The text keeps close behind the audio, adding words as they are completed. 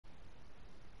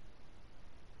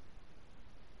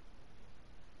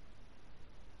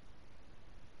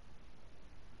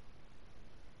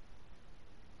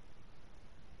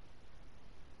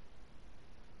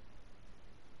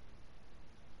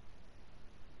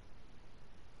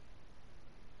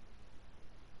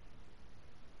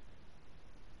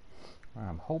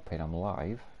I'm hoping I'm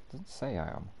live. It doesn't say I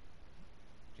am,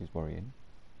 which is worrying.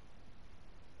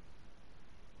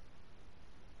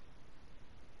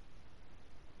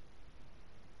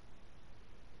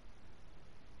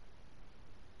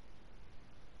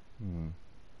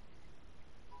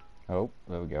 Oh,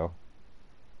 there we go.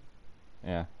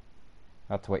 Yeah.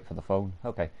 I had to wait for the phone.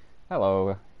 Okay.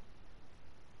 Hello.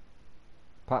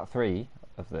 Part 3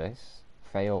 of this.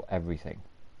 Fail everything.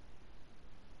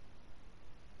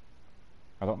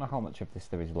 I don't know how much of this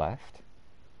there is left.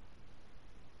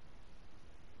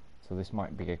 So this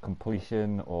might be a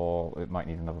completion or it might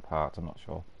need another part, I'm not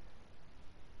sure.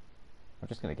 I'm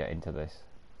just going to get into this.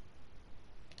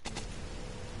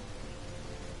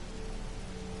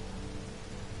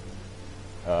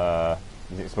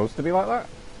 Is it supposed to be like that?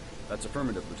 That's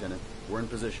affirmative, Lieutenant. We're in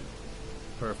position.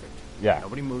 Perfect. Yeah.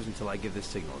 Nobody moves until I give the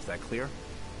signal. Is that clear?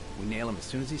 We nail him as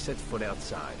soon as he sets foot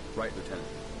outside. Right, Lieutenant.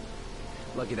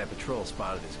 Lucky that patrol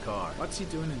spotted his car. What's he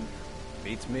doing in there?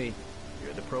 Beats me.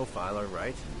 You're the profiler,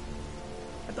 right?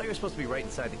 I thought you were supposed to be right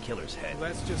inside the killer's head.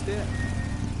 Well, that's just it.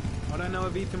 What I know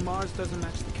of Ethan Mars doesn't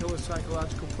match the killer's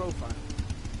psychological profile.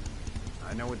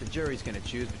 I know what the jury's gonna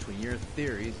choose between your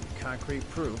theories and concrete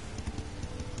proof.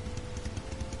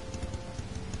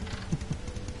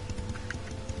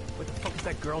 What the fuck is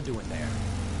that girl doing there?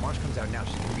 If Mars comes out now,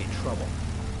 she's gonna be in trouble.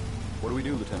 What do we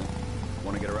do, Lieutenant?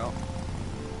 Want to get her out?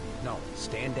 No,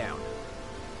 stand down.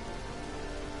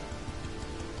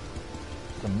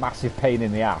 It's a massive pain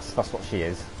in the ass, that's what she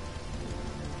is.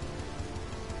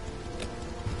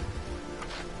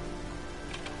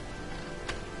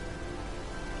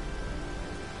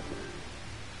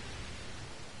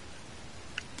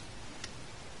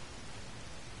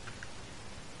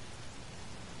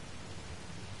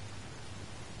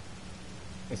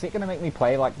 Is it going to make me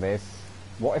play like this?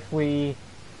 What if we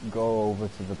go over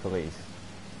to the police?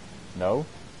 No?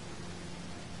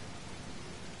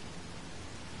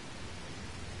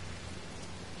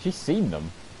 She's seen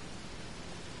them.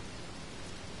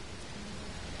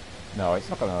 No, it's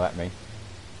not going to let me.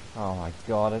 Oh my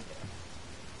god.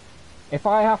 If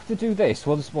I have to do this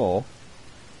once more,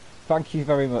 thank you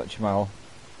very much, Mal.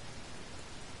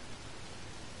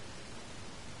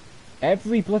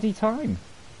 Every bloody time.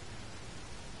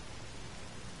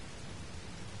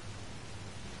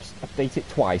 Update it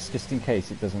twice, just in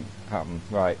case it doesn't happen.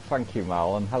 Right, thank you,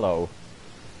 Mal, and hello.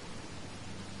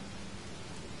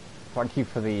 Thank you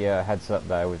for the heads up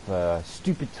there with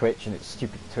stupid Twitch and its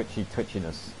stupid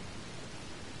twitchiness.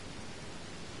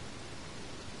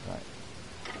 Right.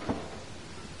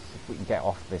 See if we can get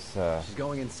off this... She's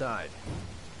going inside.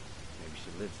 Maybe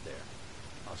she lives there.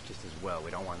 Us just as well. We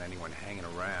don't want anyone hanging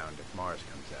around if Mars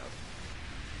comes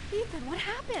out. Ethan, what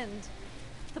happened?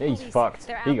 The He's police, fucked.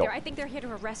 they're out He got... there. I think they're here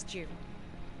to arrest you.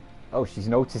 Oh, she's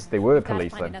noticed they were We've gotta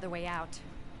police find then. another way out.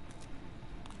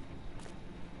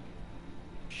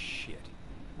 Shit.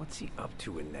 What's he up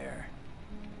to in there?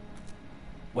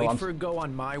 Well, Wait for a go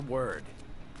on my word.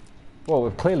 Well,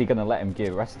 we're clearly going to let him get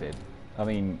arrested. I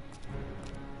mean...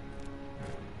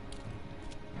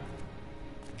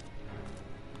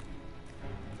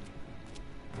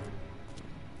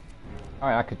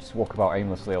 I could just walk about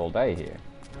aimlessly all day here.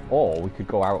 Or we could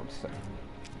go out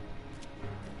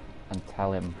and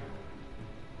tell them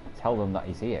that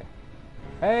he's here.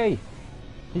 Hey!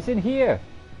 He's in here!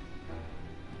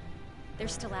 They're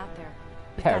still out there.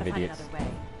 We've Pair gotta of find idiots. another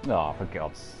way. Oh, for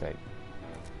God's sake.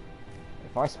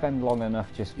 If I spend long enough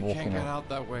just You walking can't get out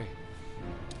that way.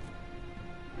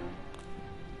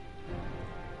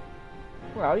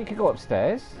 Well, you could go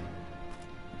upstairs.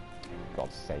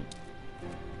 God's sake.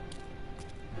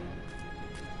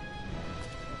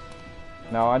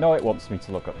 No, I know it wants me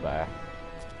to look up there.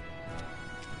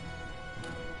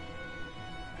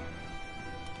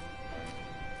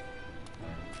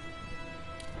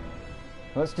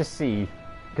 Let's just see,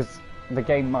 because the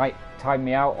game might time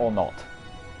me out or not.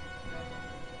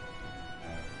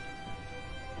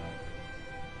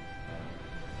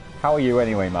 How are you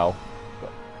anyway, Mel?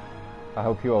 I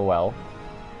hope you are well.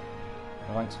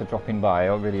 Thanks for dropping by,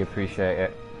 I really appreciate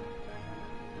it.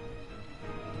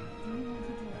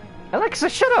 Alexa,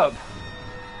 shut up!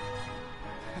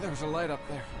 There's a light up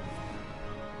there.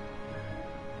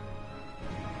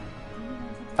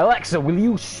 Alexa, will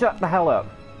you shut the hell up?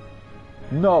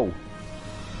 No.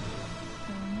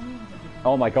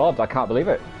 Oh my god, I can't believe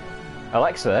it.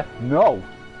 Alexa, no.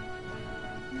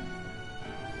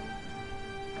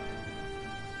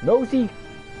 Nosy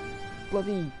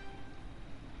bloody...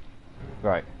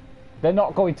 Right. They're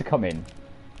not going to come in.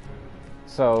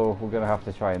 So we're going to have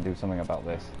to try and do something about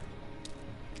this.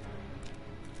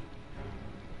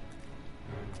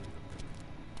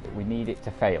 We need it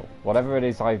to fail. Whatever it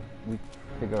is we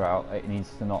figure out, it needs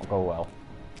to not go well.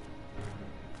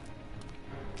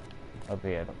 Over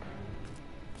here, look.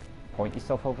 Point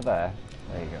yourself over there.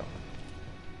 There you go.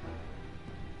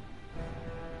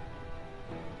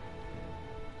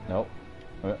 Nope.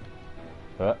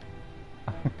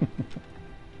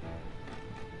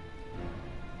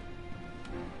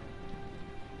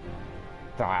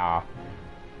 Ah.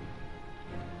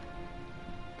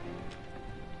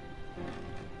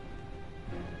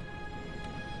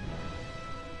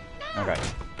 Okay.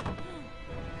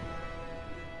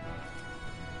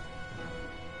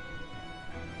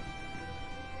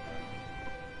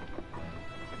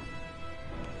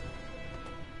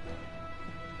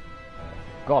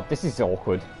 God, this is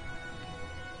awkward.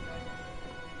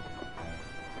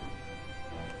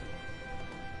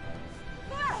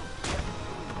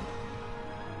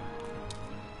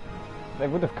 They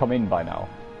would have come in by now.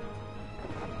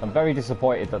 I'm very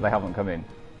disappointed that they haven't come in.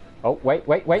 Oh, wait.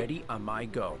 Ready on my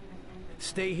go.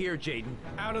 Stay here, Jaden.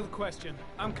 Out of the question.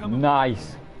 I'm coming.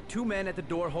 Nice. 2 men at the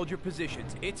door, hold your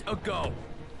positions. It's a go.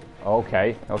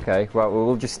 Okay. Well,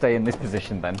 we'll just stay in this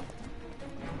position then.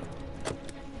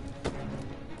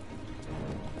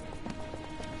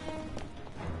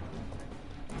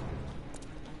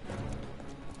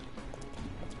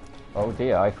 Oh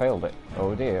dear, I failed it.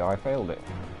 Oh dear, I failed it.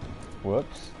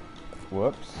 Whoops.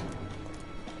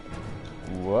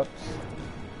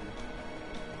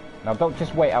 Now don't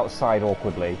just wait outside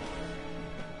awkwardly.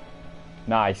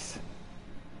 Nice.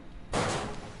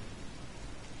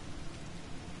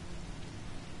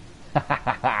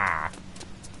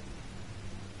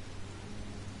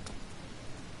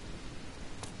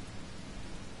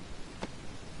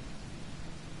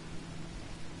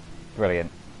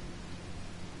 Brilliant.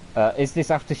 Is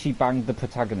this after she banged the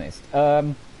protagonist?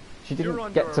 She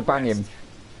didn't get to bang him,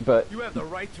 but you have the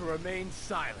right to remain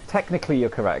silent. Technically, you're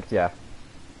correct. Yeah.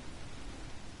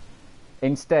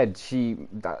 Instead, she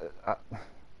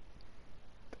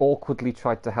awkwardly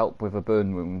tried to help with a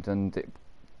burn wound, and it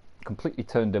completely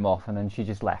turned him off, and then she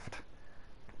just left.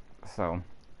 So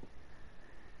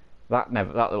that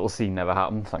little scene never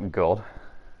happened. Thank God.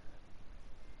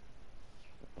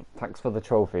 Thanks for the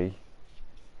trophy.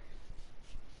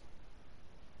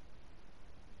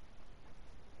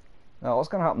 Now, what's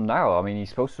going to happen now? I mean, he's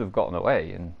supposed to have gotten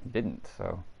away, and he didn't,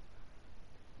 so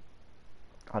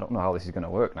I don't know how this is going to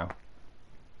work now.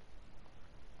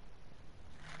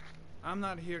 I'm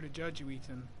not here to judge you,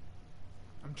 Ethan.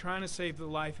 I'm trying to save the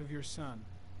life of your son.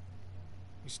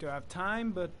 We still have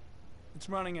time, but it's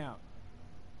running out.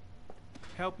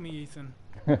 Help me, Ethan.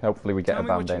 Hopefully we get Tell a me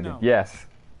what band you ending. know. Yes.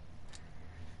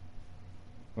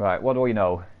 Right, what do we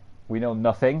know? We know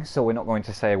nothing, so we're not going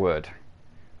to say a word.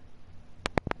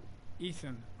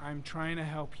 Ethan, I'm trying to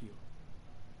help you.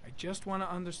 I just want to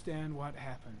understand what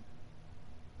happened.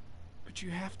 But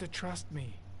you have to trust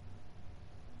me.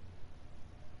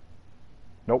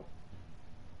 Nope.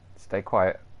 Stay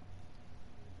quiet.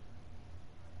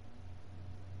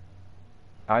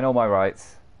 I know my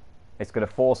rights. It's going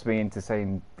to force me into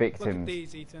saying victims. Look at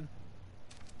these, Ethan.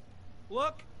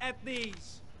 Look at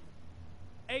these.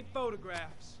 8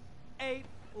 photographs. 8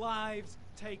 lives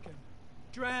taken.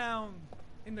 Drowned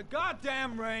in the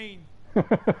goddamn rain.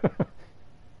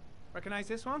 Recognize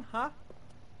this one, huh?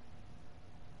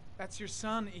 That's your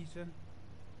son, Ethan.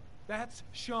 That's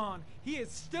Sean. He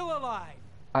is still alive.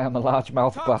 I am a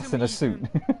largemouth Talk bass to in me, a suit.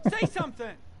 Ethan. Say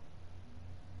something.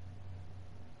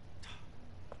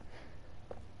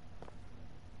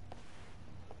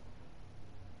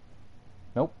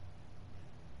 Nope.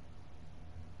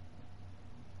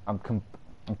 I'm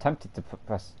tempted to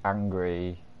press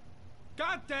angry.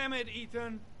 God damn it,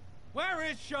 Ethan. Where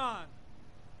is Sean?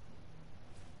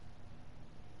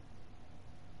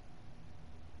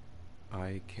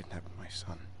 I kidnapped my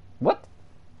son. What?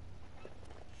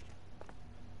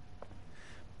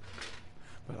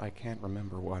 But I can't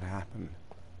remember what happened.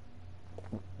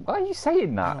 Why are you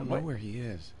saying that? I don't know where he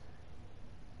is.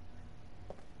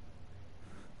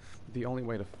 The only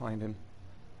way to find him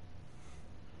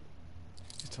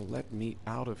is to let me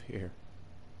out of here.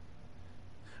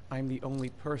 I'm the only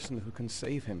person who can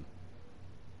save him.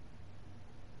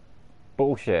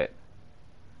 Bullshit.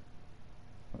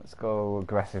 Let's go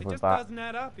aggressive It with just that. doesn't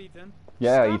add up, Ethan.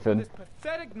 Yeah, Stop Ethan. with this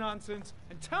pathetic nonsense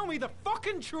and tell me the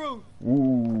fucking truth.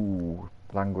 Ooh,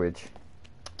 language.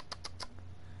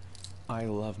 I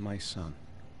love my son.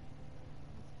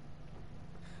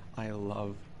 I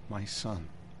love my son.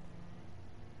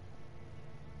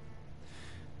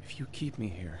 If you keep me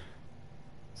here,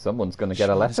 Someone's going to get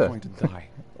a Sean is letter. going to die.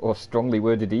 Or strongly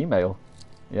worded email.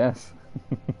 Yes.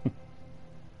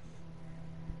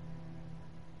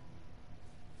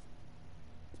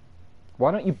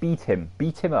 Why don't you beat him?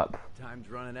 Beat him up. Time's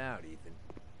running out, Ethan.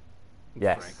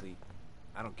 Yes. Frankly,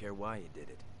 I don't care why you did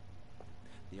it.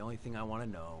 The only thing I want to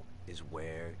know is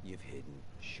where you've hidden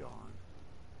Sean.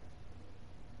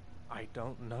 I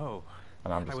don't know.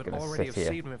 And I'm I just would going to already sit have here.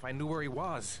 saved him if I knew where he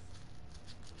was.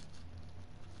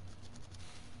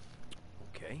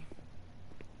 Okay.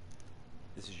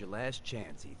 This is your last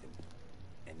chance, Ethan.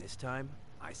 And this time,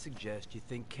 I suggest you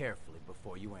think carefully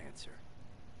before you answer.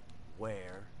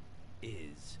 Where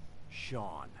is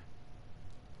Sean?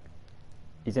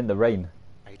 He's in the rain.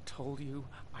 I told you,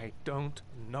 I don't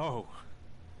know.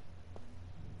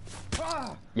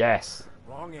 Yes.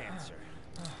 Wrong answer.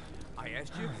 I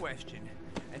asked you a question,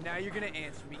 and now you're gonna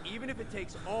answer me, even if it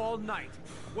takes all night.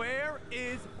 Where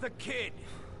is the kid?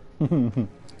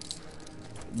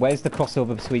 Where's the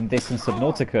crossover between this and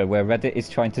Subnautica, where Reddit is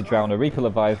trying to drown a Reaper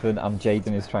Leviathan and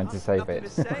Jaden is trying to save Nothing it? to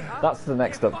say, huh? That's the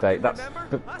next Can't update. fucking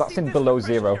remember? I'll That's see in this Below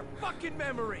refreshes Zero. your fucking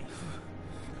memory.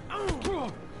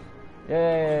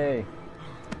 Yay!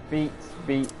 Beat.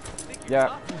 Think you're Yeah.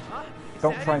 tough, huh? Is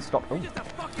Don't that try it? and stop. You're Oh. just a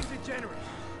fucking degenerate.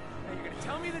 Now you're gonna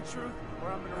tell me the truth,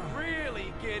 or I'm gonna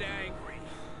really get angry.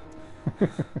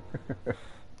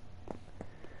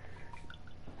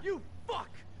 You fuck!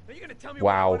 Now you're gonna tell me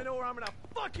what Wow. you wanna know, or I'm gonna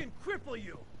fucking cripple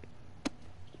you.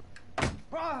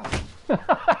 I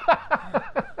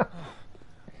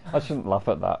shouldn't laugh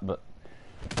at that, but.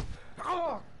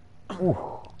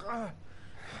 Ooh.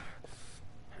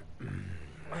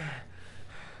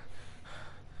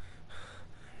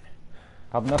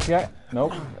 Had enough yet?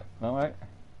 Nope. Alright.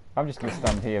 I'm just gonna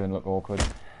stand here and look awkward.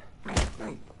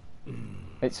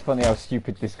 It's funny how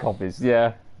stupid this cop is.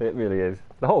 Yeah, it really is.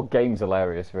 The whole game's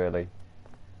hilarious, really.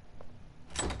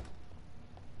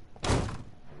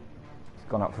 He's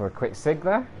gone up for a quick sig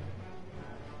there.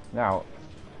 Now,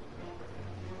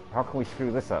 how can we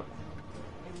screw this up?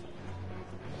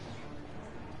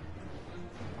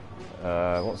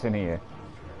 What's in here?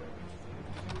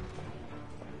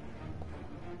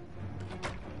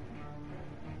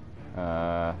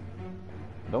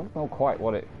 Don't know quite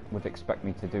what it would expect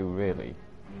me to do, really.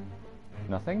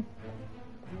 Nothing?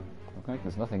 Okay,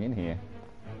 there's nothing in here.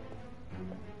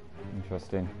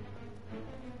 Interesting.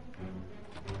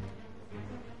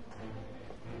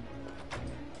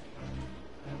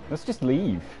 Let's just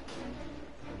leave.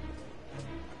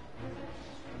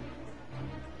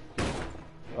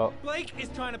 Oh, Blake is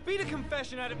trying to beat a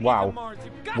confession out of Wow. Ethan Mars.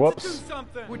 You've got Whoops. to do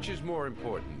something. Which is more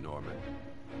important, Norman?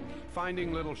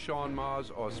 Finding little Sean Mars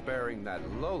or sparing that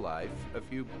lowlife a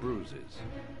few bruises?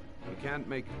 You can't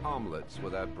make omelets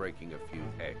without breaking a few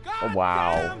eggs. God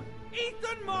wow. damn!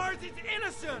 Ethan Mars is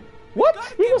innocent. What? We've got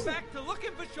to He get wasn't- back to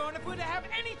looking for Sean if we're to have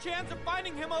any chance of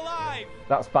finding him alive.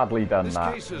 that's badly done, This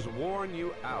that. case has worn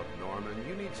you out, Norman.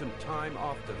 You need some time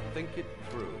off to think it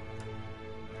through.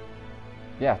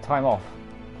 Yeah, time off.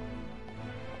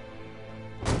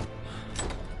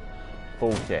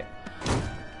 Bullshit.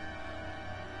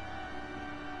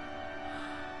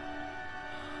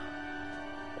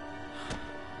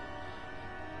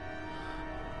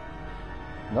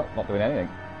 Nope, not doing anything.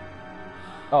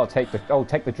 Oh, take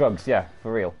the drugs. Yeah,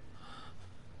 for real.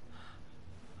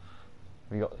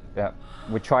 Yeah,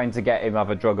 we're trying to get him have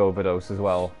a drug overdose as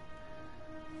well.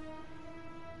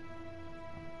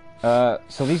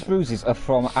 So these bruises are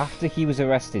from after he was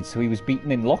arrested, so he was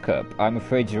beaten in lockup. I'm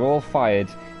afraid you're all fired.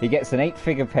 He gets an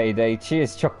 8-figure payday.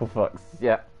 Cheers, Chucklefucks.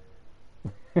 Yeah.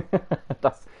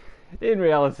 That's, in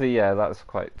reality, yeah, that's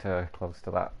quite close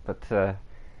to that. But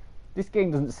this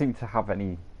game doesn't seem to have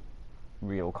any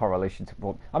real correlation to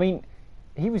what... I mean,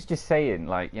 he was just saying,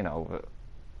 like, you know,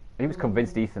 he was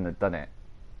convinced Ethan had done it.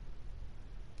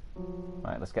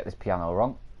 Right, let's get this piano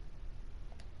wrong.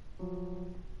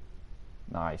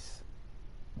 Nice.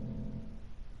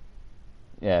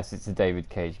 Yes, it's a David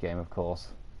Cage game, of course.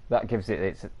 That gives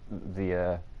it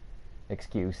the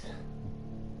excuse.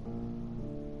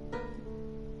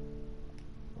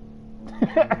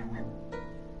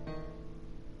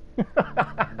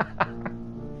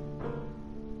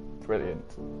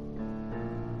 Brilliant.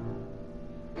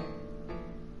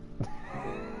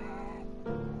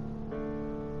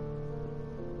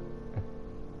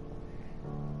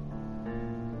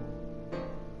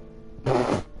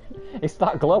 It's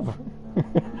that glove.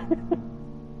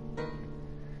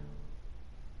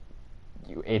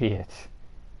 You idiot.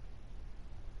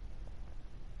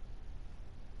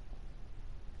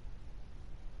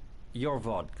 Your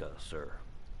vodka, sir.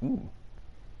 Ooh.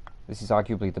 This is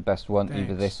arguably the best one, either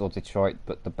Thanks. this or Detroit,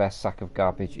 but the best sack of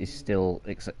garbage is still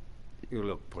You look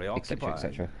etc. preoccupied.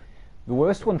 etc. The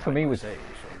worst one for me was Say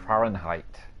so. Fahrenheit.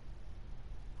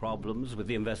 Problems with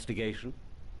the investigation?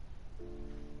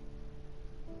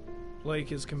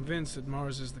 Blake is convinced that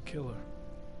Mars is the killer.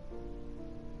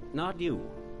 Not you.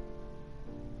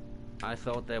 I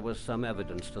thought there was some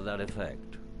evidence to that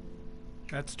effect.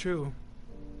 That's true.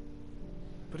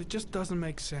 But it just doesn't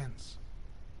make sense.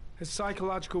 His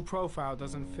psychological profile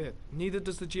doesn't fit. Neither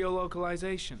does the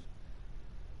geolocalization.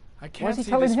 I can't he see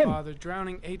telling this him? father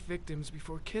drowning 8 victims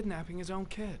before kidnapping his own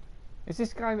kid. Is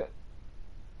this guy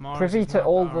Mars privy is to not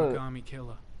all the the origami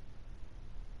killer.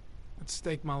 I'd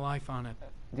stake my life on it.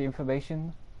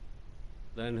 information?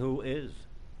 Then who is?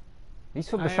 He's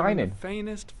from I The haven't Shining. the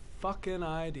faintest fucking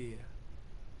idea.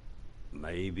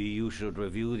 Maybe you should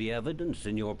review the evidence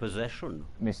in your possession.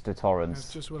 Mr. Torrance.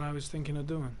 That's just what I was thinking of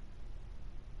doing.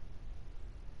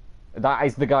 That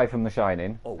is the guy from The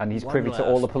Shining, Oh, and he's one privy to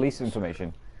all the last police thing, sir.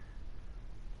 information.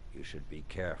 You should be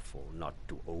careful not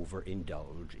to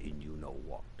overindulge in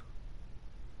you-know-what.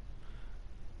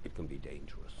 It can be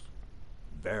dangerous.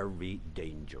 Very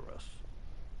dangerous.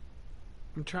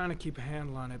 I'm trying to keep a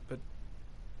handle on it, but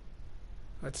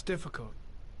that's difficult.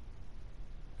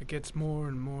 It gets more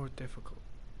and more difficult.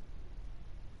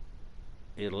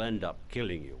 It'll end up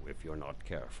killing you if you're not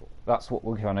careful. That's what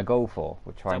we're trying to go for.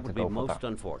 We're trying That to would be go for most that.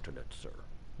 unfortunate, sir.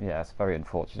 Yeah, it's very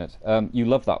unfortunate. You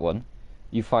love that one.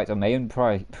 You fight a Mayan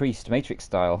priest, Matrix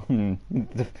style.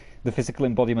 The physical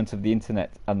embodiment of the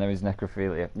internet, and there is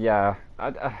necrophilia. Yeah,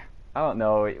 I don't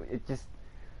know.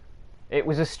 It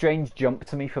was a strange jump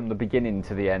to me from the beginning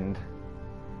to the end.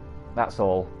 That's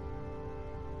all.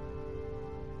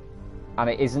 And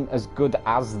it isn't as good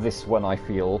as this one, I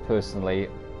feel, personally,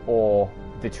 or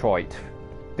Detroit.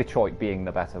 Detroit being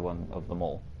the better one of them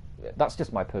all. That's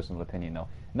just my personal opinion, though.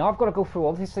 Now I've got to go through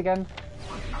all this again?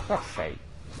 For fuck's sake.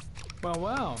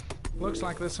 Well. Looks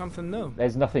like there's something new.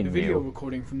 There's nothing The video new.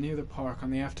 recording from near the park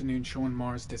on the afternoon Sean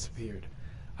Mars disappeared.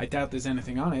 I doubt there's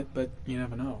anything on it, but you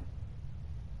never know.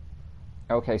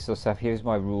 Okay, so Seth, here's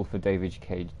my rule for David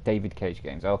Cage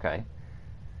games. Okay.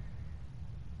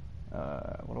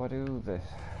 What do I do?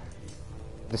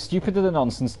 The stupider the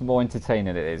nonsense, the more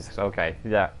entertaining it is. Okay,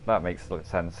 yeah, that makes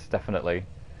sense, definitely.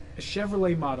 A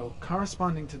Chevrolet model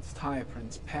corresponding to the tire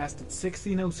prints passed at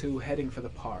 1602 heading for the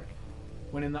park,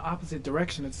 when in the opposite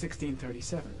direction at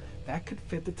 1637. That could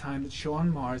fit the time that Sean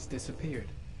Mars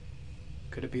disappeared.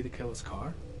 Could it be the killer's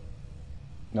car?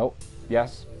 Nope.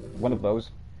 Yes, one of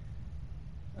those.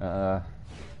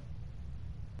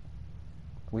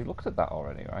 We looked at that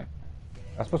already, right?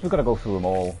 I suppose we've got to go through them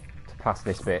all to pass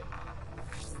this bit.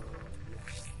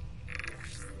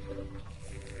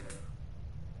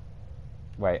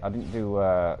 Wait, I didn't do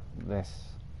this.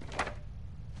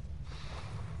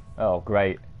 Oh,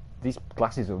 great. These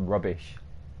glasses are rubbish.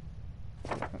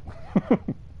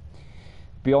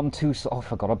 Beyond Two Souls. Oh, I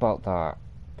forgot about that.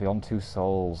 Beyond Two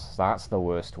Souls. That's the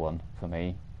worst one for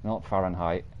me. Not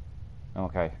Fahrenheit.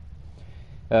 Okay.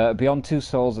 Beyond Two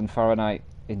Souls and Fahrenheit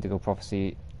Indigo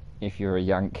Prophecy, if you're a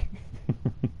Yank,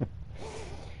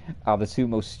 are the two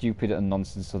most stupid and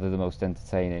nonsense, so they're the most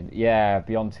entertaining. Yeah,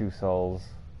 Beyond Two Souls.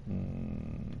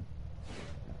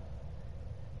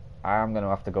 I'm going to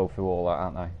have to go through all that,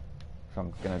 aren't I? If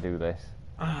I'm going to do this.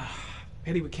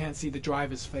 Pity we can't see the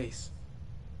driver's face.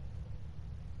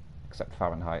 Except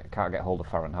Fahrenheit. I can't get hold of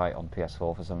Fahrenheit on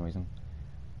PS4 for some reason.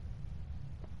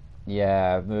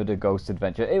 Yeah, Murder Ghost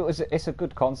Adventure. It's a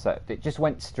good concept. It just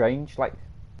went strange. Like,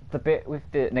 the bit with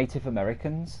the Native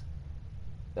Americans,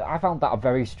 I found that a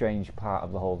very strange part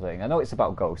of the whole thing. I know it's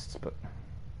about ghosts, but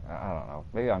I don't know.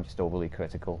 Maybe I'm just overly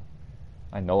critical.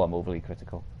 I know I'm overly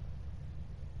critical.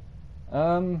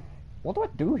 What do I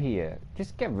do here?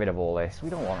 Just get rid of all this. We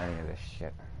don't want any of this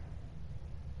shit.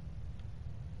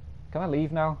 Can I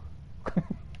leave now?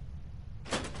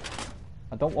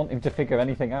 I don't want him to figure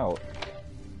anything out.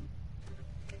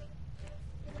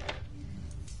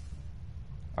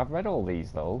 I've read all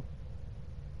these though.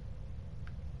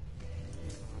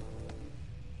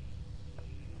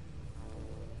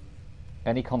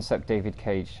 Any concept David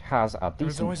Cage has are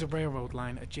There's decent, always a railroad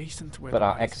line adjacent to where but the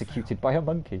are bodies executed fell, by a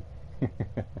monkey.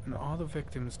 and all the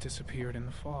victims disappeared in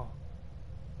the fall.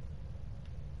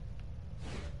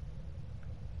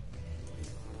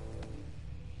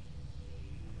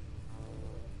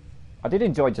 I did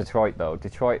enjoy Detroit though.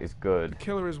 Detroit is good. The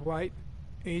killer is white,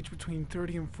 aged between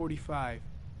 30 and 45.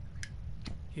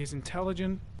 He is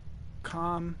intelligent,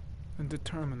 calm, and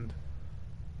determined.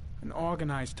 An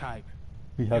organized type.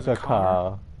 He has a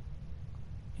car.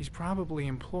 He's probably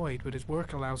employed, but his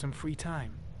work allows him free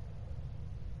time.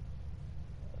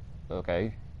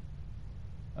 Okay.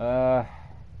 Oh,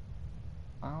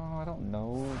 I don't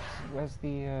know. Where's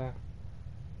the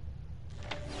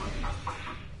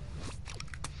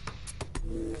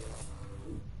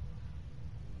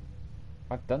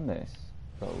I've done this.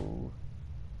 So,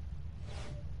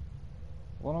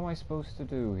 what am I supposed to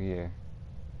do here?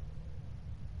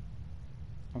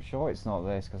 I'm sure it's not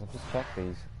this, because I've just checked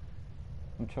these.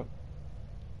 I'm trying...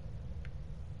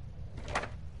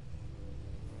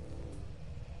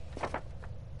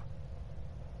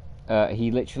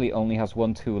 he literally only has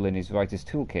one tool in his writer's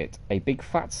toolkit, a big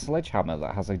fat sledgehammer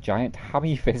that has a giant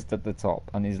hammy fist at the top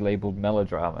and is labelled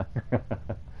melodrama.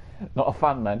 Not a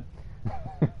fan then.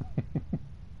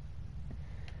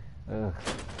 Ugh.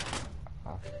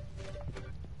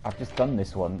 I've just done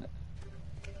this one.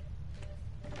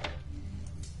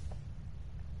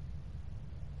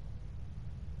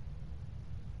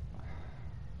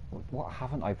 What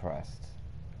haven't I pressed?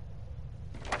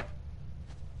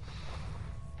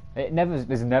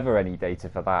 There's never any data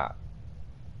for that.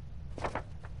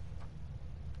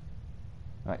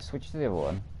 Right, switch to the other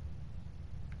one.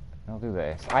 I'll do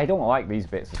this. I don't like these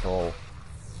bits at all.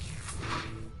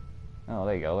 Oh,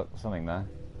 there you go, look, something there.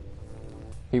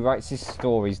 He writes his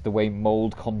stories the way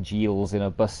mould congeals in a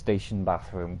bus station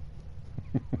bathroom.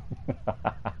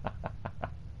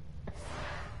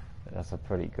 That's a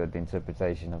pretty good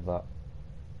interpretation of that.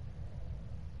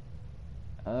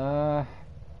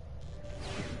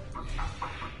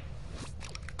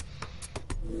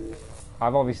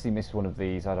 I've obviously missed one of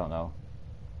these, I don't know.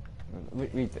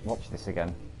 Watch this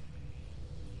again.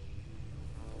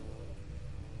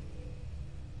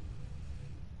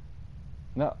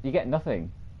 No, you get nothing.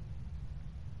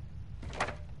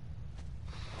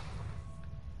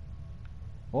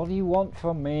 What do you want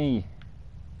from me?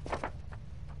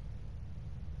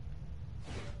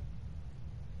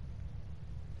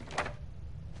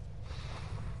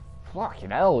 Fucking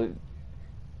hell.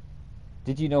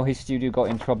 Did you know his studio got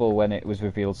in trouble when it was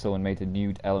revealed someone made a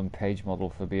nude Ellen Page model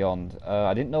for Beyond?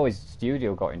 I didn't know his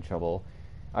studio got in trouble.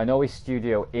 I know his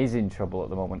studio is in trouble at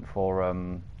the moment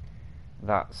for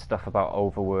that stuff about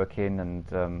overworking and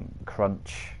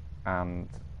crunch and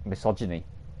misogyny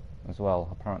as well.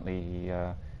 Apparently he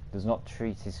does not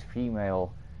treat his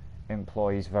female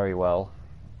employees very well.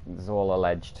 It's all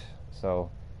alleged,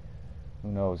 so who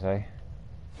knows, eh?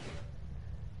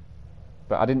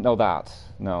 But I didn't know that,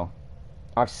 no.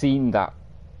 I've seen that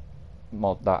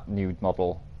nude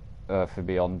model for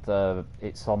Beyond.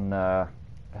 It's on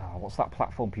what's that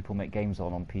platform people make games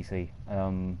on PC?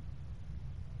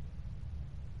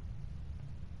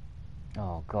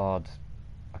 Oh god,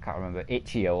 I can't remember.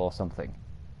 Itch.io or something.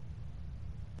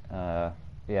 Yeah,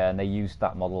 and they used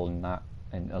that model in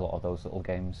a lot of those little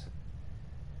games.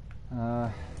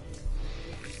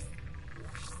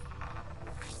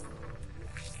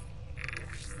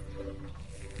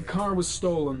 The car was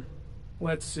stolen.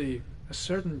 Let's see. A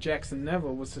certain Jackson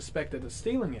Neville was suspected of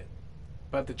stealing it,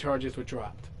 but the charges were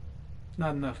dropped.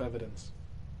 Not enough evidence.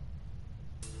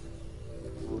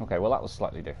 Okay, well that was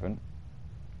slightly different.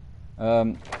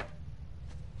 I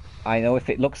know if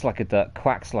it looks like a duck,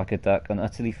 quacks like a duck, and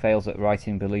utterly fails at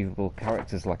writing believable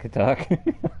characters like a duck.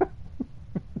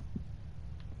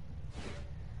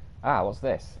 Ah, what's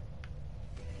this?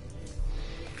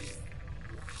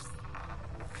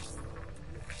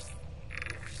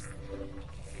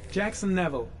 Jackson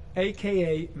Neville,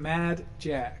 aka Mad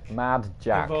Jack. Mad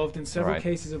Jack. Involved in several Right.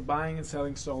 cases of buying and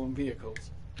selling stolen vehicles.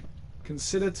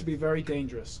 Considered to be very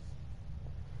dangerous.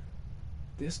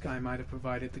 This guy might have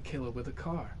provided the killer with a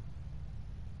car.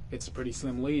 It's a pretty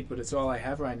slim lead, but it's all I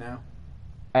have right now.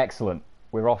 Excellent.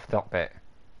 We're off that bit.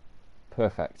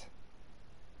 Perfect.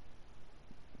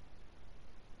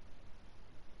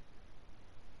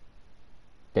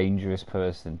 Dangerous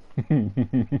person.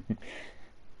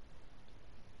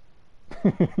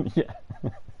 Yeah.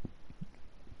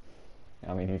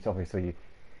 I mean, he's obviously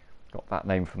got that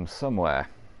name from somewhere.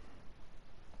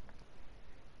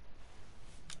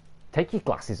 Take your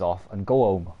glasses off and go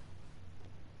home.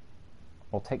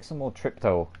 Or take some more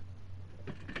Tripto.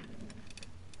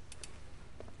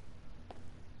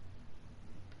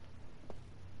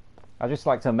 I'd just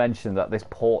like to mention that this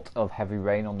port of Heavy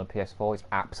Rain on the PS4 is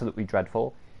absolutely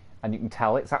dreadful. And you can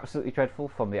tell it's absolutely dreadful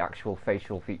from the actual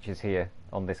facial features here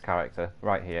on this character,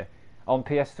 right here. On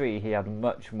PS3 he had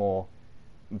much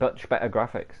better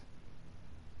graphics.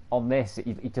 On this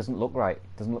it doesn't look right,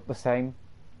 it doesn't look the same.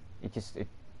 It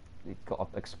got an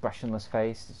expressionless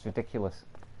face, it's ridiculous.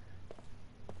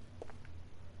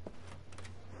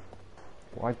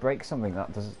 Why break something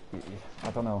that does,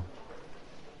 I don't know.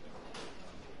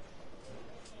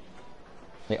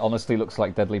 It honestly looks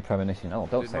like Deadly Premonition. Oh,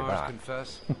 don't Did say Mars that.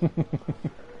 confess?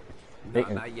 No,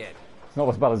 not yet. It's not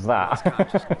as bad as Lost that.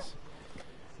 consciousness.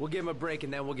 We'll give him a break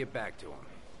and then we'll get back to him.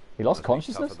 He lost Must be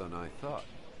consciousness? tougher than I thought.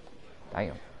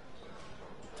 Damn.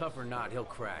 Tough or not, he'll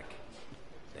crack.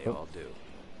 They all do.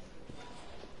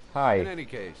 Hi. In any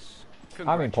case,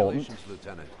 I'm important. congratulations,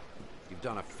 Lieutenant. You've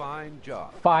done a fine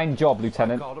job. Fine job, I've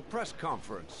Lieutenant. called a press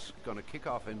conference. Gonna kick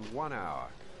off in 1 hour.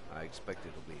 I expect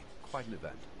it'll be quite an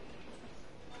event.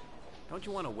 Don't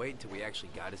you want to wait until we actually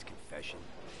got his confession?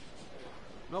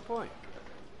 No point.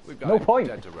 We've got No him point.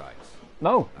 dead to rights.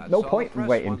 No, That's no all point the in press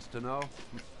waiting. wants to know.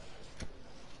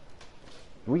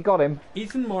 We got him.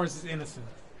 Ethan Morris is innocent.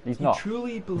 He's He not.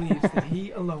 truly believes that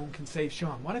he alone can save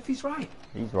Sean. What if he's right?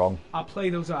 He's wrong. I'll play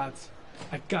those odds.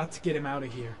 I got to get him out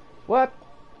of here. What?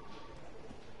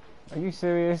 Are you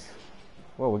serious?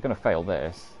 Well, we're gonna fail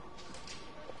this.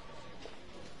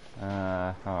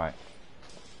 Alright.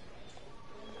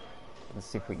 Let's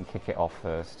see if we can kick it off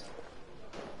first.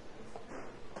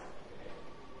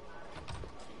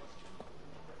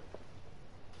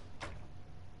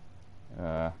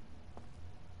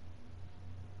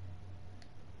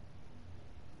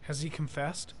 Has he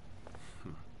confessed?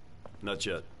 Not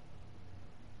yet.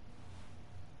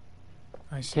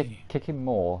 I see. Kick him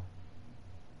more.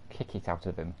 Kick it out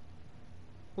of him.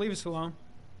 Leave us alone.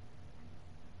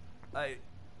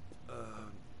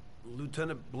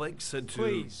 Lieutenant Blake said to...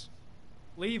 Please.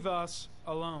 Leave us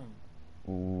alone.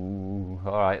 Ooh,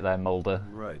 alright then, Mulder.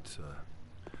 Right.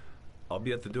 I'll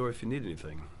be at the door if you need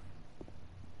anything.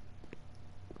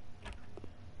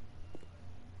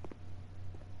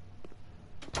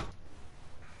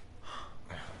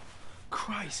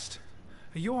 Christ.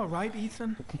 Are you alright,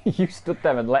 Ethan? You stood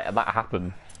there and let that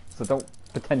happen. So don't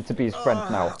pretend to be his friend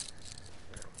now.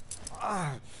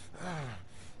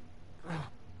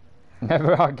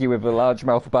 Never argue with a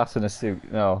largemouth bass in a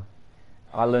suit. No.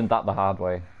 I learned that the hard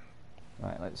way.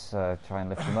 Right, let's try and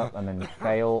lift him up and then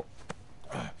fail.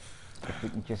 If we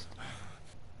can just...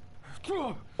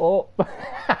 Oh!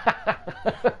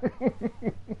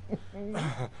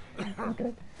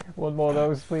 Okay. One more of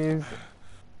those, please.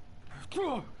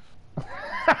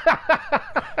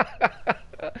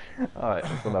 Alright,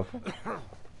 that's enough.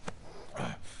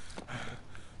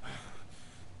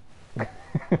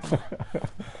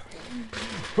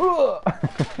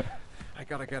 I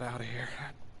gotta get out of here.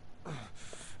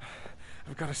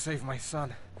 I've gotta save my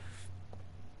son.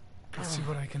 Let's see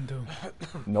what I can do.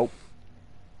 Nope.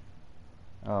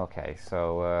 Okay,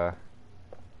 so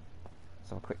let's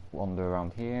have a quick wander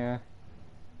around here.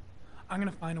 I'm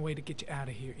gonna find a way to get you out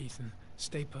of here, Ethan.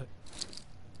 Stay put.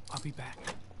 I'll be back.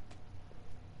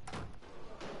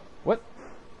 What?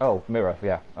 Oh, mirror,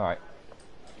 yeah, alright.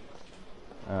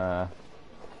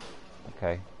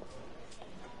 Okay.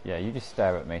 Yeah, you just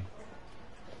stare at me.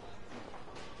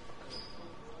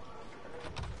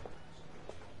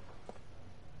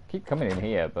 Keep coming in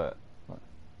here, but...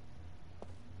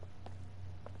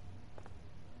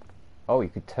 Oh, you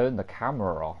could turn the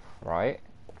camera off, right?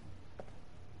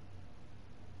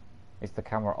 Is the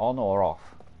camera on or off?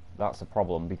 That's a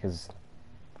problem, because...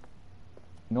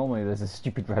 normally there's a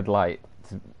stupid red light.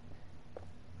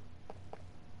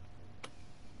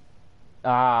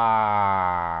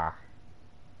 Ah...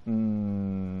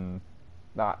 yeah,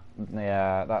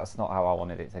 that's not how I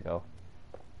wanted it to go.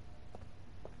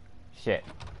 Shit.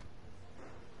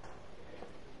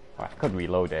 I could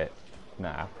reload it.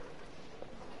 Nah.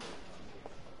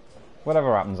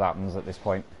 Whatever happens, happens at this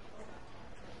point.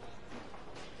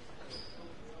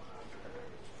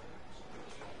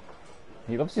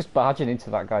 He loves just barging into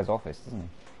that guy's office, doesn't he?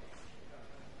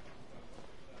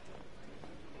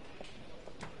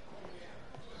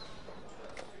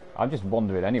 I'm just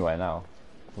wandering anywhere now.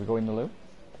 We go in the loo?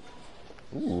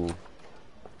 Ooh.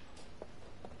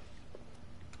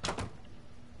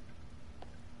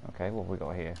 Okay, what have we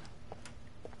got here?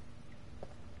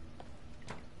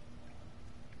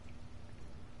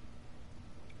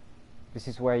 This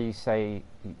is where you say...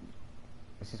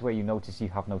 This is where you notice you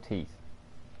have no teeth.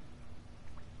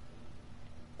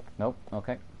 Nope,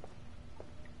 okay.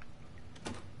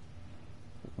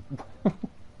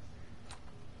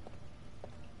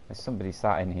 There's somebody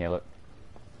sat in here, look.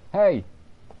 Hey!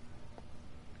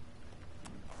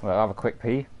 Well, I'll have a quick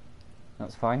pee.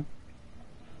 That's fine.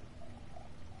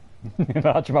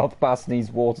 Largemouth bass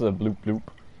needs water, bloop bloop.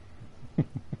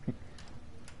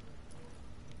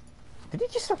 Did he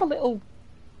just have a little...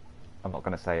 I'm not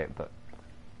going to say it, but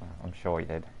I'm sure he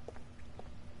did.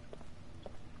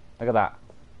 Look at that.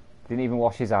 Didn't even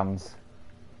wash his hands.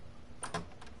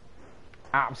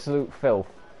 Absolute filth.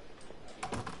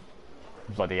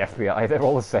 Bloody FBI, they're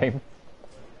all the same.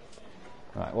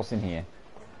 Right, what's in here?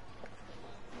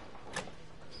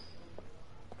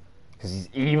 Because he's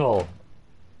evil.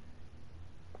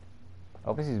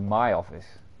 Oh, this is my office,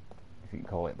 if you can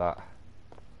call it that.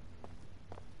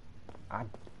 I'm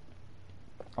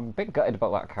a bit gutted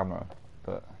about that camera,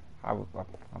 but I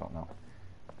don't know.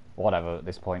 Whatever at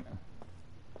this point.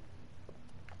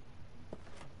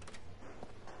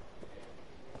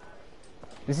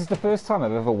 This is the first time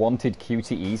I've ever wanted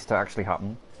QTEs to actually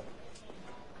happen.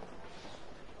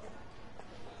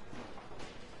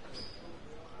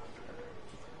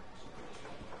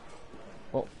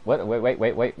 Oh,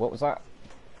 wait, what was that?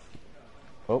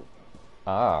 Oh,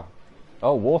 ah.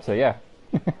 Oh, water, yeah.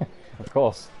 Of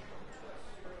course.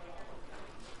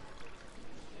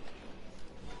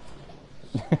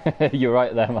 You're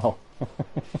right there, Mel.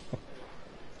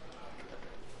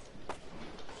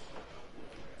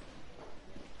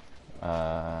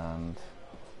 And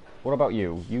what about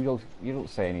you? You don't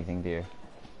say anything, do you?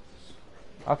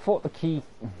 I thought the key.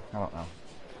 I don't know.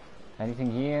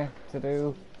 Anything here to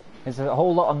do? There's a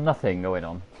whole lot of nothing going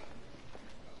on.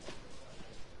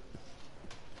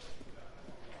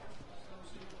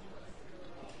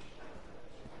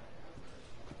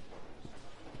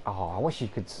 Oh, I wish you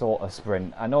could sort a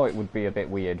sprint. I know it would be a bit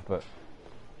weird, but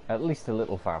at least a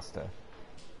little faster.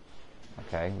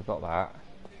 Okay, we've got that.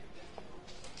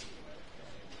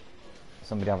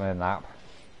 Somebody having a nap.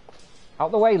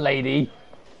 Out the way, lady!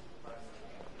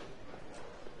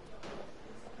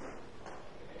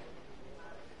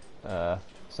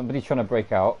 Somebody trying to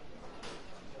break out.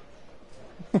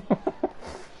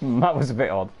 That was a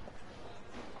bit odd.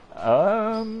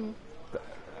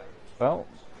 Well,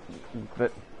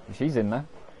 she's in there.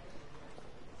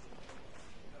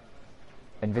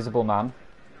 Invisible man.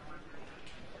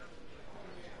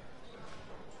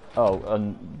 Oh,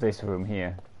 and this room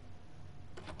here.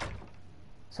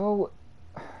 So,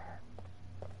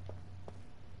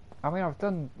 I mean, I've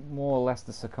done more or less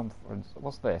the circumference.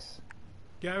 What's this?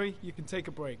 Gary, you can take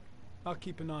a break. I'll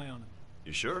keep an eye on it.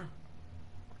 You sure?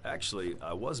 Actually,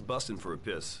 I was busting for a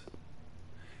piss.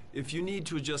 If you need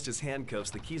to adjust his handcuffs,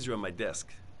 the keys are on my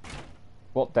desk.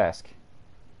 What desk?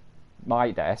 My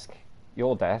desk?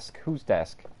 Your desk? Whose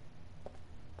desk?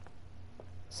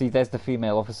 See, there's the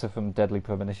female officer from Deadly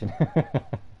Premonition.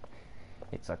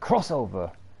 It's a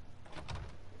crossover.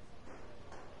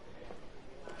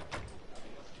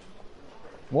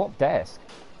 What desk?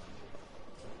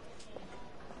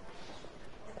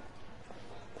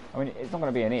 I mean, it's not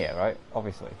going to be in here, right?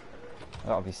 Obviously.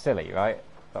 That would be silly, right?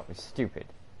 That would be stupid.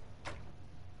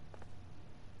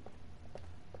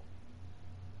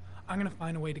 I'm gonna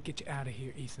find a way to get you out of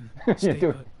here, Ethan.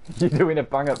 You're doing a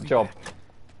bang-up job.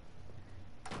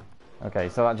 Okay,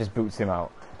 so that just boots him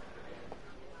out.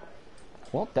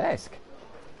 What desk?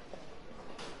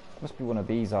 Must be one of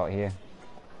these out here.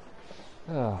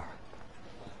 Ugh.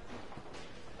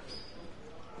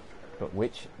 But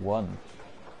which one?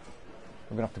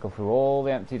 We're gonna have to go through all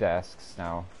the empty desks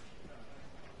now.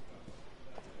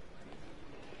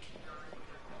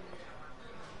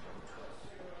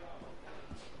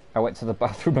 I went to the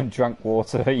bathroom and drank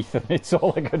water, Ethan. It's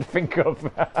all I could think of.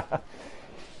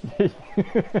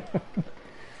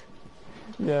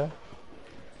 Yeah.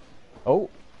 Oh,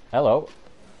 hello.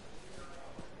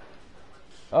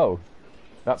 Oh,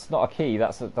 that's not a key.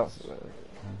 That's. All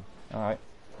right.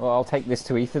 Well, I'll take this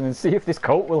to Ethan and see if this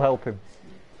coat will help him.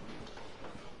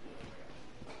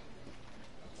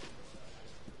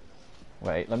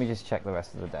 Wait, let me just check the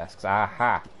rest of the desks.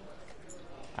 Aha!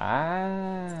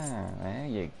 Ah, there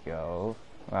you go.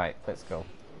 Right, let's go.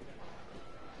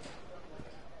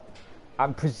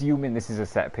 I'm presuming this is a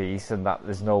set piece and that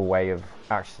there's no way of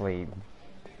actually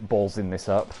ballsing this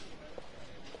up,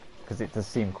 because it does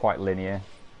seem quite linear.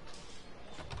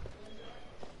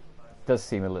 It does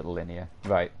seem a little linear.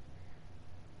 Right.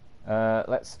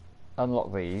 Let's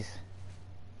unlock these.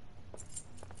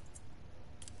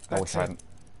 I wish I hadn't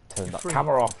turned that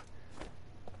camera off.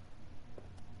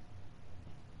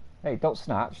 Hey, don't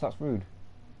snatch, that's rude.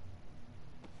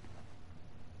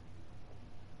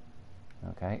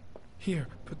 Okay. Here,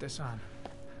 put this on.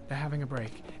 They're having a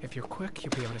break. If you're quick,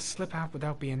 you'll be able to slip out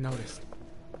without being noticed.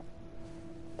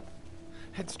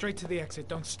 Head straight to the exit.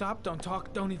 Don't stop, don't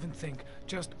talk, don't even think.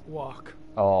 Just walk.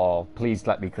 Oh, please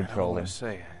let me control him.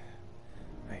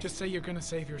 Just say you're gonna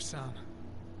save your son.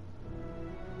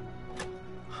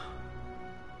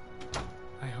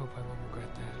 I hope I won't regret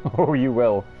that. Oh, you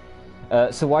will.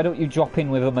 So why don't you drop in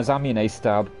with a Mazamune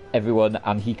stab, everyone,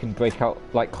 and he can break out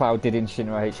like Cloud did in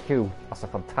Shinra HQ? That's a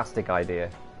fantastic idea.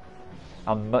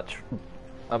 And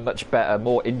a much better,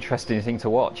 more interesting thing to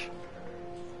watch.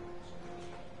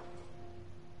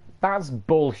 That's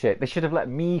bullshit. They should have let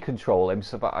me control him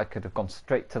so that I could have gone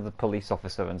straight to the police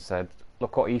officer and said,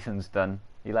 look what Ethan's done.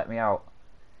 He let me out.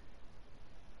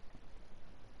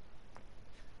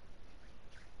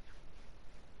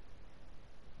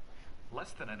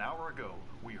 Less than an hour ago,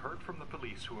 we heard from the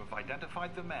police who have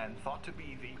identified the man thought to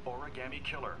be the origami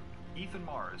killer. Ethan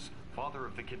Mars, father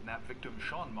of the kidnapped victim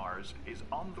Sean Mars, is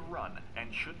on the run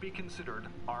and should be considered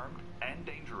armed and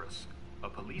dangerous. A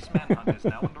police manhunt is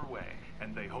now underway,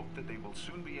 and they hope that they will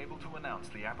soon be able to announce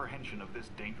the apprehension of this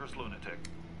dangerous lunatic.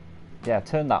 Yeah,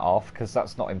 turn that off, because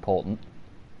that's not important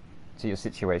to your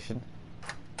situation.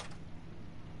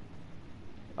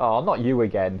 Oh, not you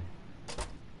again.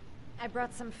 I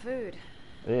brought some food.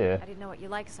 Yeah. I didn't know what you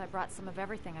liked, so I brought some of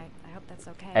everything. I hope that's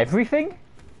okay. Everything?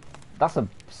 That's a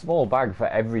small bag for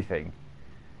everything.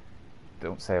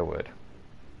 Don't say a word.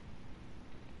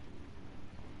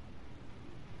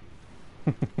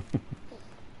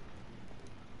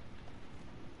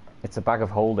 It's a bag of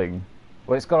holding.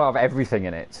 Well, it's got to have everything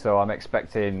in it, so I'm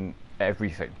expecting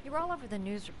everything. You're all over the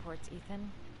news reports,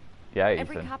 Ethan. Yeah,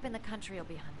 Every Ethan. cop in the country will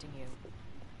be hunting you.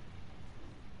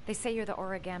 They say you're the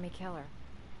origami killer.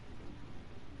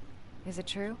 Is it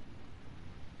true?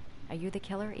 Are you the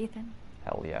killer, Ethan?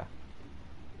 Hell yeah.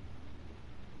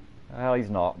 Well, he's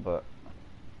not, but...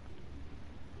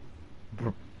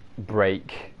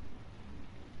 break.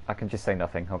 I can just say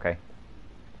nothing, okay.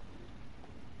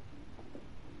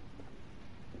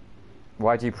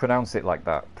 Why do you pronounce it like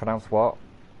that? Pronounce what?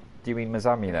 Do you mean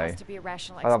Mazamune? There has to be a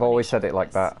rational I've always said it explanation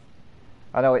like for this.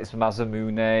 that. I know it's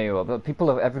Mazamune, or but people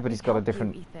have, everybody's got a Help you,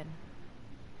 different Ethan.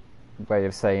 way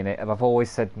of saying it, and I've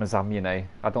always said Mazamune.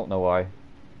 I don't know why.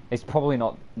 It's probably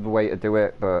not the way to do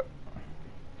it, but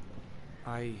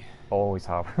I always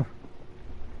have.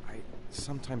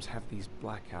 sometimes have these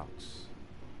blackouts.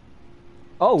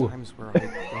 Oh! Times where I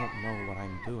don't know what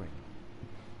I'm doing.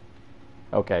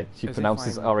 Okay, she As if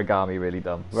pronounces I'm origami really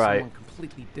dumb. Right. Someone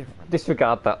completely different.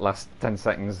 Disregard that last 10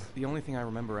 seconds. The only thing I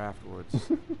remember afterwards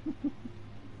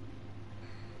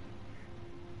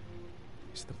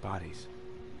is the bodies.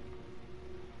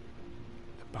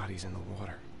 The bodies in the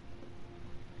water.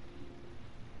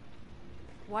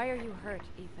 Why are you hurt,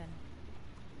 Ethan?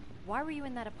 Why were you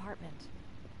in that apartment?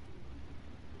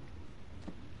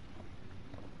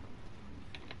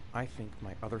 I think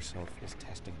my other self is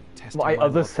testing me. Testing My my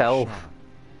other love for self. Sean.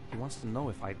 He wants to know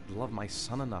if I love my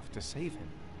son enough to save him.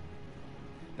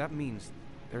 That means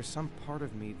there's some part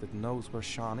of me that knows where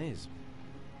Sean is.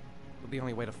 But the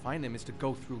only way to find him is to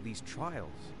go through these trials.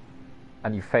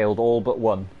 And you failed all but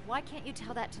one. Why can't you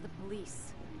tell that to the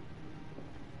police?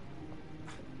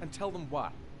 And tell them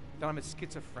what? That I'm a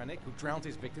schizophrenic who drowned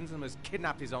his victims and has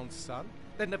kidnapped his own son?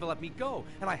 They'd never let me go,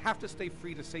 and I have to stay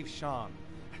free to save Sean.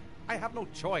 I have no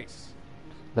choice.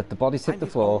 Let the bodies hit I'm the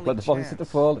his floor. only Let the bodies hit the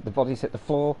chance. floor. Let the bodies hit the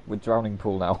floor. We're drowning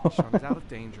pool now. Sean is out of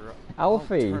danger.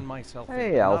 Alfie. I'll turn myself in,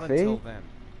 Hey, but not Alfie. until then.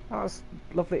 Oh, it's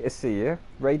lovely to see you.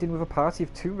 Raiding with a party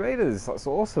of 2 raiders. That's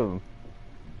awesome.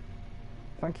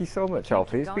 Thank you so much, Can't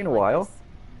Alfie. keep It's been a going like while. this.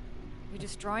 You're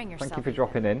destroying yourself. Thank you for Ethan.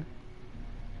 dropping in.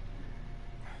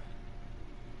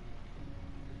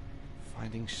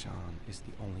 Finding Sean is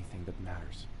the only thing that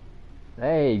matters.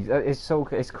 Hey,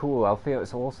 it's cool, Alfie.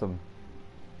 It's awesome.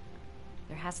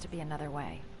 There has to be another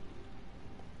way.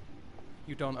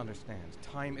 You don't understand.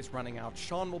 Time is running out.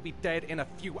 Sean will be dead in a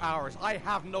few hours. I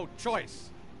have no choice.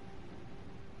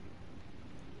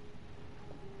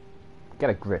 Get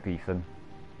a grip, Ethan.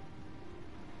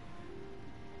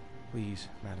 Please,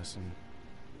 Madison,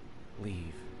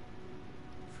 leave.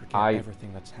 Forget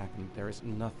everything that's happened. There is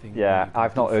nothing. Yeah, you can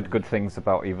I've do not for heard me. good things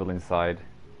about Evil Inside,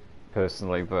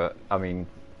 personally, but I mean,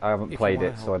 I haven't If you played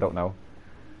wanna it, so help I don't me, know.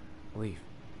 Leave.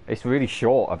 It's really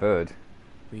short, I've heard.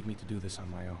 Leave me to do this on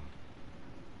my own.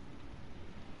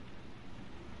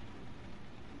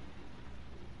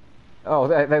 Oh,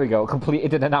 there we go.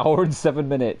 Completed in 1 hour and 7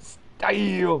 minutes.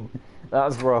 Damn!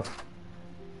 That's rough.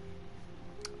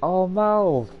 Oh,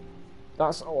 Mal.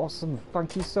 That's awesome.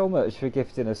 Thank you so much for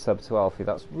gifting a sub to Alfie.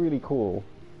 That's really cool.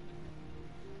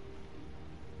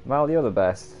 Mal, you're the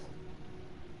best.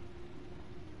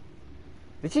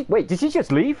 Did she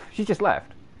just leave? She just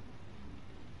left.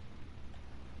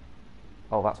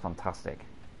 Oh, that's fantastic.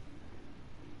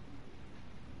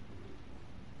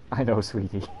 I know,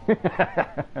 sweetie.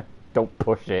 Don't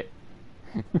push it.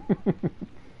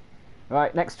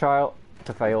 Right, next trial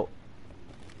to fail.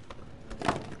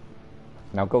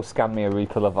 Now go scan me a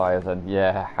Reaper Leviathan.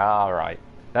 Yeah, alright.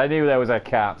 I knew there was a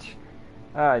catch.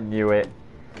 I knew it.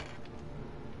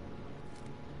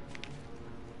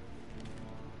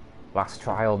 Last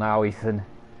trial now, Ethan.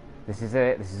 This is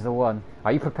it. This is the one.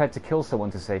 Are you prepared to kill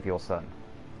someone to save your son?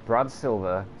 Brad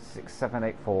Silver,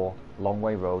 6784,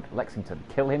 Longway Road, Lexington.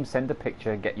 Kill him, send a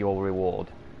picture, get your reward.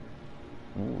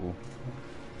 Ooh.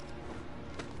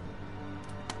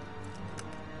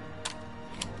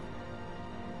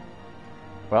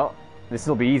 Well, This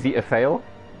will be easy to fail.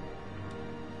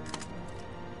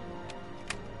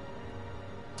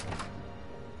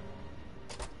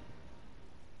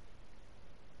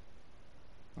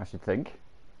 I should think.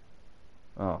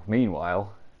 Oh,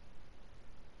 meanwhile...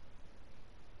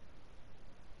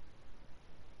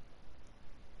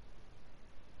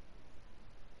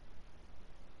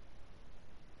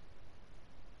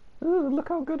 Ooh, look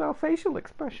how good our facial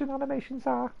expression animations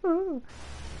are. Ooh.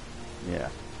 Yeah,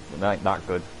 they ain't that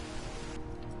good.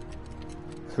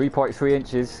 3.3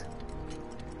 inches.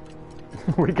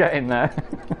 We're getting there.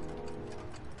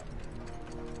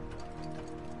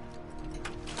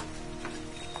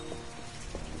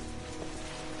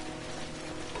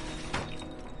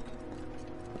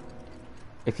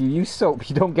 If you use soap,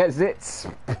 you don't get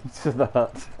zits. To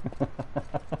that.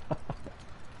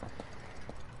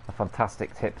 A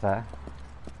fantastic tip there.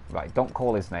 Right, don't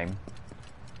call his name.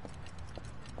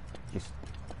 Just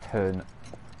turn.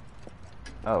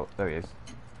 Oh, there he is.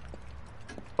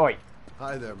 Oi!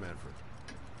 Hi there, Manfred.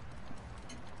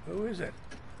 Who is it?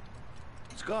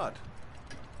 Scott.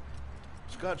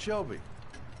 Scott Shelby.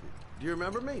 Do you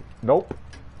remember me? Nope.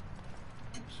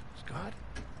 Scott?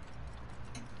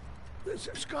 This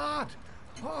is Scott!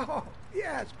 Oh,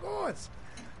 yes, of course.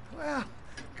 Well,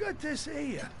 good to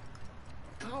see you.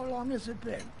 How long has it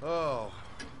been? Oh,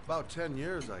 about 10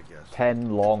 years, I guess.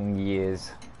 10 long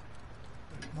years.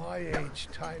 At my age,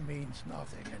 time means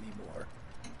nothing anymore.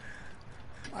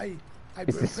 I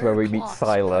Is this where we meet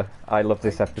Sylar? I love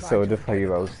this episode of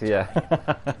Heroes, yeah.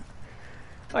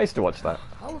 I used to watch that.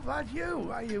 How about you?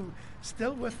 Are you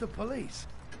still with the police?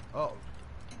 Oh,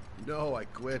 no, I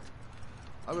quit.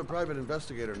 I'm a private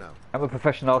investigator now. I'm a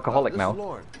professional alcoholic now. This is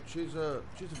Lauren.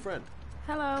 She's a friend.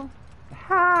 Hello.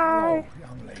 Hi. Hello,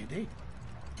 young lady.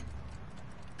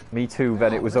 Me too,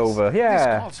 then it was over. This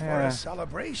Yeah. calls for a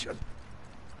celebration.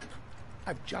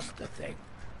 I've just the thing.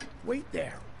 Wait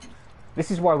there. This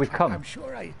is why we've come. I'm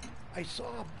sure I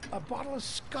saw a bottle of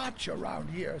scotch around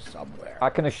here somewhere. I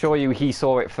can assure you he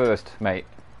saw it first, mate.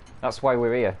 That's why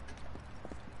we're here.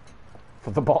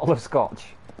 For the bottle of scotch.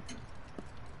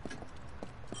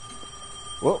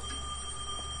 Whoa.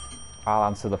 I'll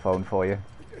answer the phone for you.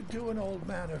 Do an old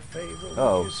man a favor,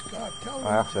 Oh. will you, Scott? Tell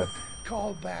I him have to to.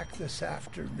 call back this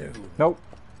afternoon. Nope.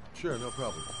 Sure, no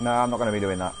problem. No, I'm not going to be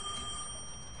doing that.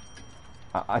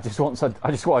 I just want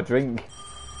a drink.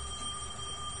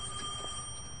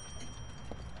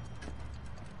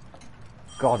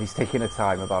 God, he's taking a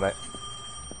time about it.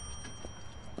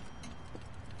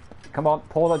 Come on,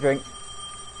 pour the drink.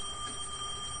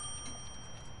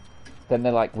 Then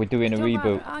they're like, we're doing a Don't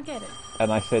reboot. bother, I'll get it.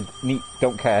 And I said, neat,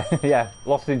 don't care. Yeah,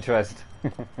 lost interest.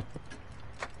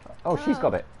 Oh, she's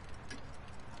got it.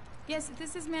 Yes,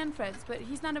 this is Manfred's, but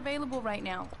he's not available right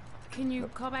now. Can you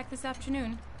call back this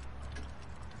afternoon?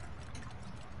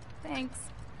 Thanks.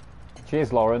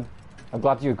 Cheers, Lauren. I'm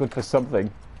glad you're good for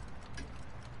something.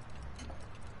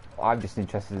 I'm just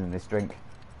interested in this drink.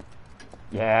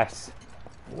 Yes.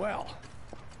 Well,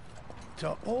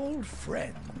 to old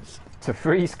friends. To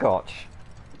free scotch.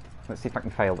 Let's see if I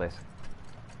can fail this.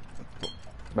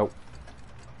 Nope.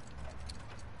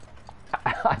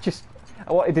 I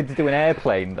wanted him to do an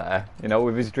airplane there, you know,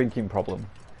 with his drinking problem.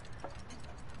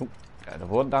 Ooh, got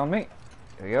another one down me.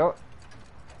 Here we go.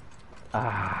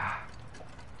 Ah.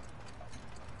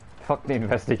 Fuck the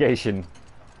investigation.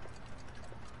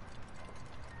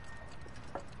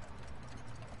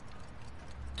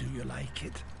 Do you like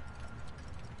it?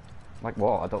 Like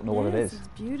what? I don't know what it is. It's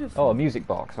beautiful. Oh, a music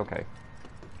box, okay.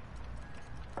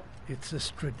 It's a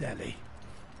Stradelli.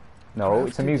 No,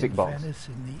 it's a Crafted music in box. Venice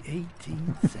in the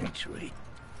 18th century.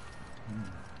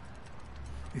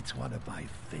 It's one of my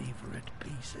favorite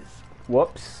pieces.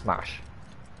 Whoops, smash.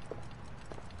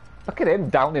 Look at him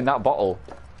down in that bottle.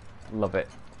 Love it.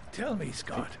 Tell me,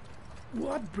 Scott,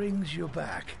 what brings you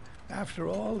back after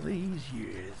all these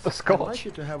years? The I'd scotch. like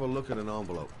you to have a look at an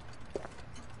envelope.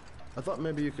 I thought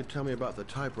maybe you could tell me about the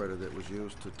typewriter that was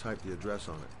used to type the address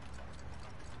on it.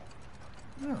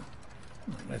 Oh,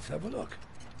 let's have a look.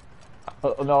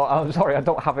 No, I'm sorry, I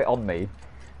don't have it on me.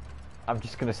 I'm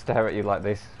just going to stare at you like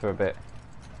this for a bit.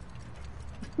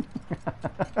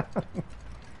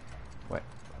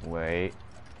 Wait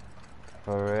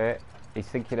for it. He's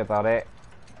thinking about it.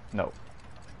 No.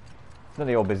 It's none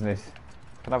of your business.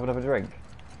 Can I have another drink?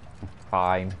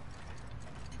 Fine.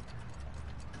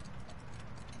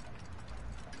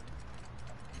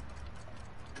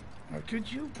 Could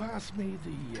you pass me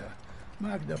the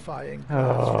magnifying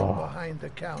glass from behind the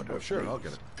counter, Sure, please? I'll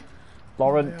get it.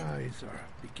 Lauren. My eyes are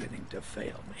beginning to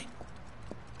fail me.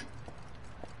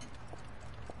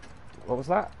 What was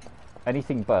that?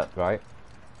 Anything but, right?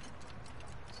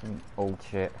 Some old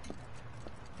shit.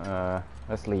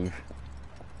 Let's leave.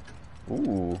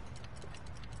 Ooh.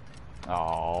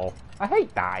 Oh, I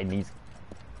hate that in these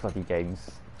bloody games.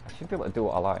 I should be able to do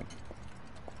what I like.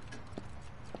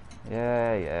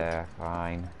 Yeah,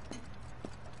 fine.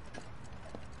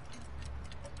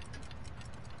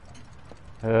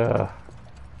 Ugh.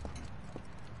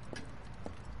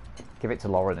 Give it to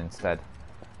Lauren instead.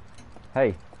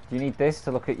 Hey, do you need this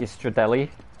to look at your Stradelli?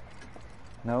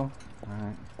 No?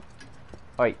 Alright.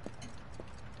 Wait.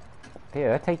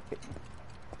 Here, take it.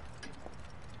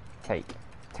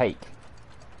 Take.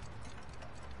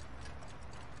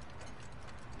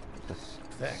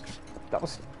 Thanks. That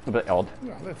was a bit odd.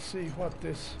 Well, let's see what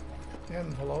this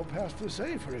envelope has to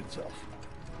say for itself.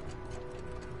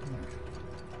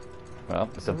 Well,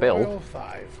 it's a bill. Royal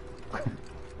 5.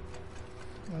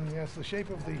 Yes, the shape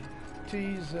of the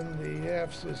T's and the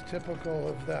F's is typical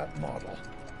of that model.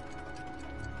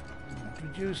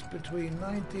 Produced between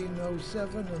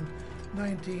 1907 and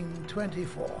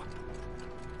 1924.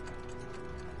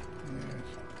 Yes.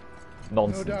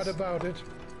 Nonsense. No doubt about it.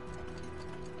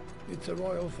 It's a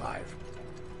Royal 5.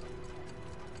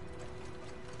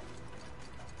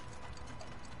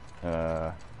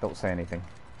 Don't say anything.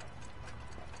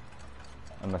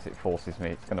 Unless it forces me,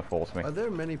 it's gonna force me. Are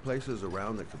there many places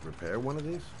around that could repair one of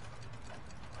these?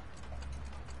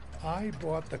 I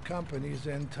bought the company's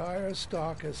entire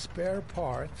stock of spare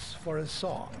parts for a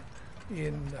song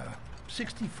in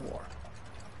 '64.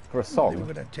 For a song? They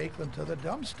were going to take them to the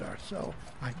dumpster, so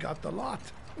I got the lot.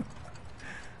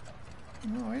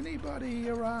 Anybody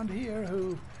around here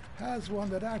who has one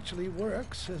that actually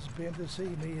works has been to see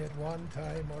me at one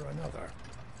time or another.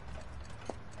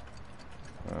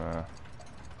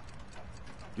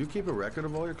 Do you keep a record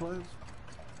of all your clients?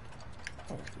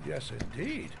 Oh, yes,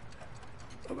 indeed.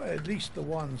 At least the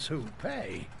ones who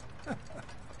pay.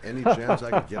 Any chance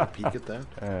I could get a peek at that?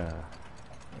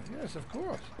 Yes, of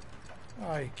course.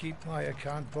 I keep my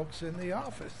account books in the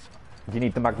office. Do you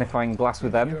need the magnifying glass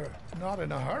with them? If you're not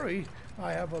in a hurry,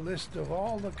 I have a list of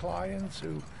all the clients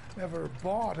who ever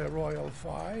bought a Royal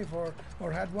 5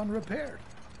 or had one repaired.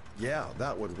 Yeah,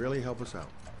 that would really help us out.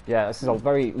 Yeah, this is a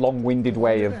very long-winded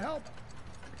way of... Help?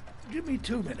 Give me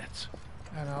 2 minutes,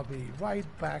 and I'll be right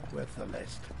back with the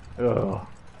list. Ugh.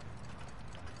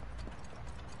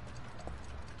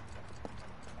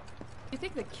 You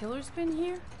think the killer's been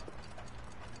here?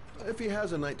 If he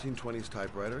has a 1920s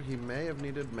typewriter, he may have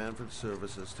needed Manfred's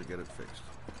services to get it fixed.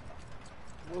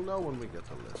 We'll know when we get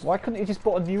the list. Why couldn't he just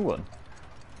bought a new one?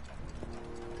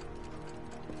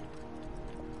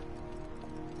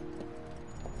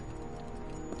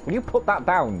 Will you put that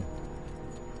down?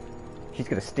 She's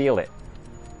gonna steal it.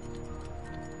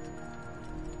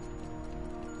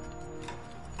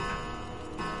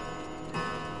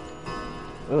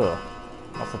 Ugh,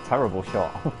 that's a terrible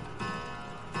shot.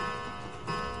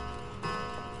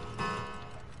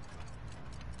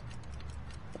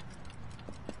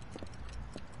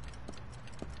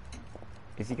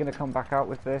 Is he gonna come back out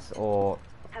with this, or...?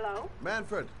 Hello?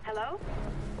 Manfred! Hello?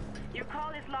 Your call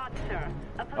is lodged, sir.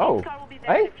 A police car will be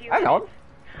there in a few hang minutes. on.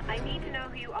 I need to know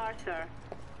who you are, sir.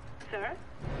 Sir?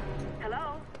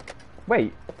 Hello?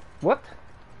 Wait, what?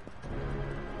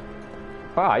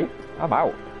 Bye, I'm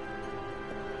out.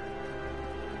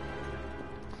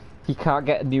 He can't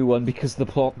get a new one because the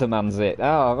plot demands it.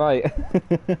 Oh, right.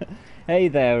 Hey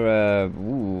there,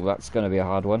 ooh, that's gonna be a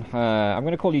hard one. I'm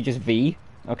gonna call you just V,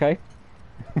 okay?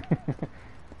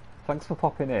 Thanks for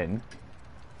popping in.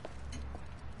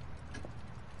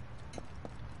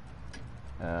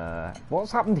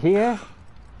 What's happened here?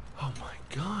 Oh my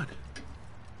god.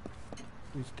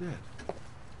 He's dead.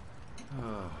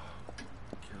 Oh,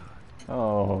 god.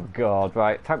 Oh god,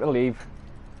 right, time to leave.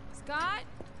 Scott?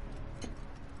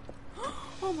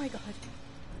 Oh my god.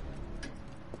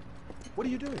 What are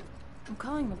you doing? I'm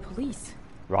calling the police.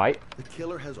 Right. The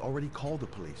killer has already called the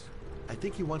police. I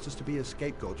think he wants us to be his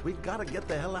scapegoats. We gotta get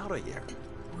the hell out of here.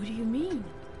 What do you mean?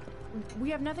 We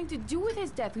have nothing to do with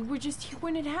his death. We were just here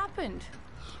when it happened.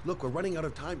 Look, we're running out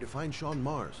of time to find Sean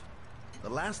Mars. The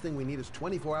last thing we need is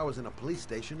 24 hours in a police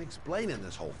station explaining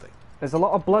this whole thing. There's a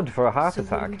lot of blood for a heart So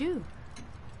attack. what do we do?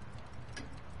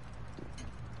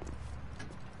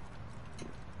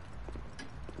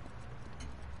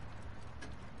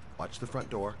 Watch the front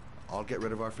door. I'll get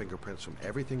rid of our fingerprints from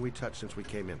everything we touched since we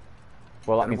came in.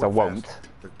 Well, that Better means I work won't. fast.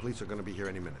 The police are going to be here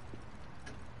any minute.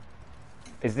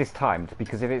 Is this timed?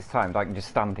 Because if it's timed, I can just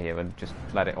stand here and just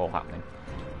let it all happen.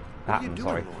 What are you Happen, doing,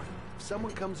 sorry. Roy? If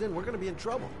someone comes in, we're going to be in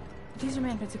trouble. These are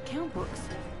Manfred's account books.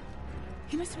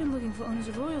 He must have been looking for owners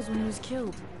of Royals when he was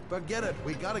killed. Forget it.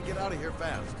 We got to get out of here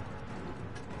fast.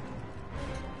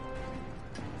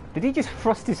 Did he just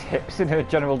thrust his hips in her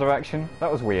general direction?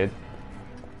 That was weird.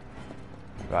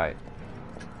 Right.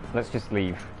 Let's just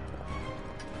leave.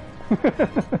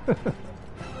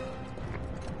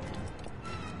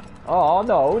 Oh,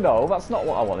 no, no, that's not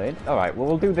what I wanted. Alright, well,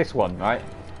 we'll do this one, right?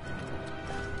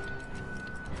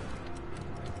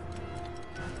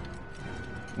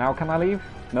 Now can I leave?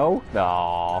 No?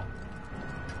 No.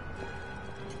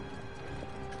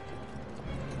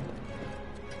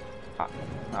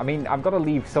 I mean, I've got to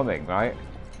leave something, right?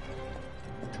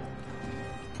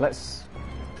 Let's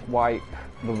wipe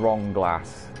the wrong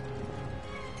glass.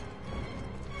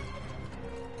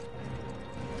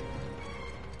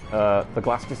 The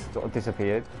glass just sort of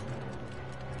disappeared.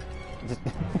 Just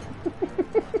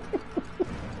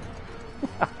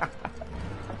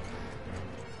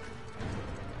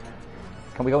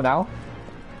Can we go now?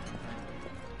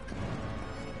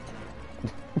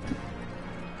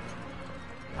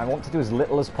 I want to do as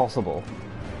little as possible.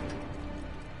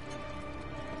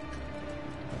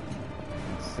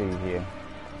 Let's see here.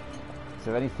 Is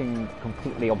there anything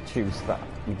completely obtuse that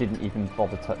we didn't even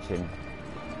bother touching?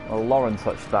 Well, Lauren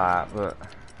touched that, but...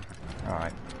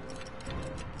 Alright.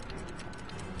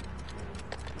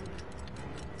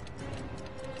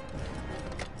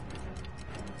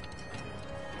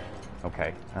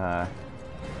 Okay, am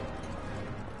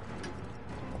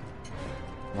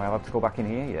I allowed to go back in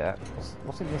here? Yeah.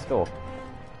 What's in this door?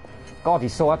 God,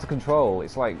 he's so hard to control.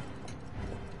 It's like...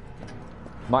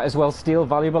 Might as well steal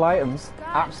valuable items. God,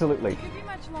 Absolutely. It could be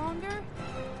much longer.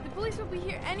 The police will be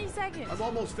here any second. I'm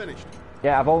almost finished.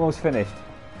 Yeah, I've almost finished.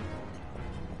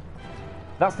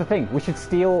 That's the thing. We should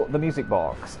steal the music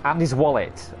box and his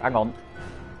wallet. Hang on.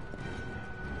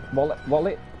 Wallet?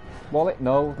 Wallet? Wallet?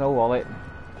 No, no wallet.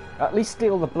 At least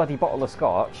steal the bloody bottle of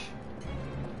scotch.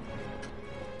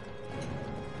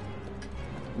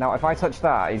 Now, if I touch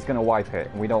that, he's going to wipe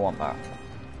it. We don't want that.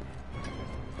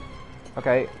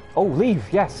 Okay. Oh, leave.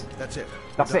 Yes. That's it.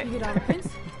 That's it. You get all the pins?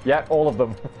 Yeah, all of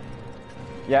them.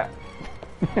 Yeah.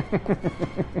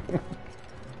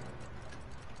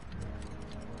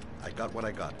 I got what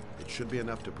I got. It should be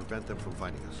enough to prevent them from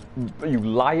finding us. You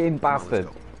lying bastard.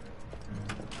 Come on,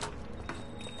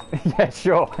 Yeah,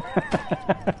 sure.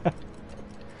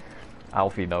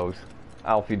 Alfie knows.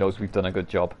 Alfie knows we've done a good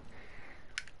job.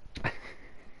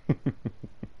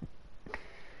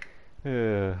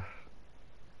 Yeah.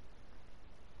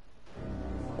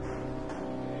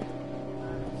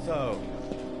 So,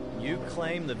 you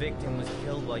claim the victim was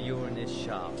killed while you were in his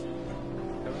shop.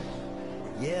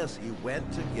 Yes, he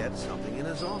went to get something in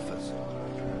his office.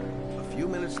 A few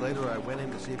minutes later, I went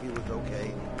in to see if he was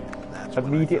okay. That's when I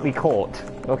Immediately found caught.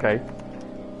 Okay.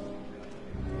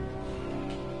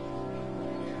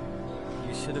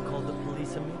 You should have called the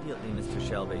police immediately, Mr.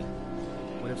 Shelby.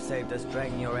 Would have saved us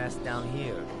dragging your ass down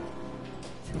here.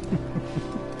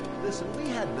 Listen, we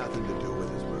had nothing to do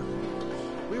with his murder.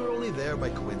 We were only there by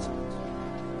coincidence.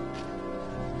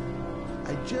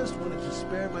 I just wanted to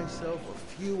spare myself a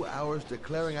few hours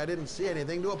declaring I didn't see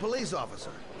anything to a police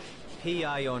officer.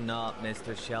 PI or not,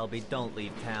 Mr. Shelby, don't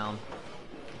leave town.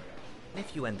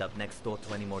 If you end up next door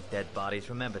to any more dead bodies,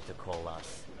 remember to call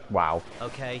us. Wow.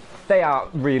 Okay? They are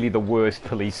really the worst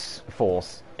police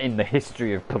force in the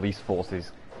history of police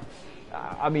forces.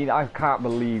 I mean, I can't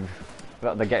believe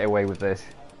that they get away with this.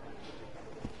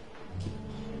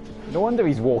 No wonder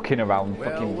he's walking around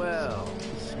fucking... Well,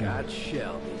 Scott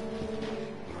Shelby.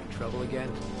 You in trouble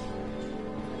again?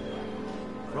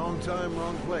 Wrong time,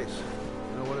 wrong place.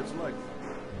 You know what it's like.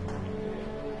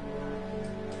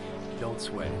 Don't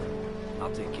sweat it.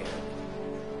 I'll take care of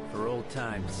it. For old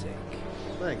time's sake.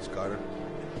 Thanks, Carter.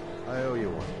 I owe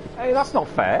you one. Hey, that's not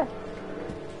fair.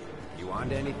 You on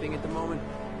to anything at the moment?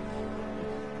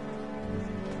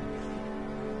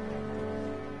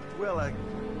 Well, I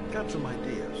got some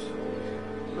ideas.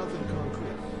 Nothing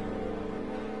concrete.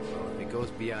 Well, if it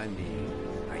goes beyond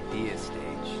the idea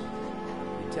stage,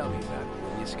 you tell me about it,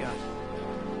 will you, Scott?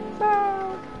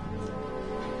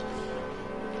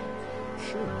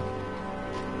 Sure.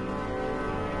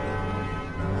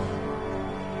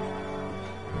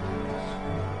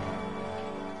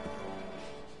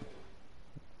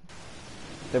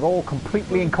 They're all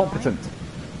completely incompetent.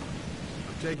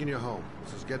 I'm taking you home.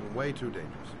 This is getting way too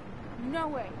dangerous. No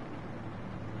way.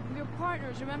 We're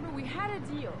partners, remember? We had a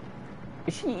deal.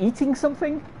 Is she eating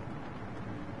something?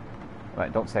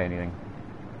 Right, don't say anything.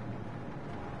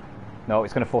 No,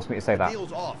 it's going to force me to say that.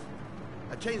 Deal's off.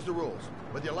 I changed the rules.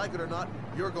 Whether you like it or not,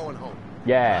 you're going home.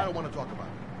 Yeah. I don't want to talk about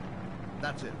it.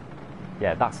 That's it.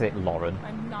 Yeah, that's it, Lauren.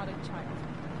 I'm not a child.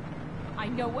 I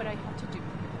know what I have to do.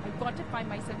 I want to find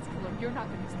my son's killer. You're not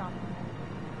going to stop me.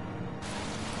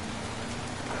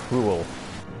 Cruel.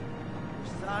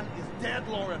 son is dead,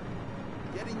 Lauren.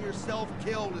 Getting yourself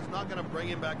killed is not gonna bring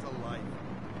him back to life.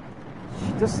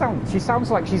 She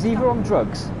sounds like she's either on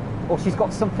drugs or she's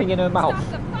got something in her mouth.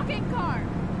 Stop the fucking car!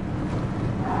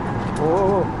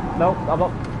 Oh, no, I'm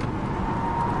not.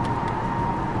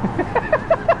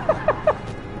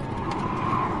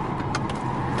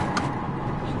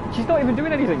 She's not even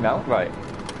doing anything now. Right.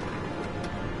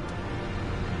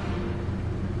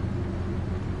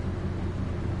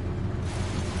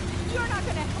 You're not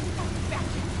gonna help me back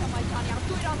and tell my Johnny. I'll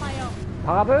do it on my own.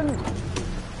 Pardon?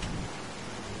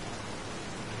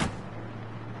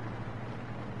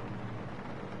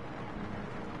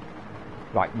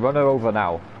 Right, run her over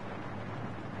now.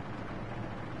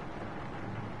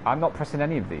 I'm not pressing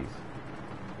any of these.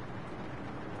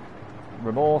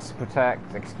 Remorse,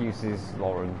 protect, excuses,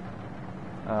 Lauren.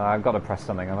 I've got to press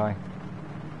something, have I?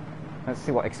 Let's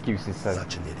see what excuses says.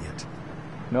 Such an idiot.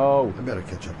 No. I better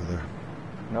catch up with her.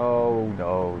 No,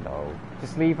 no, no.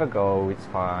 Just leave her go, it's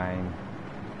fine.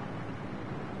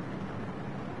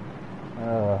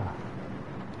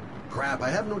 Crap, I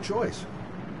have no choice.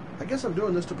 I guess I'm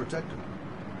doing this to protect her.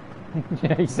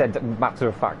 He said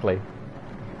matter-of-factly.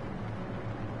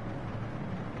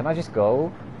 Can I just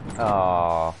go?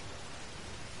 Ah.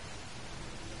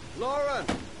 Lauren!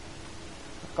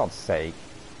 For God's sake.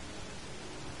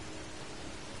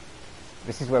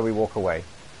 This is where we walk away.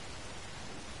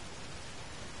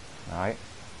 Alright.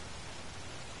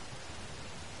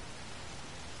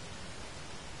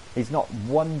 He's not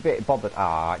one bit bothered.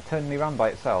 Ah, it turned me around by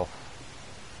itself.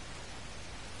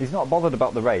 He's not bothered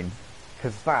about the rain,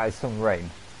 because that is some rain.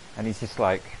 And he's just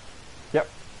like, yep.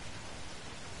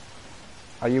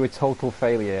 Are you a total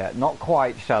failure yet? Not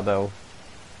quite, Shadow.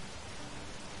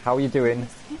 How are you doing?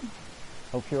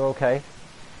 Hope you're okay.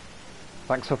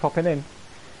 Thanks for popping in. I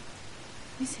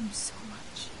miss him so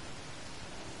much.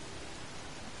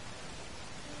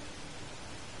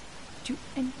 Do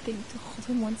anything to hold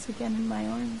him once again in my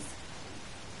arms.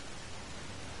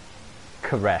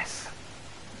 Caress.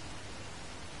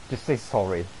 Just say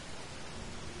sorry.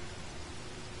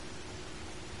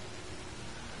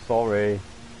 Sorry.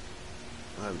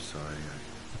 I'm sorry.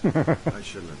 I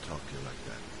shouldn't have talked to you like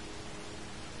that.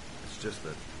 It's just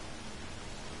that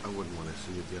I wouldn't want to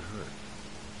see you get hurt.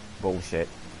 Bullshit.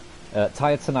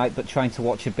 Tired tonight, but trying to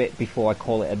watch a bit before I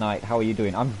call it a night. How are you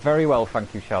doing? I'm very well,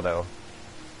 thank you, Shadow.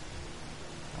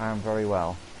 I am very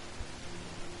well.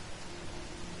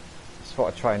 Just thought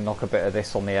I'd try and knock a bit of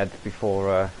this on the head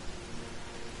before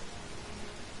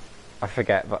I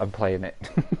forget that I'm playing it.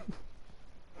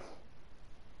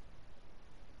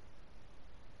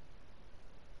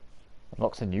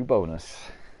 Unlocks a new bonus.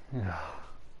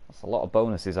 That's a lot of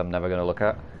bonuses I'm never going to look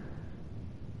at.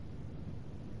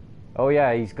 Oh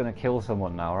yeah, he's going to kill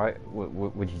someone now, right?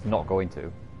 Which he's not going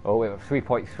to. Oh wait,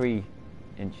 3.3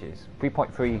 inches.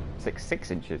 3.366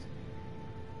 inches.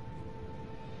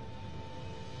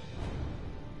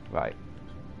 Right.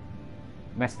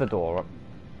 Mess the door up.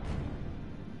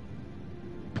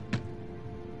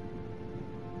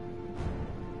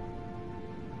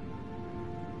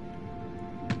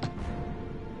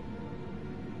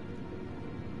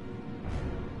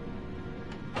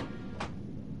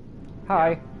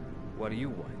 Hi. Yeah. What do you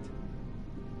want?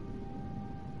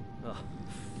 Oh,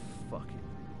 fuck it.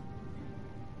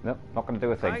 Nope, not going to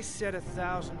do a thing. I said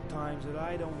 1,000 times that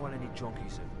I don't want any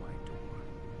junkies at my door.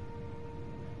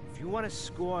 If you want to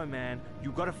score, man,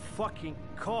 you gotta fucking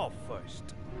call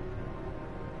first.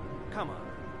 Come on.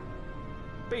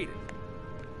 Beat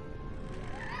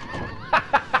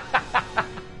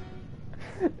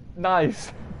it.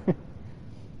 Nice.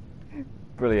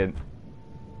 Brilliant.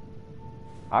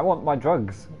 I want my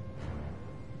drugs.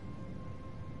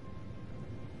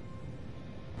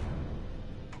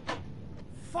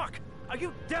 Fuck! Are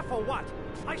you deaf or what?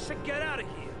 I said get out of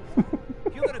here.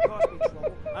 You're gonna cause me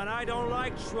trouble, and I don't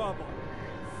like trouble.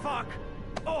 Fuck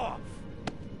off!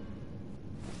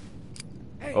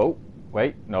 Hey. Oh,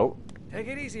 wait, no. Take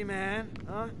it easy, man.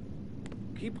 Huh?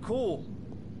 Keep cool.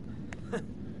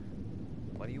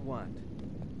 What do you want?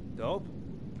 Dope?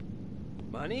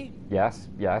 Money? Yes,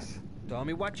 yes. Tell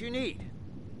me what you need.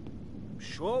 I'm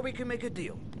sure we can make a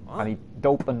deal. Huh? I need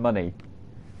dope and money.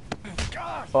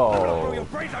 God, oh. I'm gonna blow your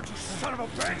brains out, you son of a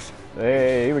bitch!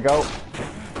 Hey, here we go.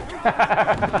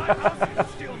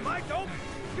 Steal my dope?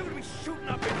 You're gonna be shooting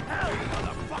up in hell, you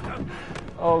motherfucker!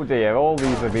 Oh dear, all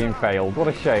these are being failed. What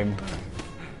a shame.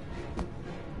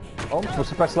 Oh, supposed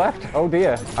to press left? Oh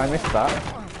dear, I missed that.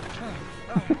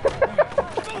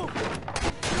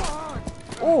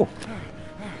 Oh!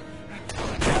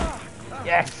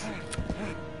 Yes!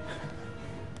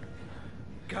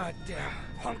 Goddamn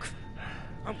punk!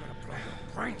 I'm gonna blow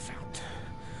your brains out.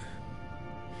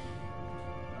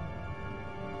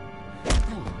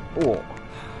 Oh.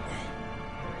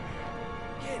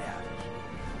 Get out of here.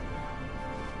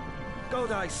 Go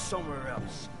die somewhere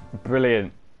else.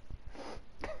 Brilliant.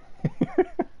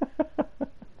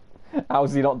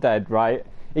 How's he not dead, right?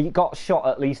 He got shot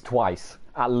at least twice.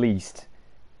 At least.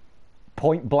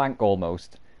 Point blank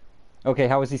almost. Okay,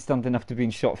 how is he standing after being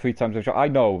shot 3 times? I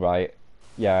know, right?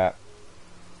 Yeah.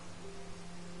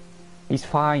 He's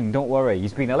fine, don't worry.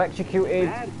 He's been electrocuted,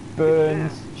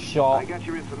 burned, shot,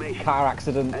 car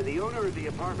accident. And the owner of the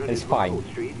apartment it's in fine. Marble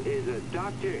Street is a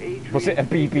Dr. Adrian. Was it a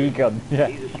BB gun? Yeah.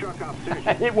 He's a struck-off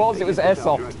surgeon. It was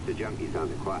airsoft. Drugs to junkies on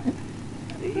the quiet.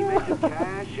 He made some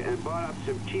cash and bought up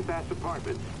some cheap-ass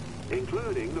apartments,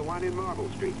 including the one in Marble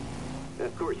Street.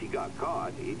 Of course, he got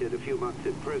caught. He did a few months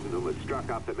in prison and was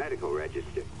struck off the medical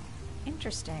register.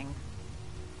 Interesting.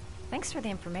 Thanks for the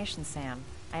information, Sam.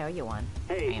 I owe you one.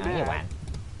 Hey, I owe you Matt, one.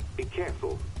 be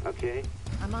careful, okay?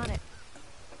 I'm on it.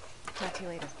 Talk to you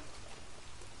later.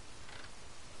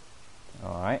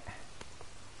 Alright.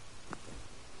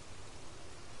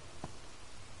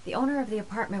 The owner of the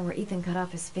apartment where Ethan cut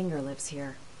off his finger lives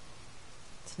here.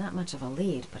 It's not much of a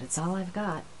lead, but it's all I've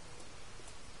got.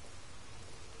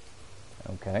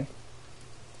 Okay.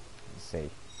 Let's see.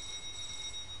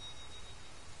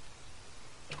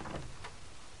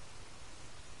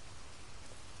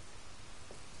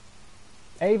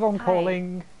 Avon Hi.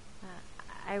 calling.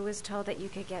 I was told that you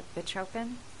could get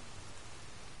Bitropin.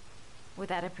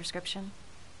 Without a prescription.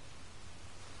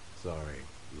 Sorry,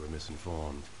 you were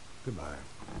misinformed. Goodbye.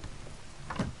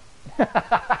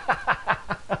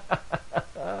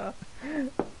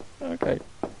 Okay.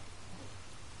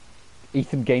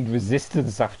 Ethan gained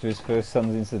resistance after his first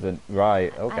son's incident.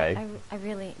 Right, okay. I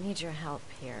really need your help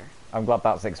here. I'm glad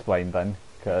that's explained then,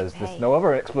 because Hey. there's no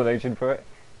other explanation for it.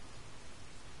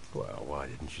 Well, why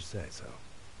didn't you say so?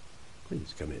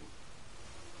 Please come in.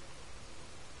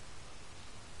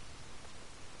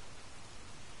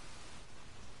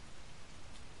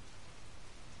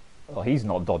 Oh, he's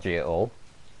not dodgy at all.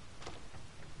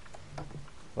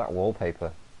 That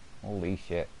wallpaper. Holy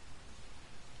shit.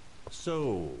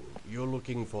 So, you're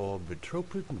looking for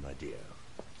Bitropin, my dear?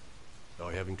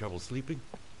 Are you having trouble sleeping?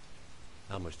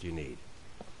 How much do you need?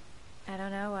 I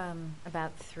don't know,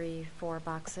 about 3-4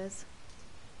 boxes.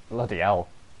 Bloody hell.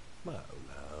 Well,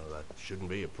 no, that shouldn't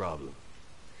be a problem.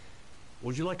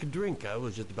 Would you like a drink? I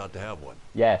was just about to have one.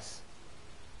 Yes.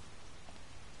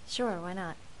 Sure, why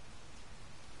not?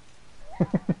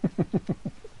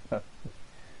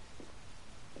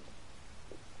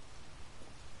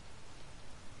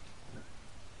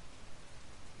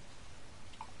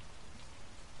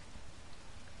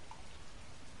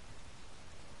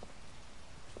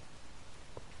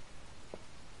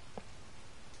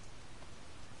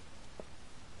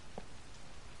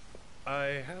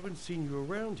 I haven't seen you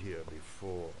around here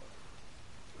before.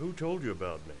 Who told you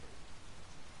about me?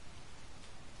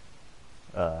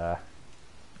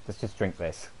 Let's just drink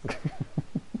this.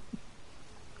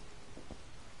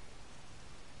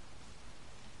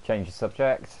 Change the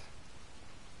subject.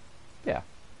 Yeah.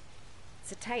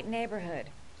 It's a tight neighborhood.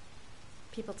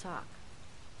 People talk.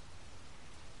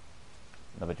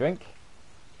 Another drink.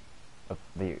 Of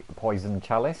the poison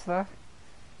chalice there.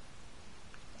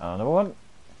 Another one.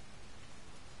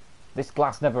 This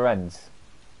glass never ends.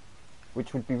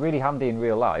 Which would be really handy in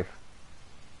real life.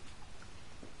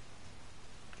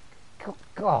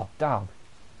 God damn.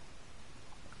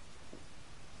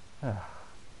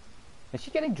 Is she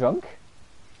getting drunk?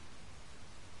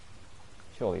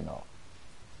 Surely not.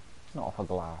 It's not off a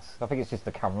glass. I think it's just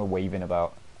the camera waving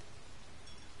about.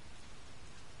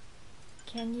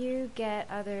 Can you get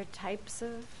other types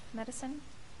of medicine?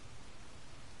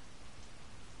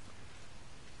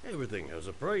 Everything has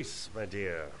a price, my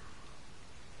dear.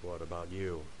 What about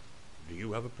you? Do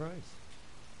you have a price?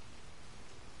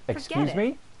 Excuse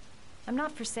me? I'm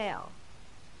not for sale.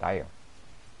 Damn.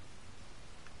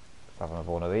 Let's have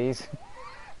another one of these.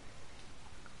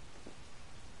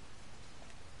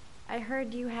 I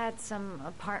heard you had some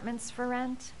apartments for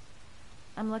rent.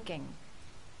 I'm looking.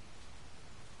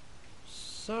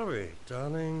 Sorry,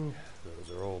 darling.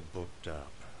 Those are all booked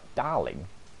up. Darling?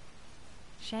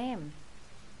 Shame.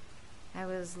 I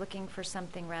was looking for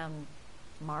something around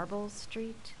Marble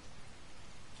Street.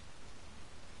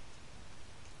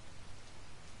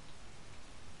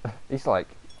 It's like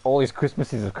all his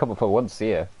Christmases have come up at once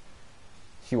here.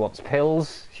 She wants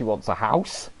pills. She wants a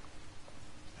house.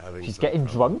 She's getting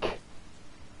drunk.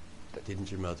 Didn't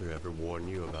your mother ever warn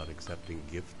you about accepting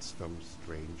gifts from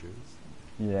strangers?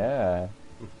 Yeah.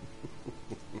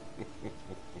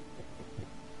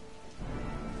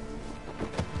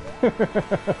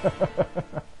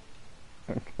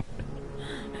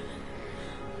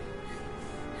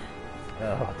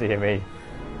 Oh, dear me.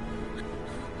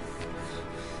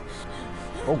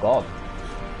 Oh, God.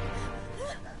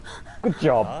 Good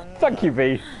job. Thank you,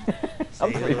 V.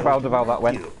 I'm pretty proud of how that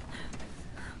went.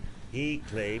 He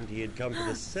claimed he had come to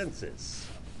the census.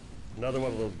 Another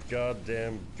one of those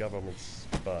goddamn government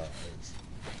spies.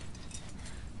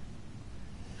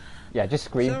 Yeah, just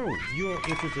scream. So, you're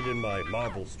interested in my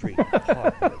Marble Street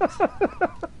apartment.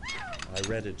 I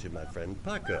rented to my friend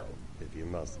Paco, if you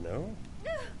must know.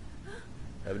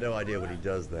 I have no idea what he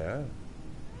does there.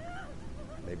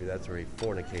 Maybe that's where he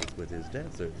fornicates with his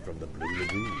dancers from the Blue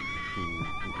Lagoon.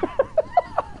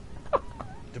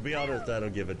 To be honest, I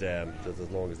don't give a damn. Just as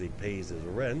long as he pays his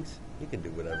rent, he can do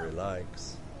whatever he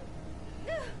likes.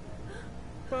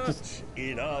 But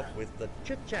enough with the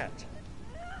chit-chat.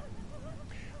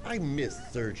 I miss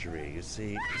surgery, you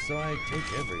see, so I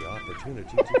take every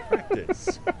opportunity to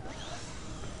practice.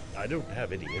 I don't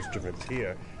have any instruments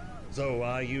here, so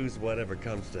I use whatever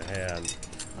comes to hand.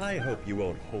 I hope you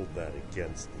won't hold that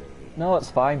against me. No, it's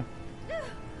fine.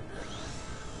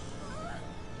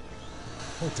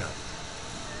 Hold tight.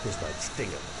 This might sting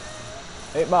him.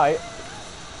 It might.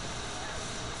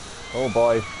 Oh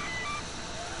boy.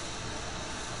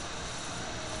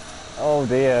 Oh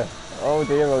dear. Oh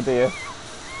dear, oh dear.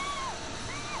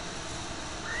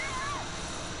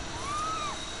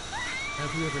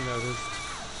 Have you ever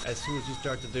noticed, as soon as you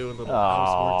start to do a little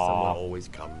housework, someone always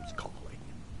comes calling?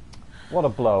 What a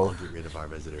blow. I'll get rid of our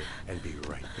visitor and be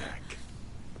right back.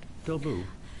 Don't move.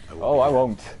 I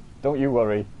won't. Don't you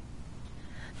worry.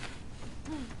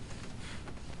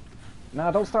 No,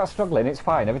 don't start struggling. It's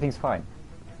fine. Everything's fine.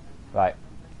 Right.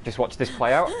 Just watch this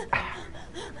play out.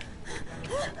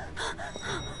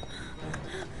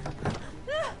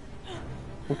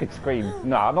 We could scream.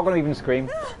 No, I'm not going to even scream.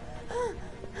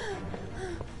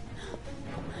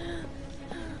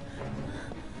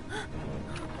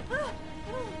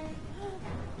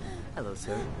 Hello,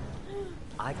 sir.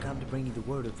 I come to bring you the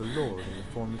word of the Lord in the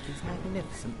form of these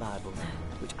magnificent Bibles,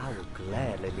 which I will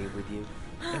gladly leave with you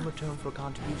in return for a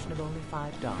contribution of only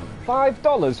 $5.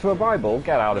 $5 for a Bible?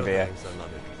 Get out of here. Thanks, I'm not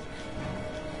interested.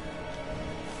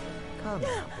 Come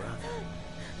now, brother.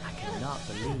 I cannot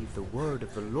believe the word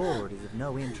of the Lord is of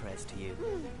no interest to you.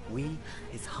 We,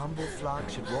 his humble flock,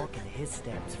 should walk in his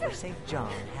steps, for St.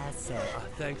 John has said...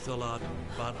 Thanks a lot,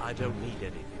 but I don't need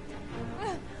anything.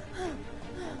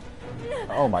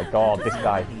 Oh my God, this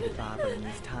guy. You need a Bible in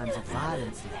these times of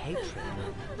violence and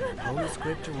hatred. Holy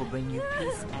Scripture will bring you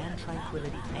peace and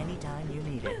tranquility anytime you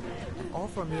need it. All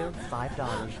for a mere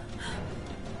 $5.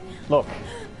 Look.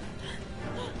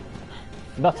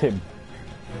 Not him.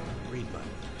 Read my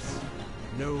lips.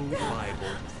 No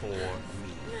Bible for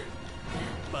me.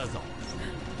 Buzz off.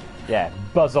 Yeah,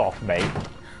 buzz off, mate.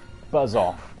 Buzz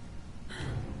off.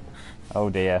 Oh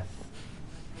dear.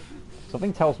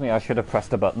 Something tells me I should have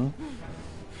pressed a button.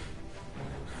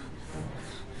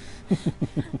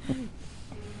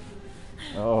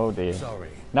 Oh dear. Sorry.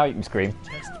 Now you can scream.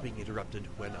 Test being interrupted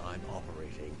when I'm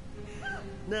operating.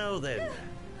 Now then,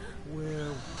 where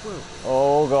were we?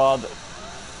 Oh God.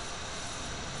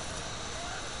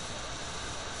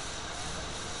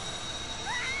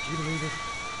 Do you believe it?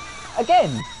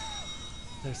 Again?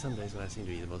 There's some days when I seem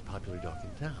to be the most popular dog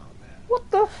in town.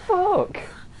 What the fuck?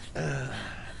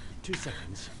 2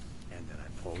 seconds, and then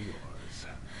I'm all yours.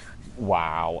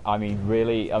 Wow. I mean,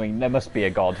 really? I mean, there must be a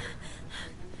God.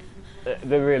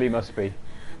 There really must be.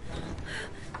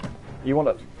 You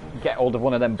want to get hold of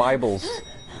one of them Bibles.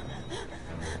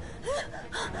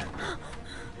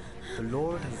 The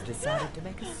Lord has decided to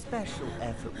make a special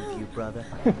effort with you, brother.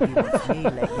 He wants me to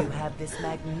let you have this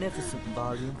magnificent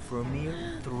volume for a mere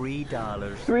 $3.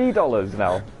 $3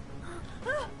 now.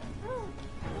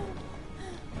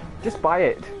 Just buy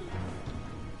it.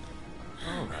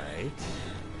 All right.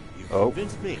 You Oh.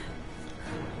 convinced me.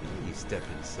 You step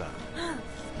inside.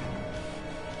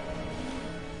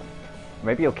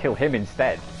 Maybe you'll kill him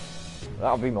instead.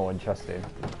 That'll be more interesting.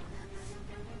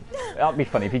 That'd be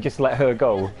funny if you just let her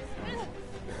go.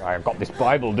 I've got this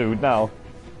Bible, dude, now.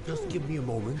 Just give me a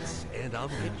moment, and I'll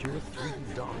get you a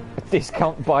 $3.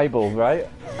 Discount Bible, right?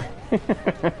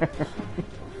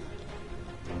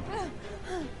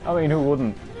 I mean, who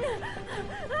wouldn't?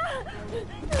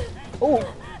 Oh!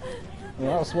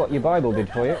 Well, that's what your Bible did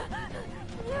for you.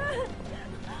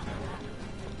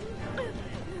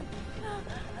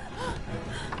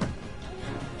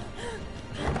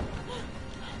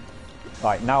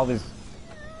 Right, now there's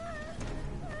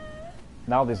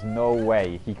no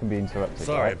way he can be interrupted.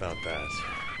 Sorry right? about that.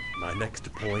 My next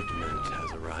appointment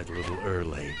has arrived a little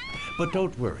early. But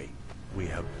don't worry. We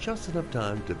have just enough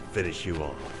time to finish you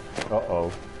off.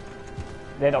 Uh-oh.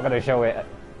 They're not going to show it.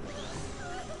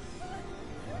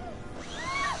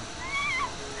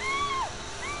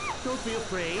 Don't be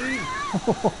afraid.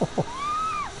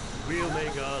 We'll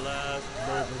make our last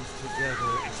moments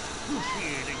together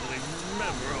excruciatingly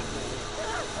memorable.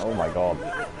 Oh my god.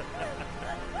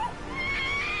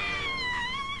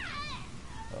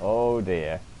 Oh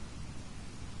dear.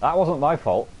 That wasn't my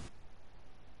fault.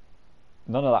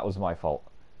 None of that was my fault.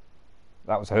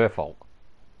 That was her fault.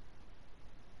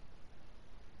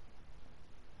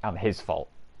 And his fault.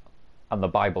 And the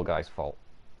Bible guy's fault.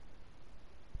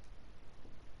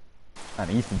 And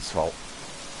Ethan's fault.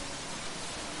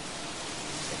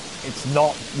 It's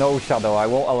not... No, Shadow, I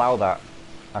won't allow that.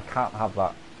 I can't have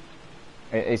that.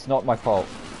 It's not my fault.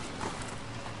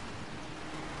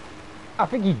 I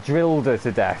think he drilled her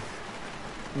to death.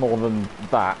 More than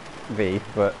that, V,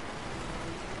 but...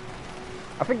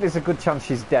 I think there's a good chance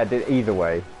she's dead either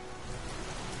way.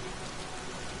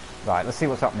 Right, let's see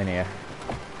what's happening here.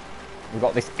 We've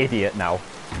got this idiot now.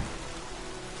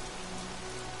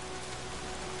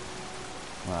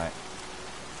 Right.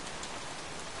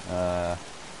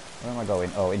 Where am I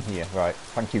going? Oh, in here. Right.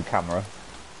 Thank you, camera.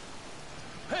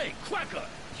 Hey, Quacker!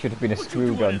 Should have been a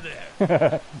screw gun.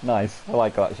 Nice. I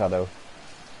like that, Shadow.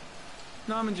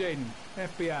 Norman Jaden,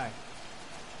 FBI.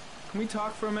 Can we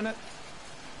talk for a minute?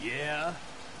 Yeah?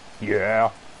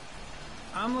 Yeah.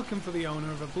 I'm looking for the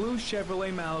owner of a blue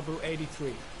Chevrolet Malibu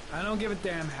 83. I don't give a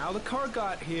damn how the car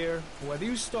got here, or whether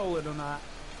you stole it or not.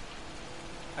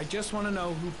 I just want to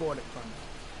know who bought it from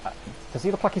you. Does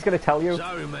he look like he's going to tell you?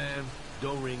 Sorry, man.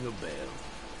 Don't ring a bell.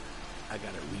 I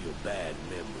got a real bad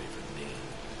memory for names.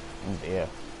 Oh dear.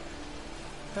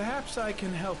 Perhaps I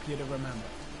can help you to remember.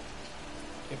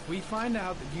 If we find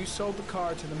out that you sold the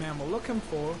car to the man we're looking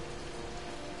for,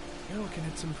 you're looking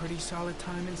at some pretty solid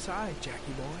time inside,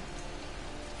 Jackie boy.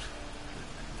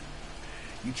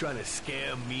 You trying to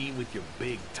scare me with your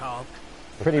big talk?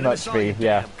 Pretty much, V,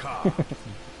 yeah.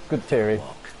 Good theory.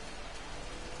 Walk.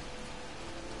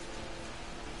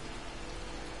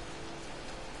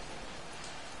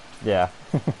 Yeah.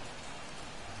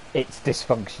 It's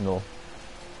dysfunctional.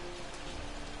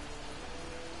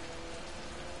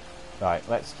 Right,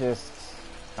 let's just...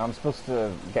 I'm supposed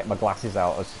to get my glasses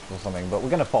out or something, but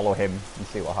we're going to follow him and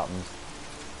see what happens.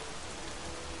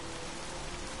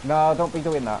 No, don't be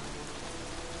doing that.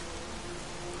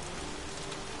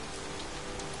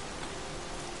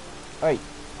 Hey.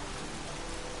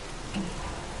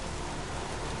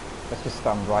 Let's just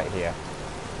stand right here.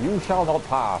 You shall not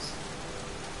pass.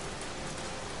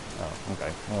 Oh,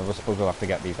 okay. Well, I suppose we'll have to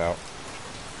get these out.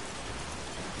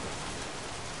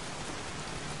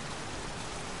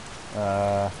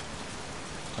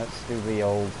 Let's do the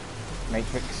old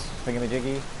Matrix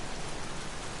thingamajiggy.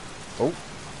 Oh.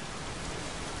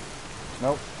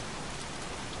 Nope.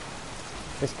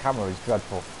 This camera is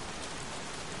dreadful.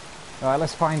 Alright,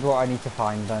 let's find what I need to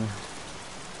find then.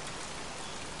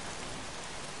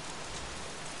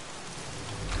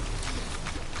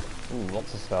 Ooh,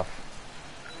 lots of stuff.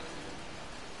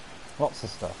 Lots of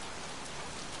stuff.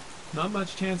 Not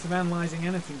much chance of analyzing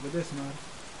anything with this mud.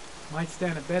 Might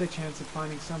stand a better chance of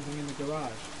finding something in the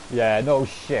garage. Yeah, no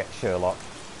shit, Sherlock.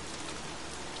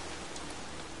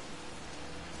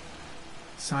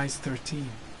 Size 13.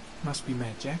 Must be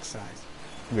Matt Jack's size.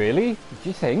 Really? Do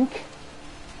you think?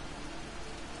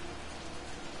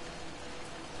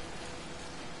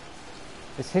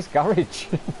 It's his garage.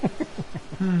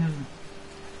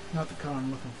 Not the car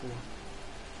I'm looking for.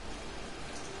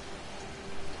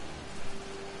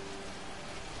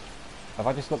 Have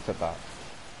I just looked at that?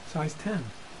 Size 10.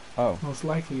 Oh. Most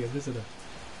likely a visitor.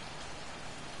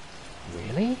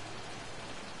 Really?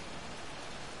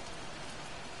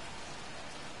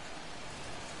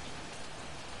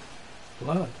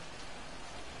 Blood.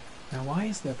 Now why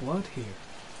is there blood here?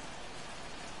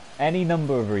 Any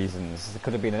number of reasons. There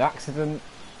could have been an accident.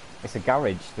 It's a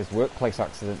garage. There's workplace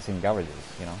accidents in garages,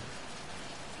 you know.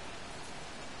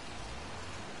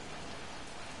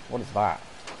 What is that?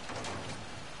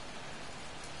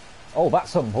 Oh,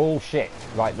 that's some bullshit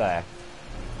right there.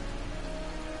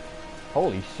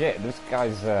 Holy shit, this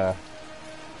guy's, Uh-oh.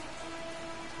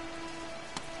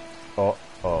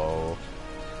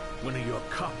 One of your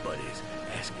cop buddies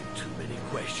asking too many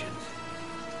questions.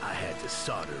 I had to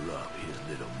solder up his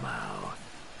little mouth.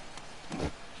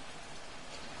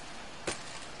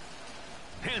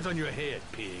 Hands on your head,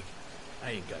 pig.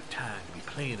 I ain't got time to be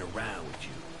playing around with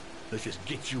you. Let's just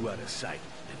get you out of sight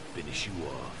and finish you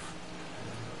off.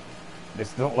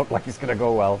 This don't look like it's gonna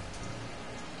go well.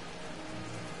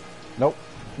 Nope,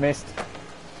 missed.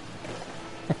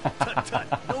 Tut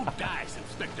tut, no dice,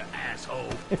 Inspector Asshole.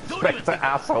 Inspector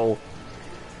Asshole.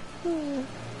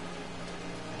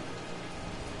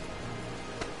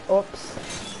 Oops.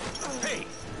 Hey,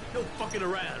 No fucking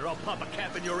around, or I'll pop a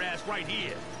cap in your ass right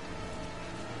here.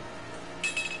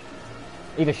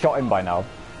 He'd have shot him by now.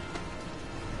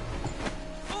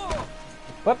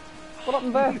 What? What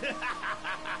happened there? On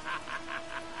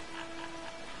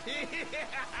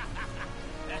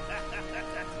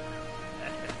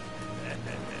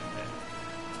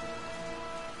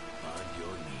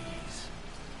your knees.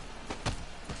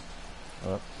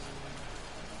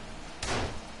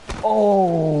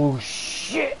 Oh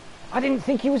shit! I didn't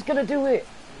think he was gonna do it.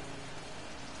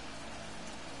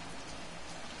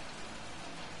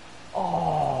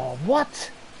 Oh,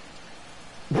 what?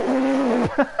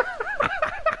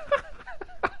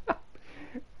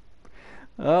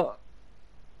 Well,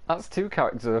 that's 2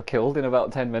 characters I've killed in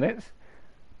about 10 minutes.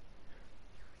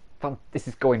 This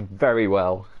is going very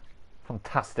well.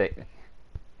 Fantastic.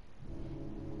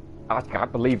 I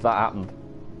can't believe that happened.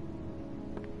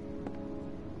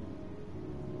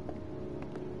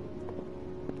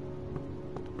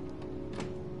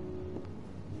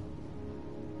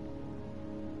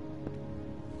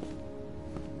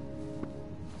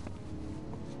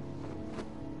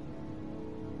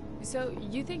 So,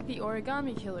 you think the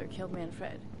origami killer killed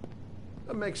Manfred?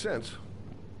 That makes sense.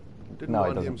 Didn't No, it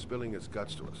want him doesn't. spilling his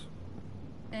guts to us.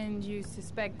 And you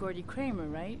suspect Gordy Kramer,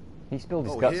 right? He spilled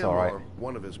his Oh, guts, him alright. or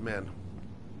one of his men.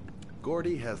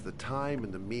 Gordy has the time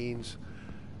and the means,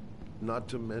 not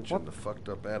to mention the fucked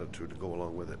up attitude to go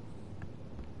along with it.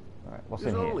 Alright, what's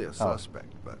He's in here? only a Oh.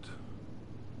 suspect, but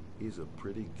he's a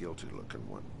pretty guilty-looking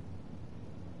one.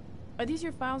 Are these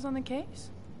your files on the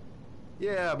case?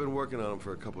 Yeah, I've been working on him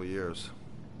for a couple of years.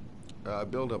 I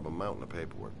built up a mountain of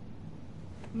paperwork.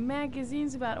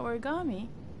 Magazines about origami?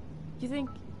 You think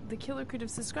the killer could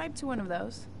have subscribed to one of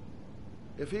those?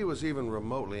 If he was even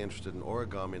remotely interested in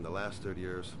origami in the last 30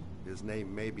 years, his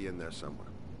name may be in there somewhere.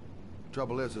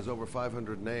 Trouble is, there's over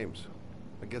 500 names.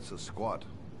 That gets us squat.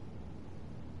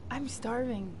 I'm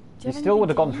starving. Do You have still would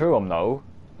have anything gone to through them, though.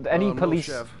 Any No, police...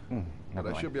 chef. Never But I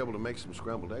mind. should be able to make some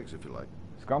scrambled eggs if you like.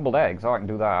 Scrambled eggs? Oh, I can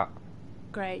do that.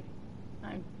 eat? Great.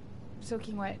 I'm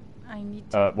soaking wet. I need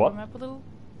to what? warm up a little.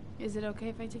 Is it okay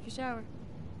if I take a shower?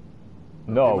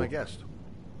 No. Be my guest.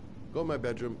 Go in my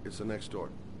bedroom. It's the next door.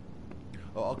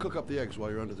 Oh, I'll cook up the eggs while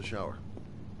you're under the shower.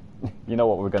 You know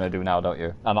what we're going to do now, don't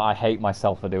you? And I hate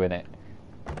myself for doing it.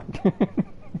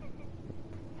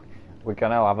 We're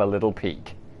going to have a little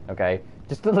peek, okay?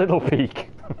 Just a little peek.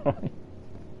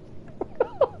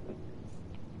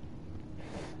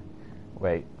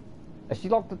 Wait. Has she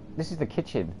locked the... This is the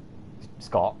kitchen,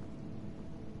 Scott.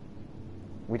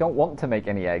 We don't want to make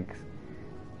any eggs.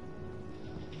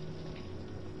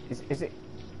 Is it...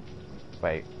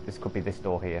 Wait, this could be this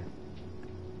door here.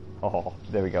 Oh,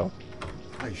 there we go.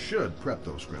 I should prep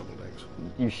those scrambled eggs.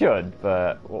 You should,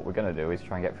 but what we're going to do is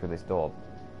try and get through this door.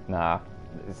 Nah,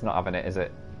 it's not having it, is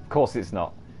it? Of course it's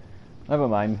not. Never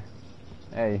mind.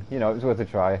 Hey, you know, it was worth a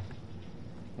try.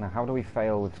 Now, how do we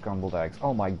fail with scrambled eggs?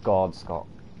 Oh my god, Scott.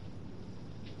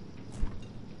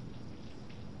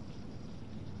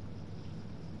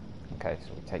 Okay, so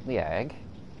we take the egg.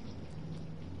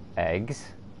 Eggs.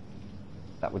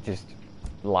 That were just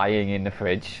lying in the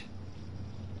fridge.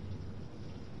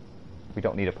 We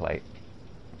don't need a plate.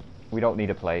 We don't need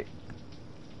a plate.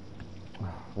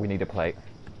 We need a plate.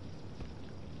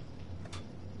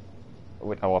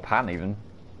 Or a pan, even.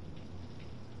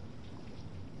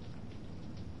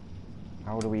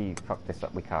 How do we fuck this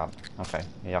up? We can't. Okay,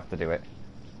 you have to do it.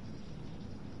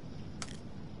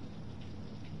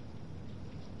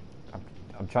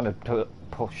 I'm trying to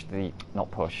push the...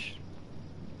 Not push.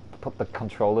 Put the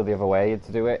controller the other way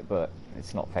to do it, but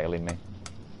it's not failing me.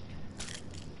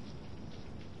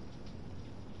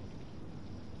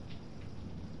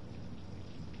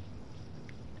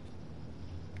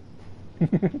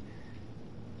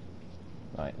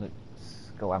 Right,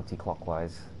 let's go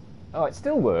anti-clockwise. Oh, it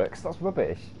still works. That's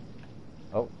rubbish.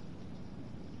 Oh.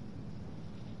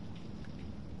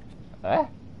 Eh?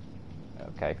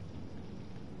 Okay.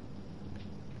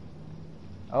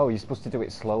 Oh, you're supposed to do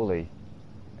it slowly.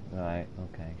 Right,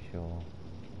 okay, sure.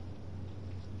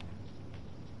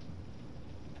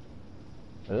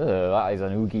 Ugh, that is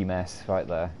an oogie mess right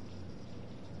there.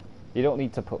 You don't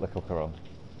need to put the cooker on.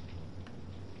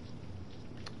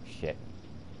 Shit.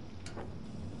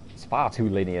 It's far too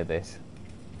linear, this.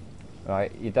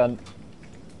 Right, you done?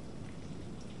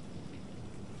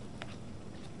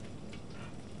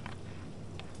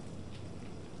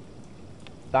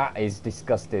 That is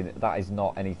disgusting. That is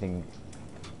not anything...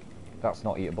 That's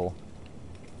not eatable.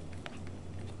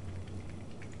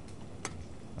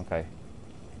 Okay.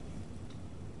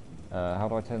 How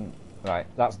do I turn... Right,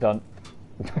 that's done.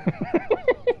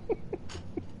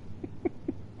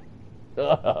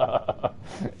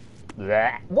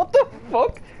 What the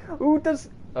fuck? Who does...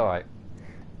 Alright.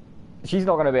 She's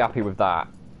not going to be happy with that.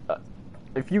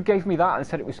 If you gave me that and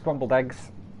said it was scrambled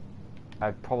eggs,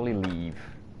 I'd probably leave.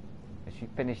 Is she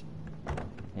finished?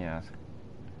 Yes.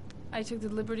 I took the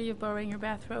liberty of borrowing your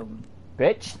bathrobe.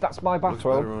 Bitch, that's my Looks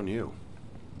bathrobe. better on you.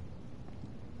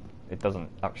 It doesn't,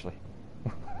 actually.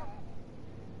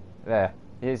 There.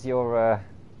 Here's your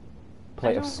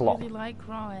plate of slop. I don't really like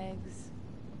raw eggs.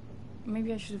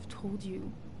 Maybe I should have told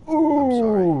you. Ooh. I'm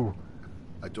sorry.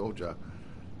 I told you,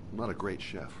 I'm not a great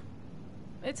chef.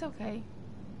 It's okay.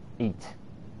 Eat.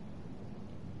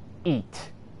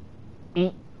 Eat.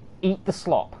 Eat. Eat the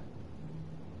slop.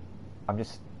 I'm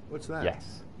just... What's that?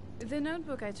 Yes. The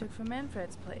notebook I took from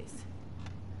Manfred's place.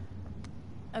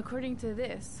 According to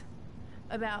this,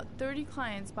 about 30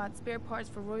 clients bought spare parts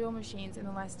for Royal machines in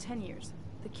the last 10 years.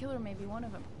 The killer may be one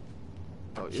of them.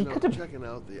 Oh, you know, checking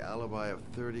out the alibi of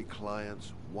 30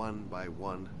 clients, one by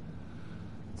one.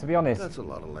 To be honest... That's a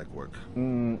lot of legwork.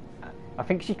 I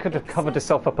think she could have covered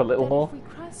herself up a little more. If we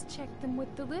cross-check them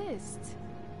with the list.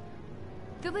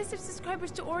 The list of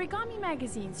subscribers to Origami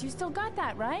magazines. You still got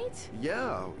that, right?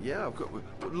 Yeah, of course.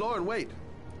 Lauren, wait.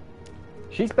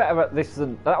 She's better at this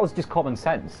than... That was just common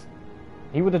sense.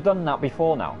 He would have done that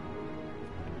before now.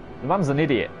 The man's an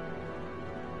idiot.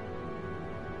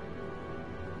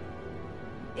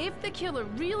 If the killer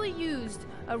really used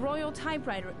a Royal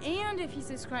typewriter and if he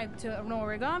subscribed to an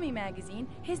Origami magazine,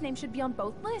 his name should be on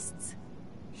both lists.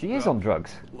 She is on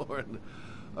drugs. Lauren,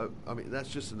 I mean, that's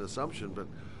just an assumption, but...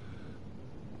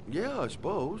 Yeah, I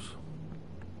suppose.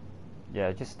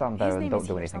 Yeah, just stand there and don't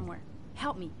do anything. Somewhere.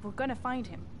 Help me. We're gonna find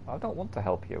him. I don't want to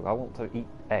help you. I want to eat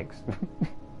eggs.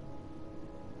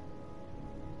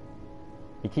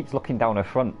 He keeps looking down her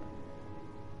front.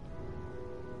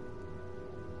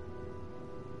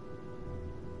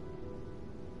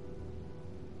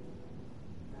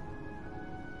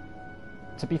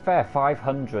 To be fair,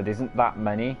 500 isn't that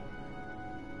many.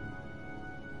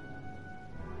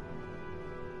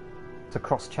 To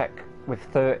cross-check with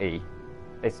 30,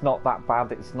 it's not that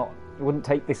bad. It's not. It wouldn't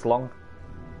take this long.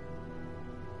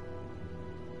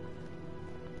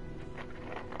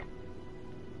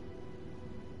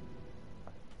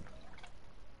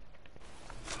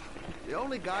 The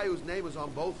only guy whose name was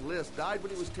on both lists died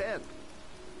when he was 10.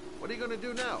 What are you going to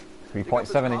do now?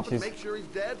 3.7 inches. Make sure he's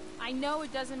dead? I know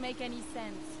it doesn't make any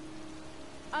sense.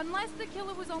 Unless the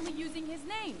killer was only using his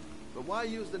name. But why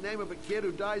use the name of a kid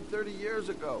who died 30 years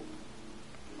ago?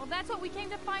 Well, that's what we came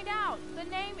to find out. The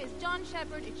name is John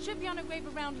Shepard. It should be on a grave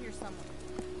around here somewhere.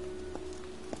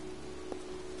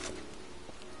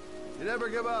 You never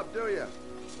give up, do you?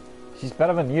 She's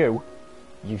better than you.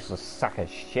 Useless sack of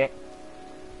shit.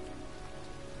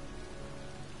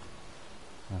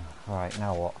 Alright,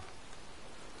 now what?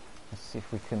 Let's see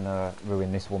if we can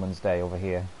ruin this woman's day over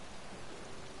here.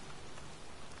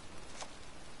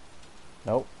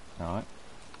 Nope. Alright.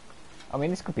 I mean,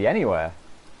 this could be anywhere.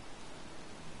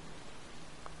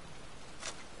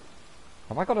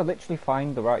 Have I got to literally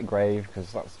find the right grave?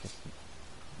 Because that's just...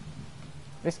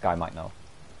 This guy might know.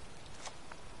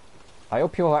 I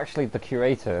hope you're actually the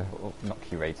curator. Well, not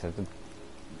curator.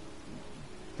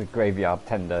 The graveyard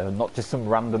tender. Not just some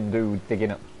random dude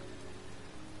digging up.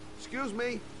 Excuse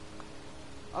me?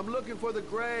 I'm looking for the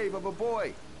grave of a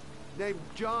boy named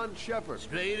John Shepard.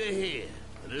 Straight ahead.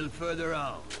 A little further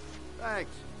on.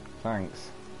 Thanks. Thanks.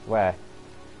 Where?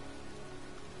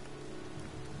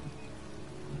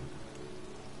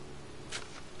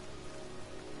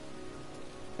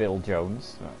 Bill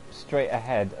Jones. Straight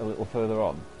ahead a little further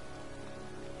on.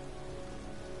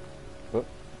 Oop,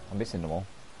 I'm missing them all.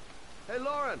 Hey,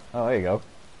 Lauren. Oh, there you go.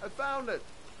 I found it.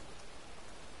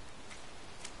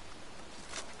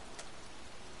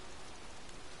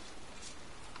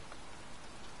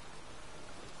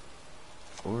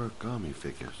 Origami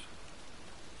figures.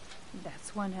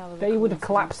 That's one hell of a They would have coincidence.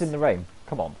 collapsed in the rain.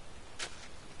 Come on.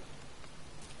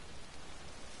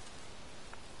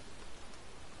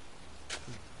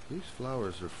 These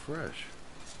flowers are fresh.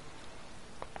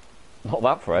 Not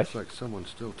that fresh. Looks like someone's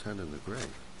still tending the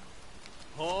grave.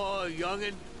 Oh,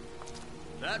 youngin'.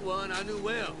 That one I knew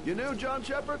well. You knew John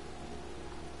Shepard?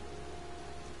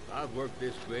 I've worked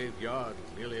this graveyard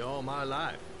nearly all my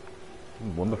life.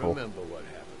 Wonderful. I remember what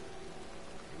happened.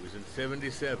 It was in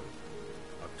 77.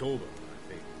 October, I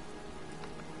think.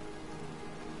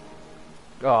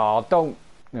 Oh, don't...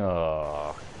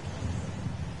 Oh.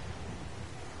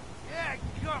 Yeah,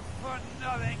 good for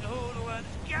nothing hoodlums.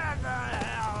 Get the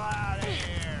hell out of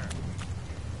here!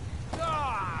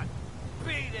 God!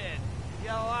 Beat it! You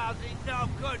lousy, no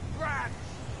good brats!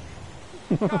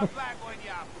 Come back when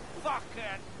you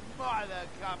fucking mother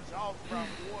comes home from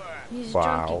work. He's Wow.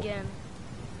 drunk again.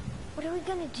 What are we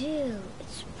gonna do?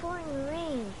 It's pouring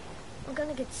rain. We're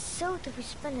gonna get soaked if we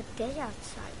spend a day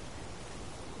outside.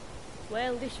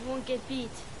 Well, at least you won't get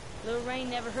beat. Little rain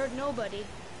never hurt nobody.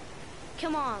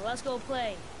 Come on, let's go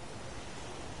play.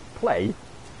 Play?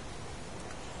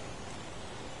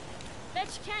 Bet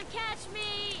you can't catch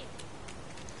me!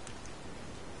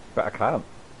 But I can't.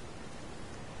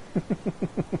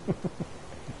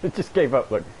 It just gave up,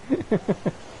 look.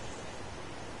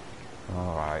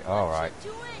 Alright, alright. What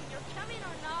you doing? You're coming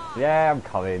or not? Yeah, I'm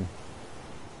coming.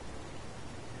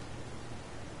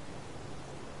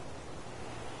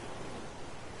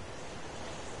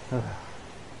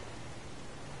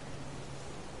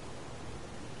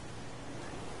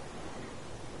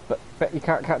 Bet you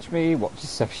can't catch me. Watch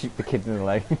yourself shoot the kid in the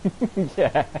leg.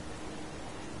 Yeah.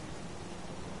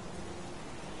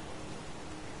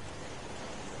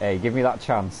 Hey, give me that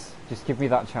chance. Just give me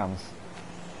that chance.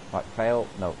 Right, fail.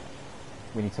 No.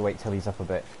 We need to wait till he's up a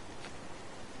bit.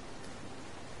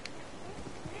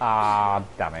 Ah,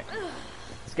 damn it.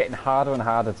 It's getting harder and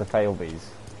harder to fail these.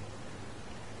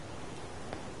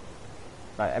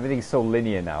 Right, everything's so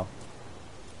linear now.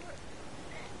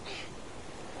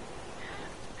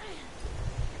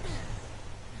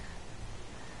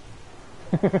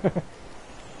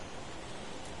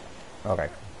 Okay.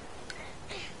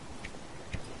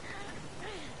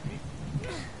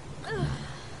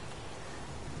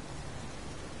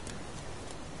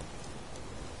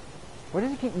 Where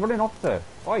does he keep running off to?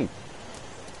 Oi!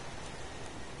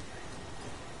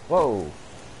 Whoa!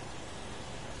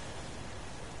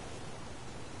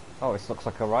 Oh, this looks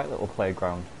like a right little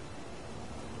playground.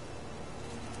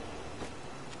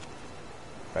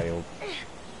 Failed.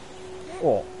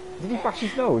 Oh, did he bash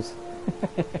his nose?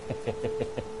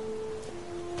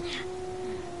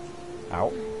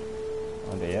 Ow.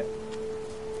 Oh dear.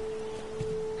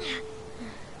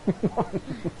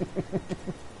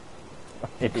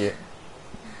 Idiot.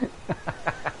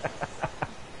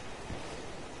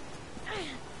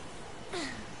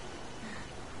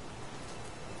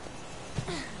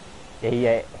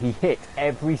 He hit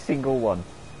every single one.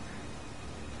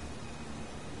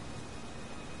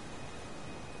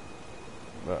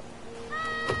 But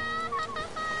Move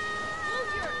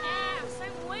your ass!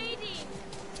 I'm waiting!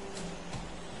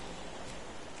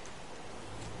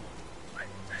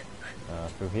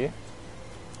 through here.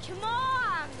 Come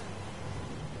on!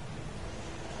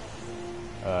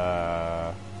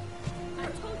 I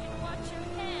told you to watch your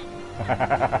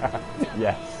head.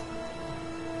 Yes.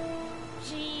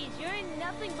 Jeez, you're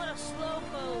nothing but a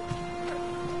slowpoke.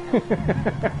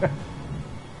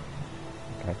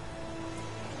 Okay.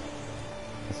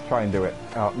 Let's try and do it.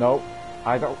 Oh, no.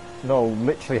 I don't know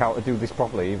literally how to do this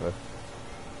properly either.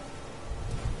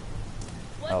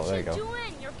 What Oh, there you go.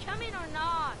 doing? You're coming or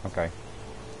not? Okay.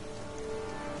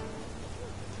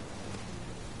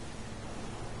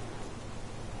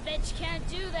 Bet you can't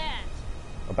do that.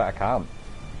 I bet I can't.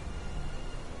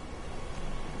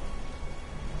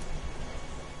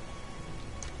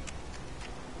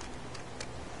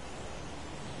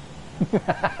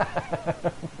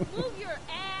 Move your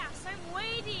ass! I'm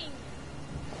waiting!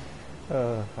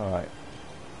 Alright.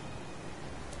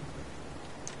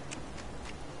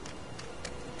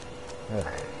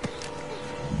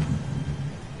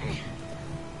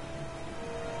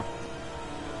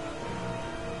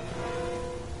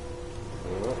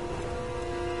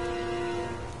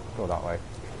 Go that way.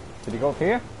 Did he go up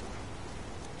here?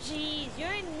 Jeez, you're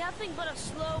nothing but a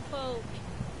slowpoke.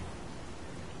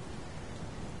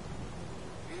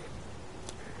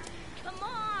 Come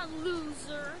on,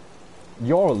 loser.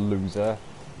 You're a loser.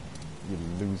 You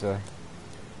loser.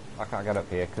 I can't get up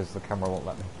here because the camera won't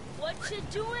let me. What you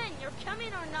doing? You're coming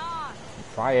or not? I'm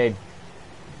trying.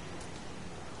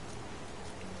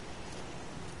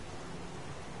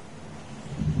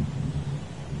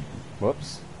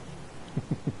 Whoops.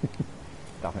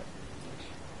 Damn it.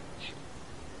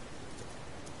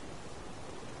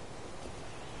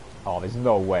 Oh, there's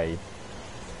no way.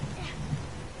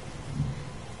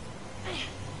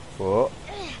 Whoa.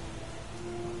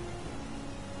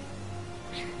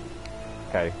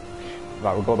 Okay.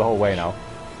 Right, we'll go the whole way now.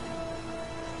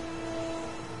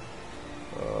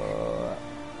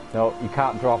 No, you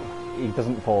can't drop. He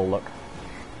doesn't fall, look.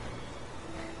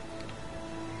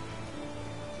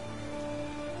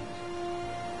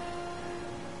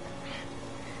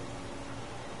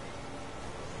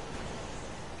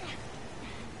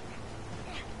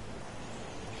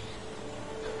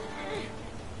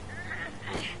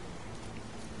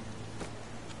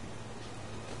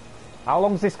 How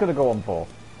long is this going to go on for?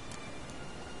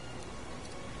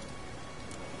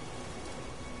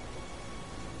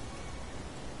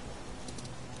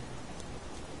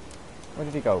 Where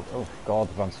did he go? Oh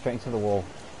god, ran straight into the wall.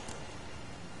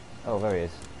 Oh, there he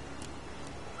is.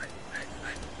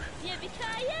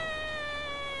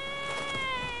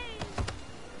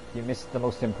 You missed the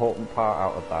most important part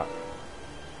out of that.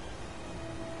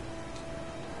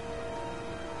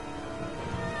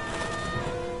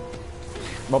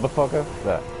 Motherfucker.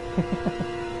 There.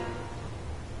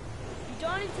 You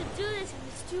don't need to do this if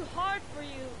it's too hard for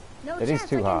you. No It chance is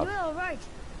too I hard. can do it all right.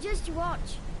 Just you watch.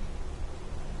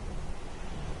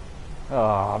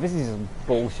 Oh, this is some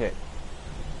bullshit.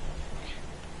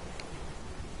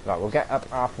 Right, we'll get up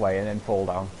halfway and then fall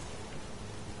down.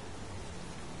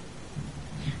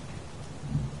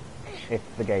 If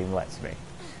the game lets me.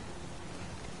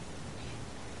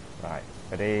 Right,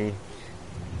 ready?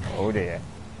 Oh dear.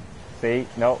 See?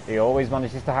 No, he always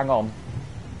manages to hang on.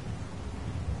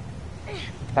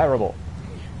 Terrible.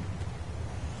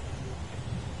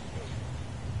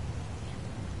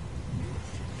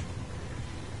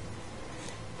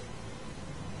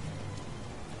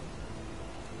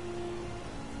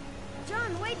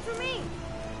 John, wait for me.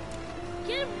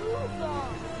 Get a move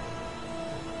on.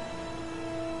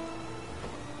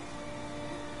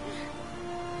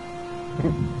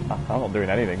 I'm not doing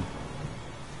anything.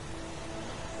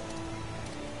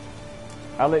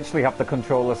 I literally have the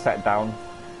controller set down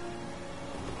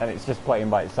and it's just playing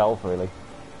by itself, really.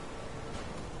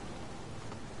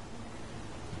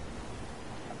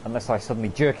 Unless I suddenly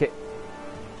jerk it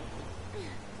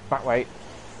back way.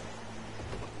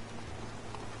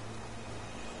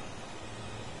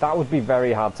 That would be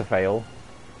very hard to fail.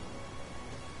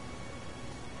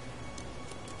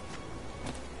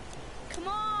 Come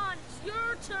on, it's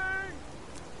your turn.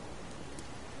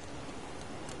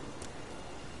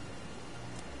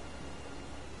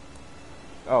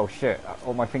 Oh shit,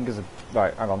 all my fingers are...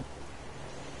 Right, hang on.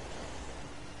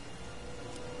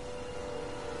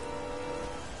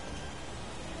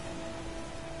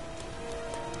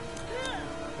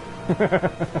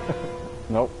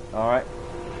 Nope, alright.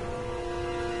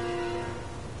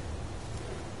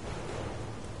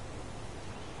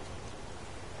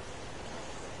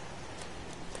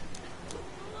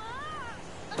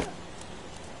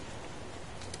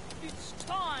 It's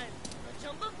time for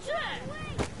jump of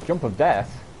death. Jump of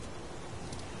death?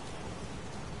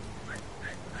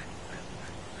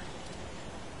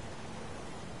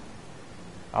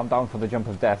 I'm down for the jump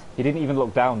of death. He didn't even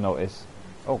look down, notice.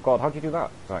 Oh god, how'd you do that?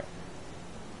 Right.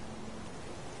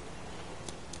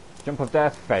 Jump of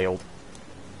death, failed.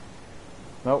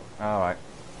 Nope, alright.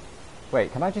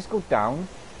 Wait, can I just go down?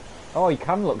 Oh, you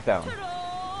can look down.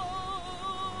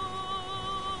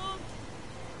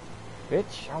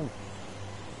 Bitch, ow.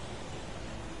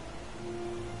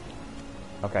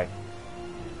 Okay.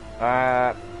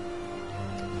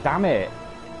 Damn it.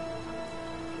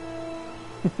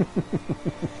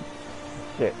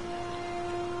 Shit.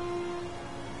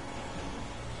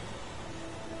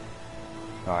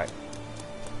 Alright.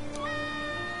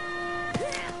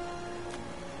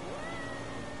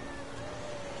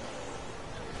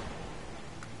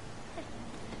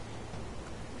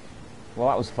 Well,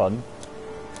 that was fun.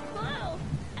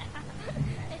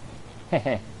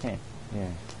 Yeah.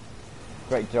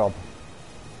 Great job.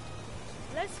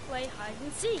 Let's play hide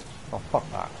and seek. Oh, fuck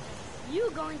that. You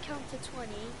go and count to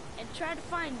 20 and try to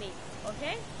find me,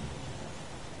 okay?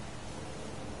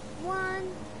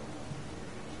 1.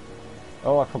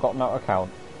 Oh, I've forgotten how to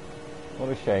count. What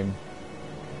a shame.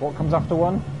 What comes after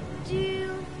 1?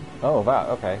 2. Oh, that,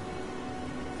 okay.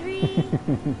 3.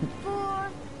 4.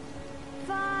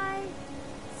 5.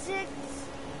 6.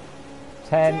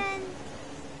 10.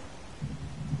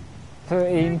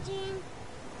 13. 13.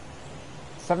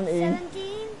 17.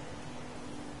 17.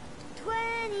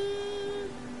 20.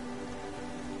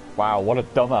 Wow, what a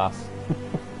dumbass.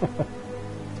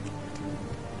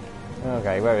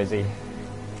 Okay, where is he?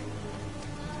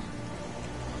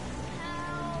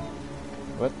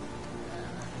 What?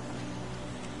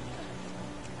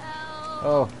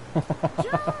 Oh.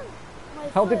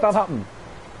 How did that happen?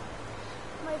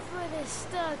 My foot is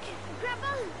stuck. Grandpa,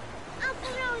 I'll put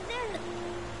it over there.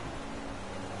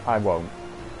 I won't.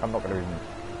 I'm not going to even...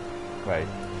 Wait.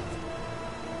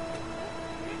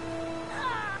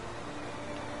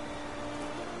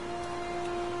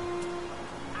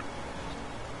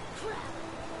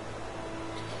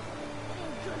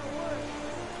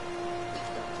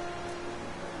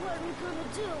 What are we gonna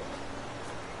do?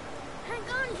 Hang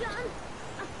on, John.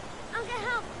 I'll get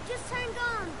help. Just hang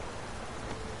on.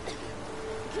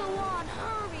 Go on,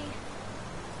 hurry.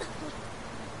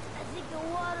 I think the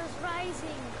water's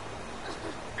rising.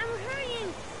 I'm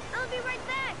hurrying. I'll be right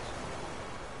back.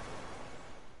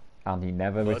 And he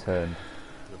never returned.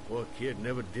 The poor kid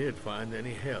never did find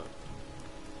any help.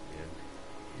 And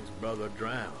his brother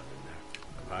drowned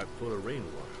in a pipe full of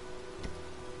rainwater.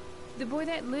 The boy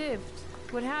that lived,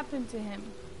 what happened to him?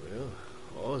 Well,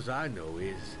 all I know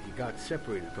is he got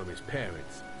separated from his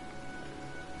parents.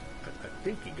 I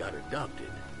think he got adopted.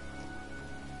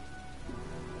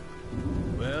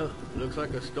 Well, looks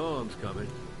like a storm's coming.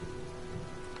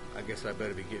 I guess I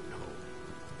better be getting home.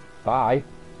 Bye.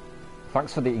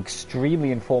 Thanks for the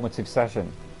extremely informative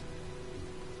session.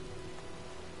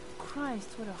 Christ,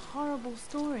 what a horrible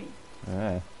story.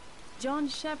 Yeah. John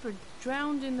Shepherd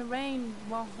drowned in the rain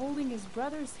while holding his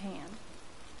brother's hand.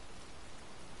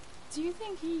 Do you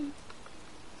think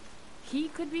he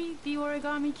could be the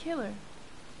origami killer?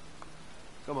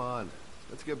 Come on,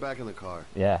 let's get back in the car.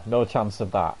 Yeah, no chance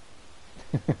of that.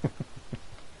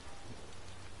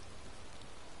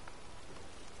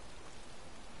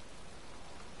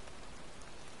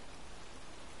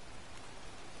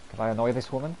 Can I annoy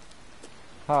this woman?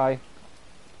 Hi.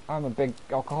 I'm a big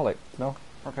alcoholic. No?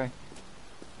 Okay.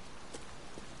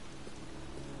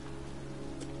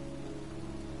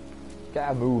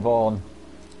 Get a move on.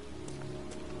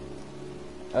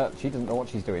 She doesn't know what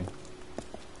she's doing.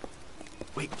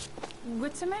 Wait.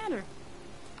 What's the matter?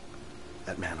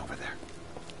 That man over there.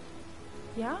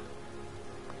 Yeah?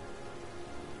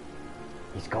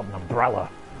 He's got an umbrella.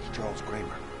 It's Charles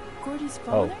Kramer. Gordy's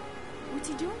father? What's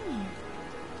he doing here?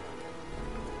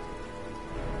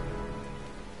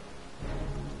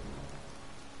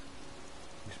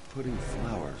 He's putting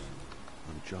flowers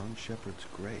on John Shepherd's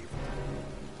grave.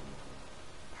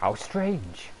 How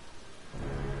strange.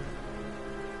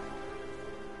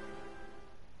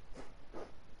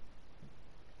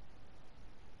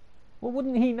 Well,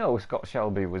 wouldn't he know Scott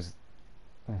Shelby was...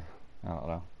 I don't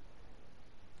know.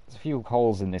 There's a few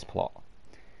holes in this plot.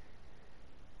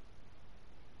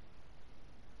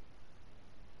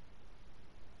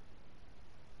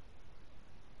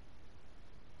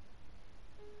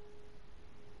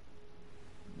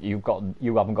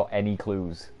 You haven't got any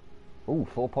clues. Ooh,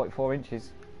 4.4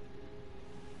 inches.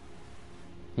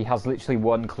 He has literally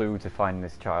one clue to find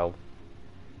this child.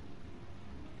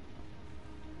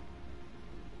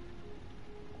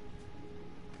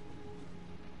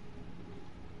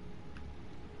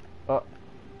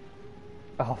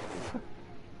 Oh.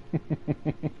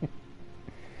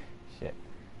 Shit.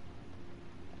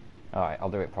 Alright,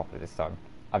 I'll do it properly this time.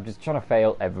 I'm just trying to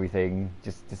fail everything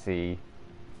just to see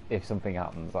if something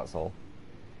happens, that's all.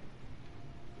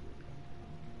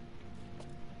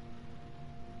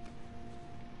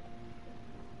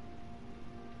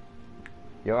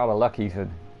 You're out of luck,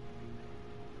 Ethan.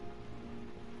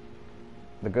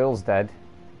 The girl's dead.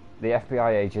 The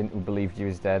FBI agent who believed you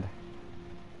is dead.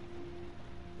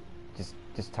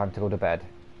 Just time to go to bed.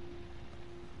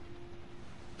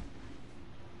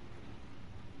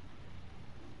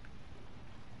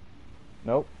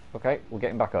 Nope. Okay, we're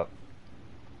getting back up.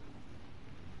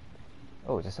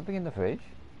 Oh, is there something in the fridge?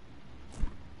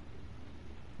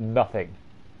 Nothing.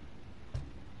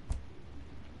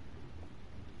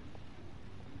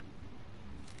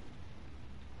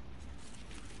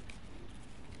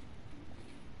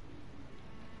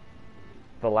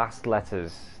 The last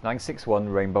letters. 961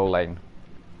 Rainbow Lane.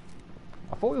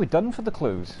 I thought we were done for the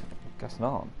clues. Guess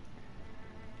not.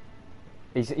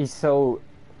 He's so...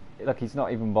 Look, he's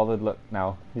not even bothered, look,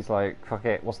 now. He's like, fuck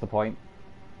it, what's the point?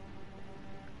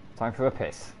 Time for a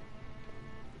piss.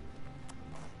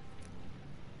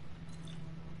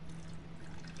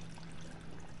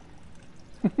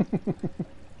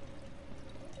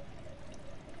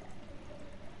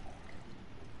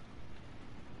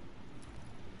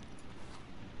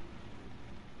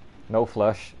 No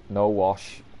flush, no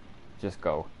wash, just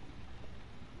go.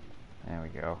 There we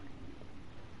go.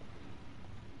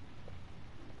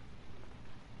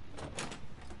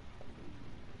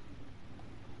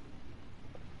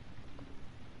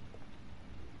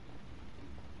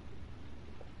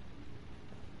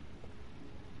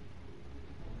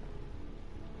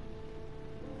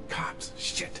 Cops,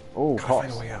 shit. Oh, Gotta cops.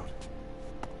 find a way out.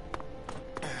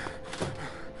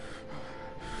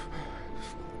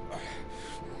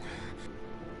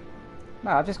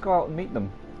 Nah, just go out and meet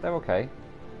them. They're okay.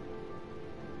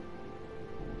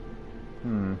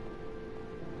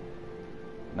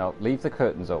 No, leave the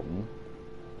curtains open.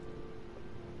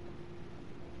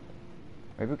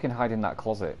 Maybe we can hide in that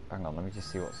closet. Hang on, let me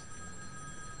just see what's...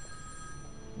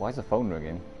 Why is the phone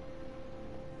ringing?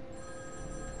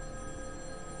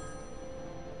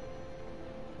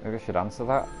 Maybe I should answer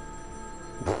that?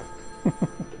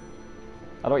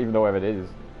 I don't even know where it is.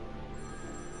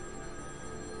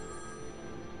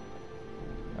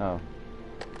 Oh.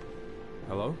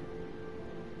 Hello?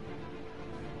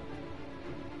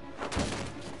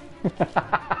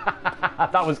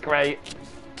 That was great.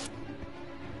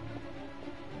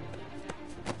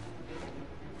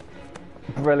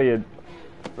 Brilliant.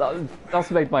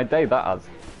 That's made my day, that has.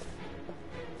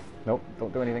 Nope,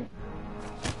 don't do anything.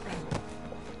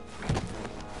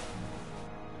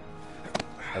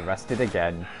 Arrested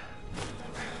again.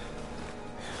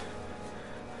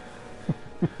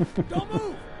 Don't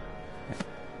move!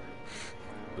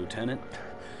 Lieutenant,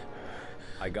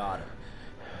 I got him.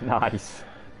 Nice.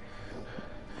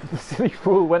 The silly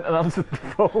fool went and answered the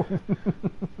phone.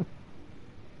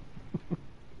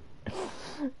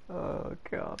 Oh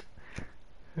god.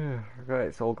 Right,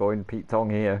 it's all going Pete Tong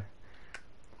here.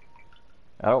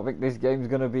 I don't think this game's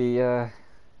gonna be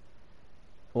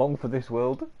long for this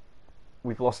world.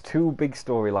 We've lost two big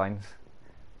storylines.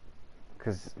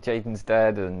 Because Jaden's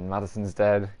dead and Madison's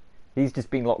dead. He's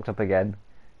just been locked up again.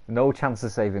 No chance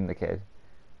of saving the kid.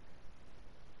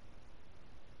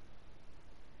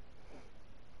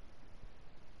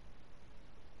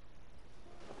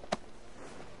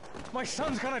 My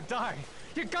son's gonna die.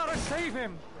 You gotta save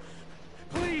him.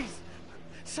 Please,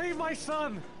 save my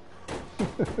son.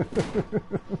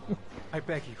 I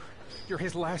beg you. You're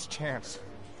his last chance.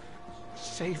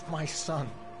 Save my son.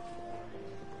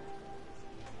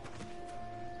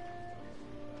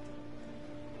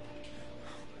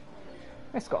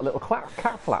 It's got a little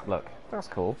cat flap, look. That's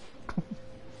cool.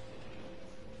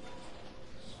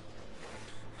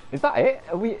 Is that it?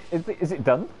 Is it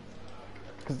done?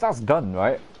 Because that's done,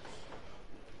 right?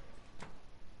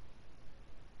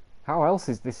 How else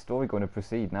is this story going to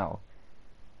proceed now?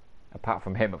 Apart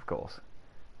from him, of course.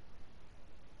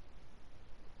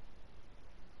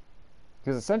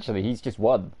 Because essentially he's just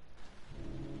won.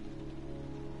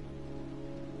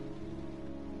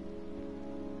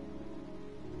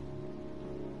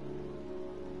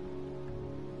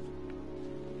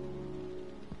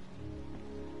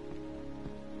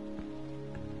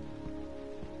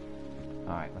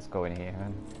 Alright, let's go in here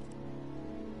then.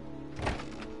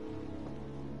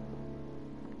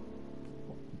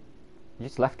 You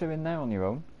just left her in there on your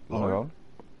own? On her own?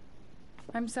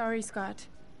 I'm sorry, Scott.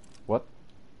 What?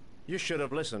 You should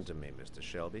have listened to me, Mr.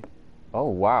 Shelby. Oh,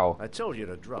 wow. I told you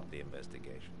to drop the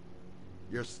investigation.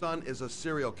 Your son is a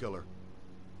serial killer.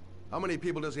 How many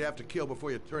people does he have to kill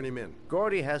before you turn him in?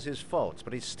 Gordy has his faults,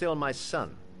 but he's still my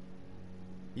son.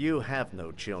 You have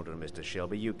no children, Mr.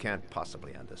 Shelby. You can't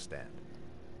possibly understand.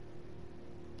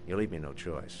 You leave me no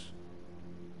choice.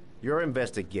 Your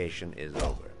investigation is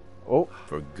over. Oh.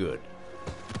 For good.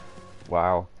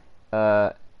 Wow.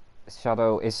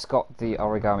 Shadow, is Scott the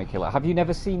origami killer? Have you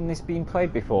never seen this being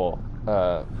played before?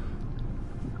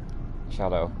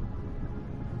 Shadow.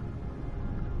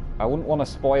 I wouldn't want to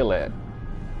spoil it.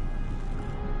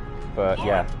 But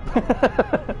yeah.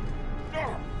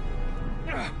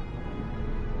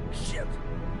 Shit.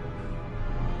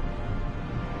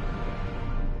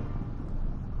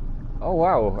 Oh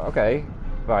wow, okay.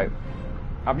 Right.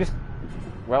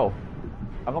 Well,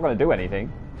 I'm not going to do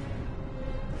anything.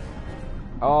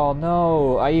 Oh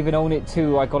no, I even own it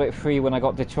too. I got it free when I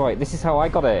got Detroit. This is how I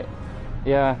got it.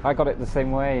 Yeah, I got it the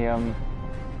same way.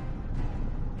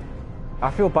 I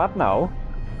feel bad now.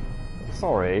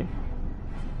 Sorry.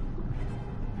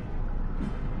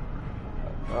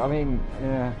 I mean,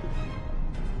 yeah.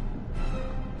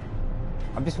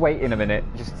 I'm just waiting a minute,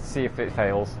 just to see if it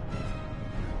fails.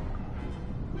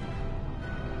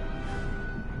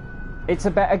 It's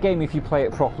a better game if you play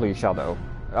it properly, Shadow.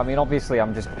 I mean, obviously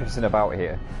I'm just pissing about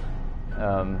here.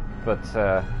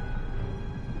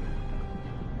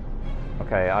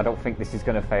 Okay, I don't think this is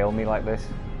going to fail me like this.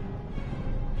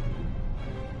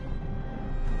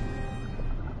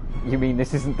 You mean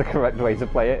this isn't the correct way to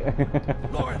play it?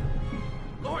 Lauren!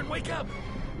 Lauren, wake up!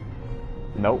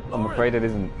 Nope, I'm afraid it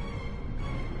isn't.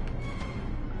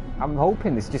 I'm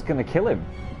hoping this is just going to kill him.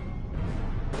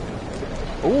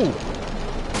 Ooh!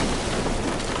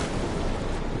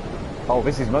 Oh,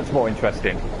 this is much more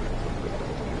interesting.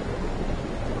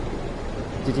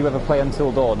 Did you ever play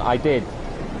Until Dawn? I did.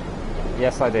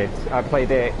 Yes, I did. I played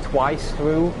it twice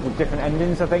through with different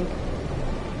endings, I think.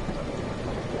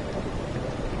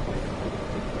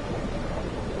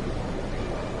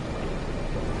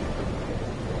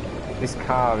 This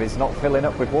car is not filling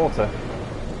up with water.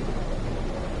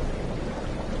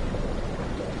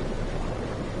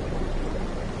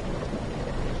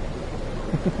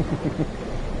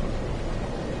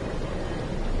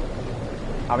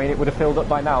 I mean, it would have filled up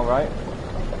by now, right?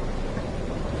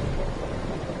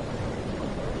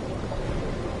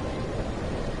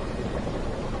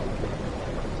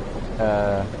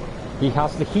 He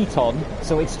has the heat on,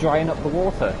 so it's drying up the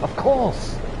water. Of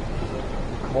course!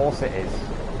 Of course it is.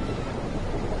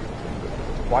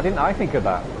 Why didn't I think of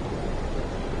that?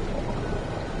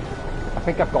 I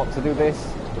think I've got to do this.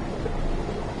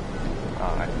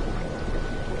 Alright.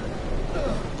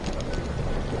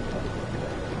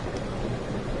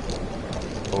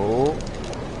 Oh.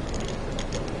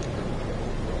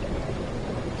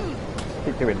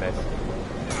 Keep doing this.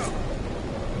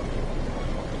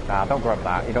 Nah, don't grab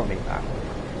that. You don't need that.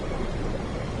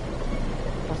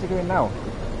 What's he doing now?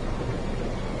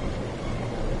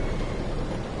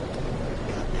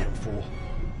 Goddamn fool.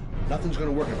 Nothing's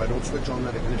gonna work if I don't switch on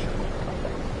that ignition.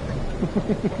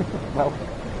 Well.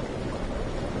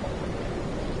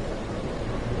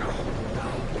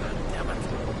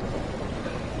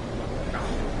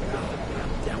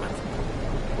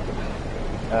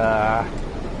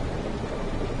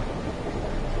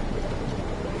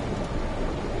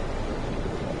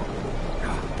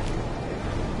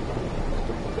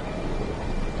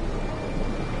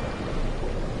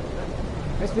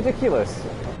 It's ridiculous.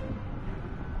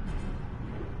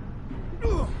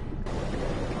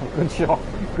 Good job.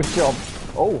 Good job.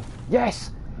 Oh,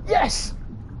 yes! Yes!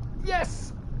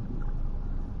 Yes!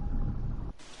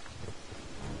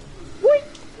 Wait!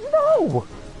 No!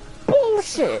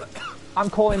 Bullshit! I'm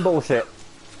calling bullshit.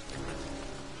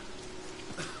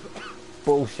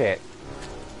 Bullshit.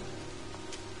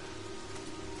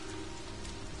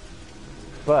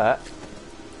 But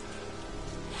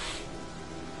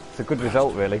it's a good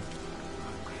result, really.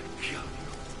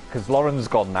 Because Lauren's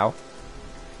gone now.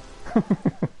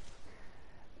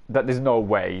 That there's no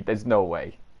way. There's no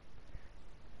way.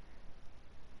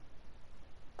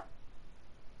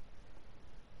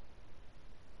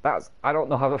 I don't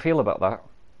know how to feel about that.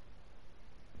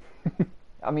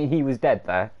 I mean, he was dead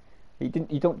there. You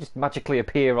don't just magically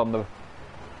appear on the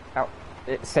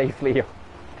safely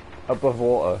above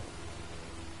water.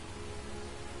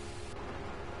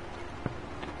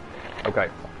 Okay.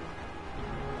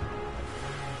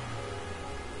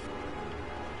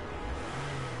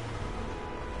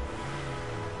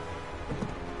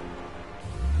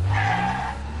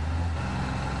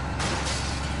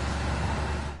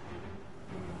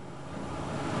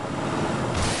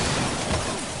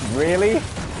 Really?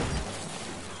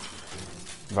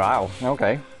 Wow,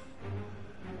 okay.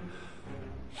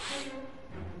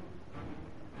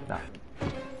 No.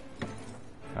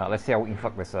 Right, let's see how we can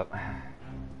fuck this up.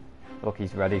 Look,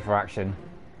 he's ready for action.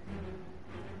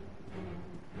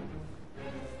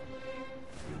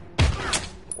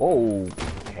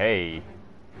 Okay.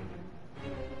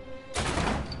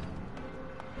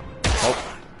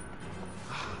 Oh.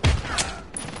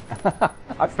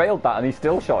 I failed that and he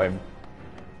still shot him.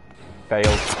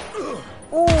 Failed.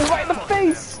 Ooh, right in the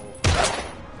face!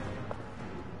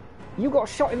 You got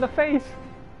shot in the face!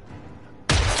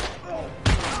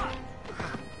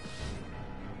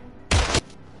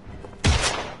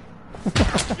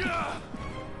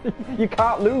 You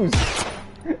can't lose!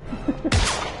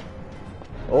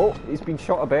 Oh, he's been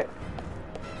shot a bit.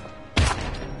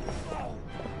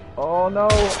 Oh no!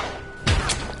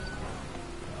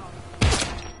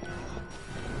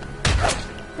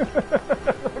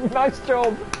 Nice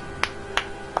job!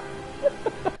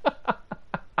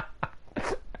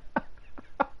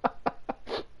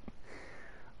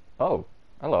 Oh,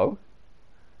 hello.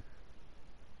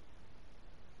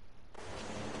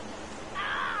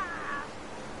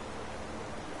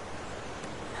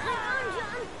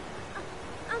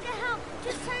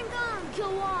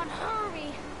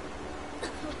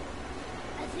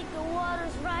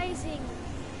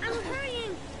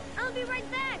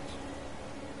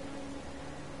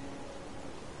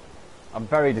 I'm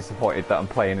very disappointed that I'm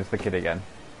playing as the kid again.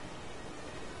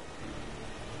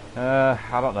 I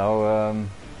don't know,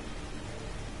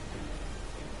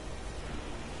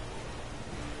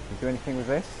 Can you do anything with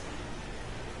this?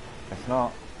 Guess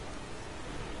not.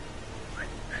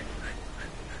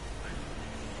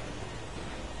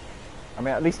 I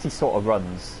mean, at least he sort of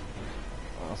runs.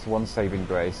 That's one saving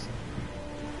grace.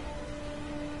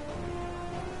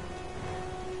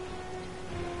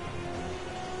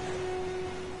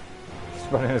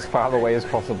 Running as far away as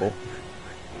possible.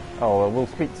 Oh, well, we'll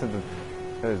speak to the...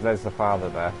 There's the father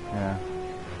there, yeah.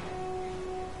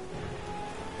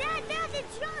 Dad,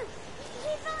 it's John! He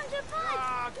found your bike!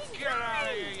 Oh, get out of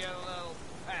here, you little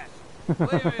pest!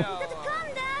 Leave me alone! Come,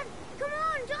 Dad! Come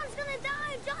on! John's gonna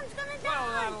die! John's gonna die!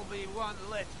 Well, that'll be one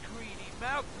less greedy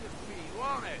mouth to feed,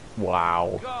 won't it?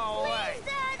 Wow. Go away! Please,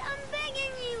 Dad! I'm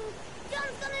begging you!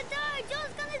 John's gonna die!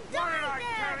 John's gonna die, What did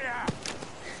I tell ya?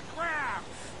 Scram!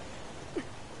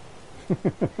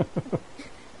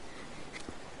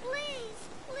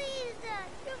 Please, Dad!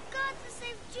 You've got to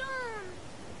save John!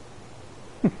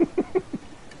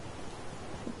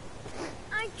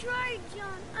 I tried,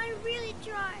 John. I really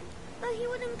tried. But he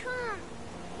wouldn't come.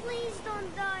 Please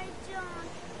don't die, John.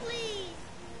 Please.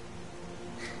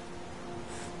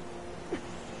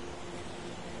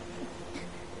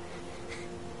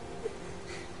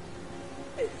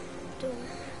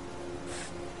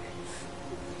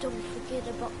 Don't forget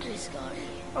about this, Scotty.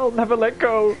 I'll never let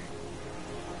go.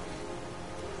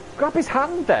 Grab his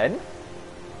hand then.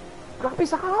 Grab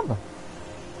his arm.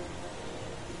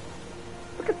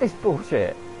 Look at this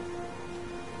bullshit.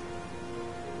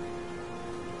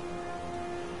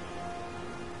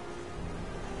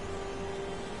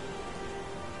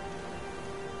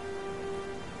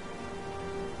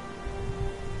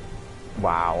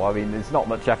 Wow, I mean, there's not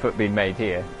much effort being made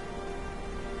here.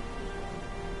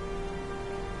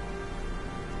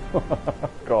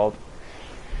 God.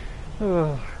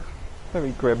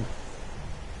 Very grim.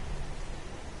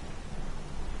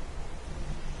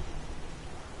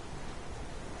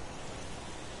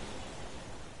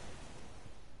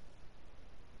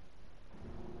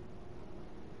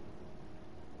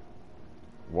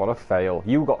 What a fail.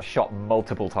 You got shot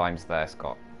multiple times there,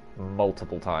 Scott.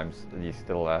 Multiple times. And you're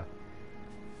still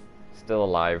still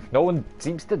alive. No one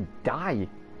seems to die.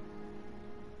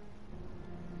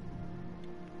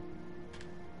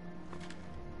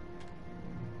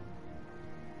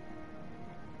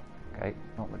 Okay,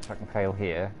 not much I can fail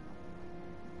here.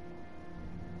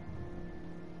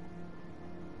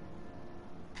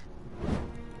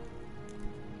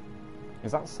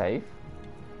 Is that safe?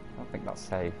 I don't think that's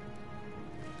safe.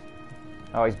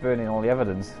 Oh, he's burning all the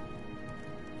evidence.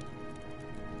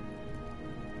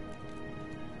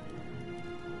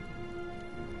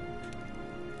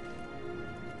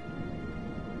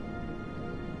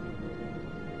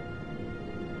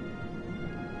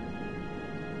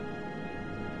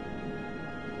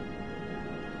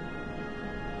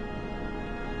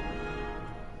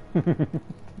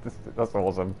 That's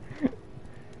awesome.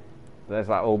 There's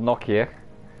that old Nokia.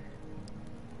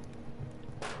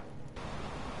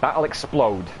 That'll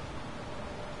explode.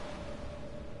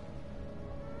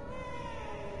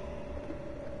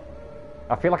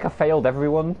 I feel like I failed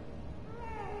everyone.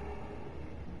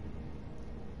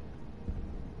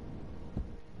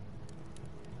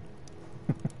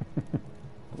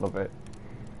 Love it.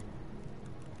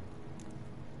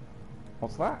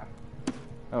 What's that?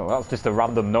 Oh, that's just a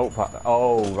random notepad.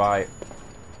 Oh, right.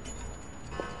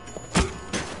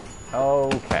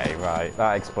 Okay, right.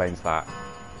 That explains that.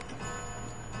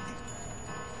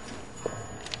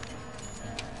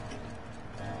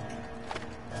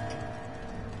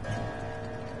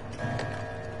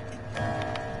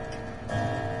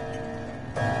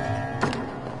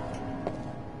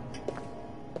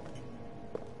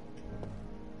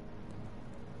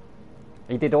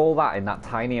 He did all that in that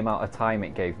tiny amount of time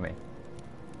it gave me.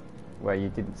 Where you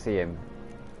didn't see him.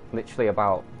 Literally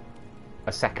about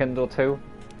a second or two.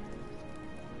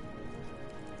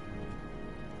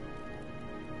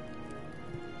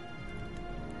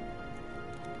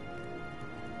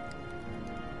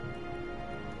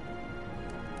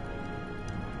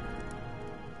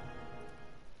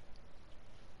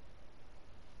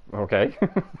 Okay.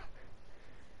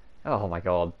 Oh my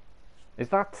god. Is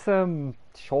that,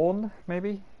 Sean,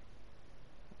 maybe?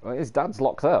 Well, his dad's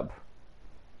locked up.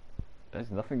 There's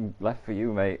nothing left for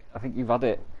you, mate. I think you've had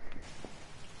it.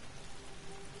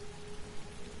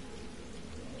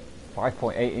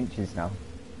 5.8 inches now.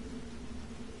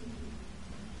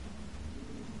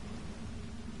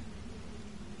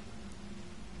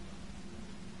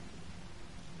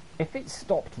 If it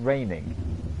stopped raining,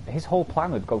 his whole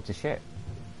plan would go to shit.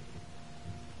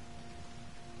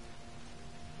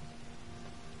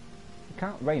 It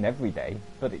can't rain every day,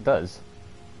 but it does.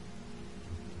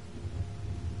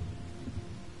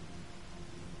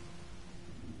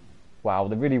 Wow,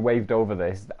 they really waved over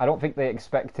this. I don't think they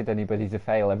expected anybody to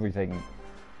fail everything.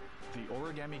 The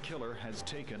origami killer has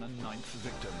taken a 9th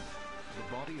victim.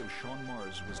 The body of Sean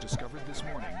Mars was discovered this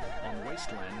morning on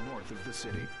wasteland north of the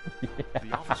city. Yeah.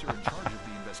 The officer in charge of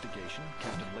the investigation,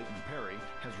 Captain Leighton Perry,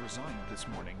 has resigned this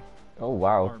morning. Oh,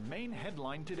 wow. Our main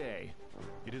headline today.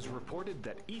 It is reported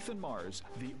that Ethan Mars,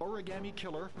 the origami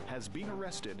killer, has been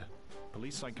arrested.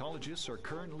 Police psychologists are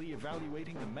currently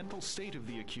evaluating the mental state of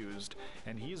the accused,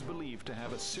 and he is believed to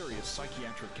have a serious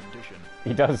psychiatric condition.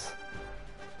 He does.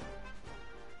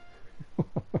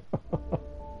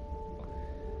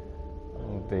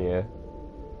 Oh dear.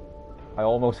 I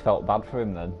almost felt bad for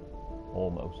him then.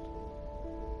 Almost.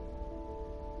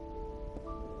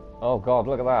 Oh god,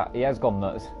 look at that. He has gone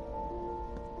nuts.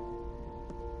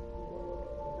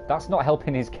 That's not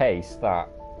helping his case, that.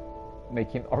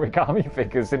 Making origami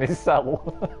figures in his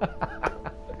cell.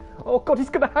 Oh god, he's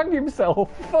gonna hang himself!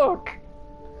 Fuck!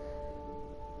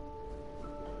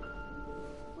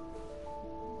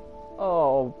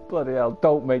 Oh, bloody hell,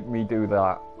 don't make me do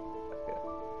that.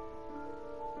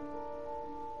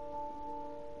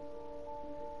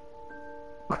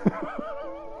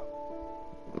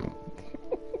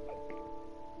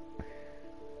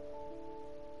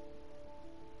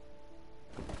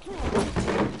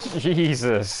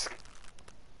 Jesus.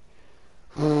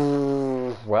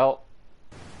 Well,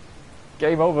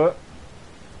 game over.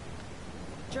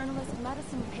 Journalist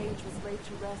Madison Page was laid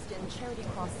to rest in Charity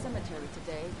Cross Cemetery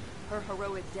today. Her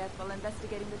heroic death while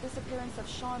investigating the disappearance of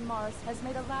Sean Mars has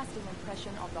made a lasting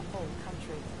impression on the whole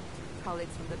country.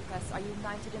 Colleagues from the press are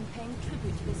united in paying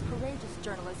tribute to this courageous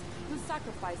journalist who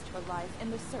sacrificed her life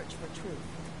in the search for truth.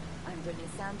 I'm Brittany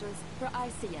Sanders for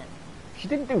ICN. She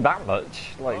didn't do that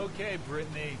much. Like. Okay,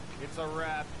 Brittany, it's a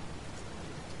wrap.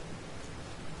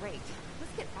 Great.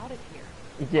 Let's get out of here.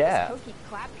 Yeah. Those pokey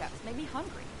clapcaps made me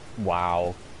hungry.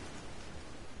 Wow.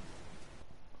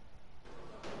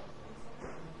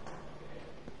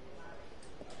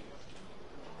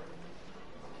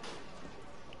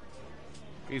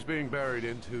 He's being buried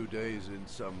in 2 days in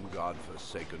some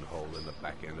godforsaken hole in the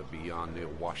back end of Beyond near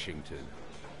Washington.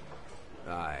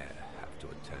 I have to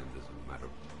attend as a matter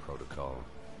of protocol.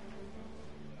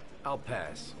 I'll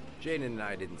pass. Jane and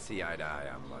I didn't see eye to eye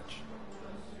on much.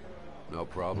 No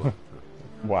problem.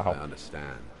 Wow. I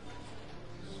understand.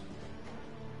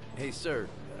 Hey, sir.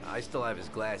 I still have his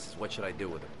glasses. What should I do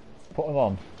with them? Put them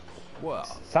on. Well,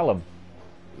 sell them.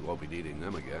 We won't be needing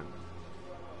them again.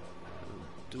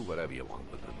 Do whatever you want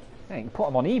with them. Yeah, you can put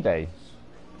them on eBay.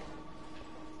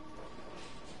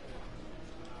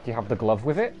 Do you have the glove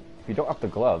with it? If you don't have the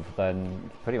glove, then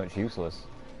it's pretty much useless.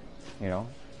 You know?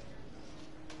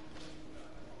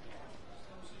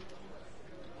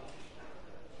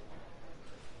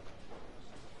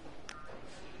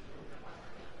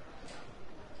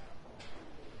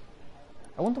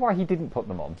 I wonder why he didn't put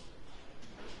them on.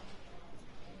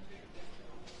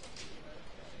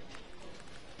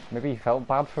 Maybe he felt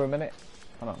bad for a minute?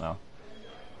 I don't know.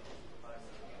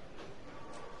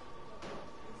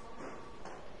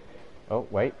 Oh,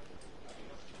 wait.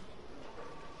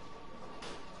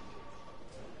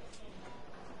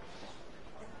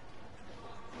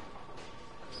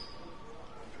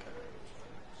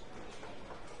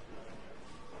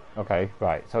 Okay,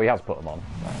 right, so he has put them on.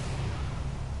 Right.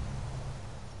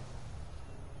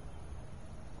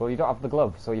 Well, you don't have the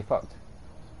glove, so you're fucked.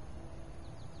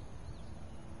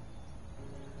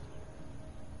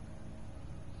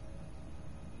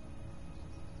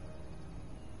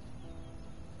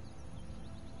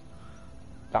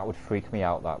 That would freak me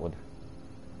out, that would.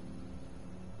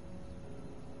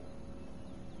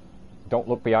 Don't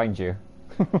look behind you.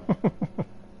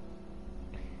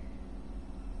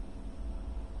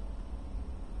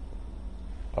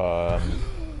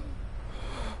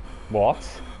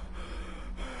 What?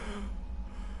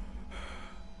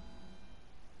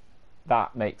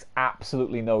 That makes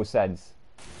absolutely no sense.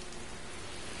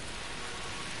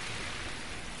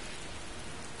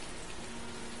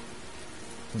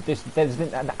 There's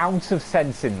an ounce of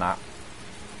sense in that.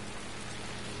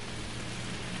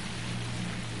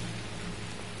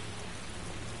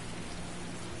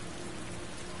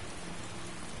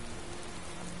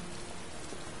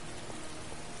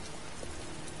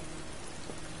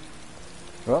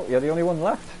 Well, you're the only one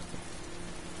left.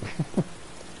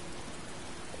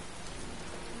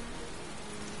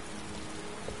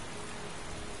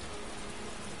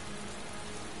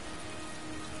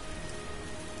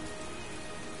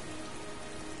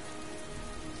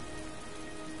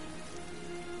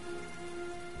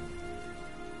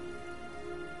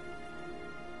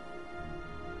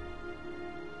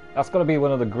 That's got to be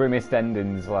one of the grimmest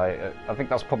endings. Like, I think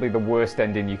that's probably the worst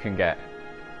ending you can get.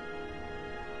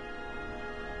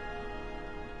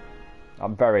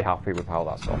 I'm very happy with how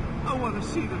that's gone. I want to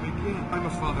see them again. I'm a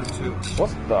father too. What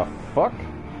the fuck?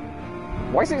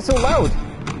 Why is it so loud?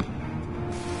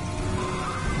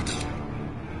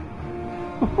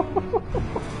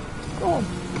 Go on.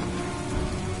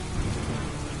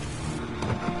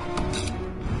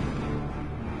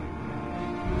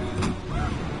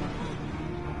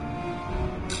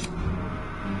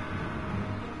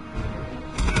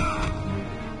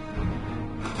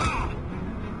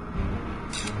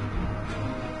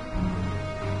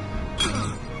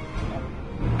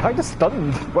 Kind of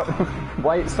stunned.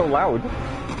 Why it's so loud?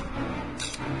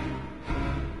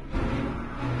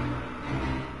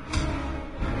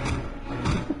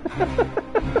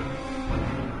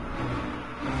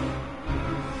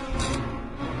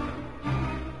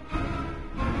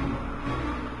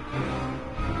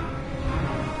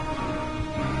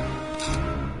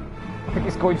 I think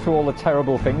it's going through all the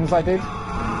terrible things I did.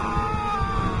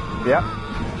 Yep.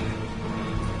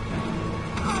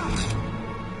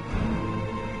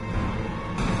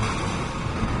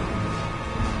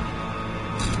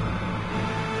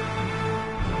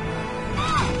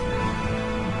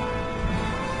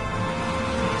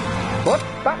 What?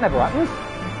 That never happened.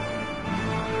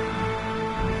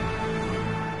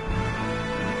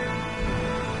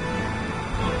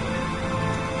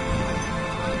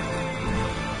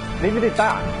 Neither did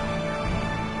that.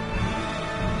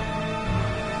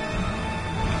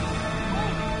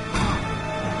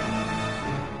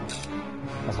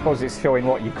 I suppose it's showing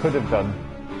what you could have done.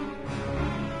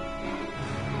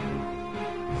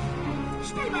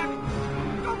 Stay back!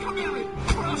 Don't come near me,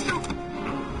 or I'll shoot!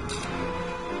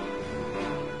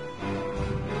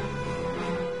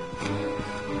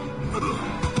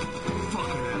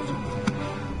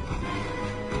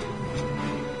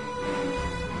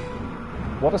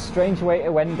 What a strange way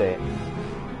to end it.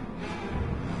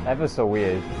 Ever so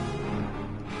weird.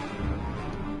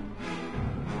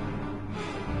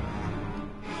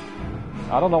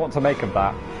 I don't know what to make of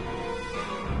that.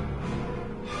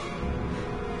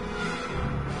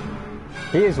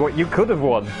 Here's what you could have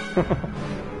won.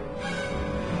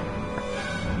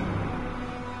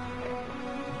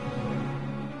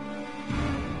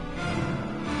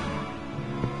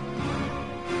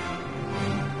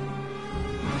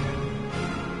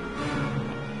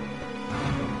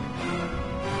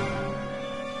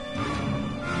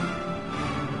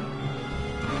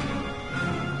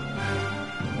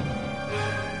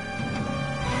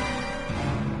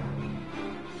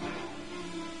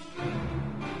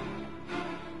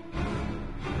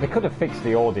 They could have fixed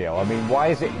the audio. I mean, why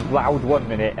is it loud one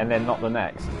minute and then not the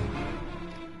next?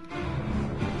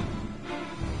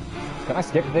 Can I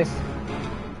skip this?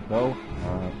 No?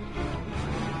 Alright.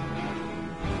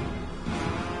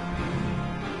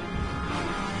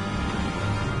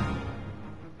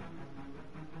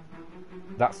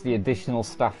 That's the additional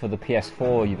stuff for the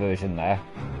PS4 version there.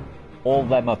 All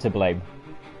them are to blame.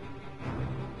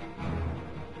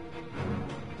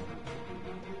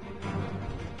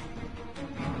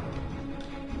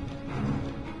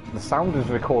 The sound was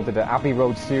recorded at Abbey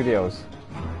Road Studios.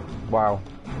 Wow.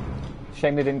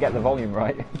 Shame they didn't get the volume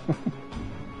right.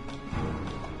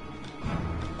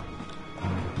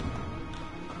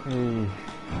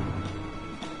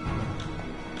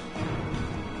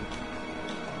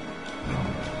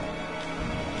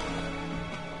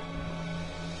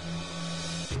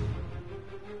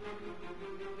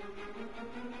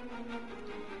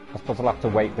 I suppose I'll have to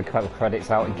wait the credits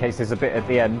out in case there's a bit at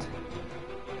the end.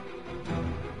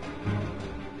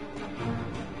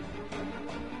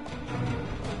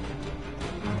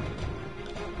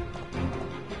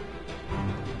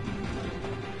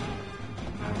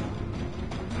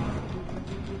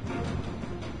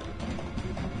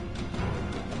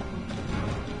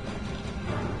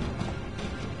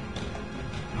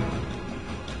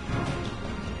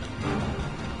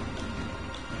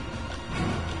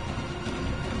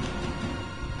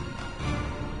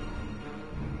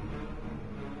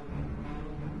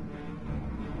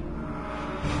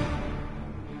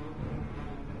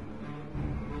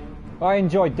 I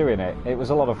enjoyed doing it. It was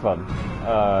a lot of fun.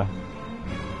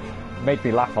 Made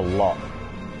me laugh a lot.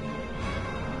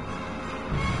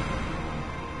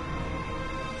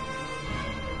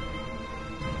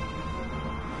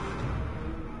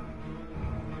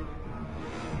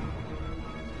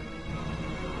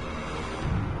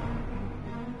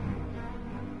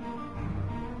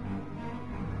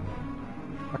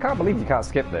 I can't believe you can't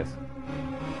skip this.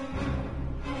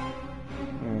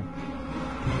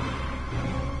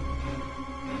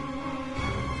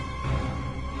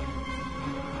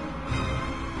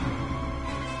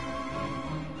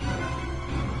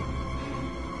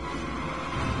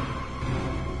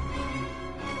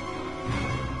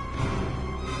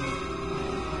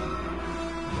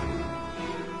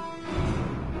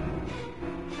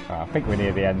 I think we're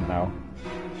near the end now.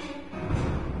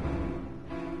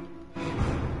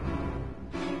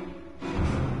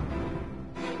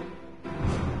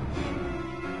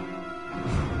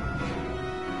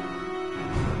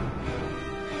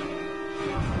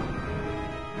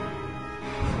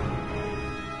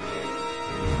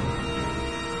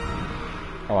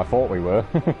 Oh, I thought we were.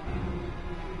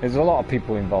 There's a lot of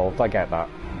people involved, I get that.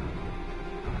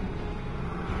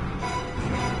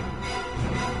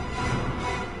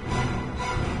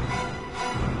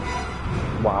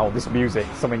 Wow, this music,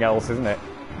 something else, isn't it?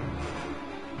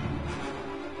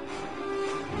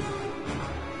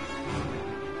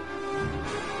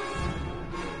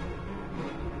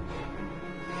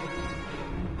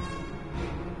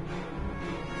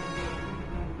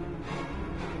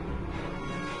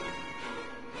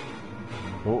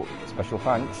 Oh, special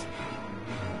thanks.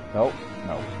 No,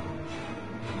 no.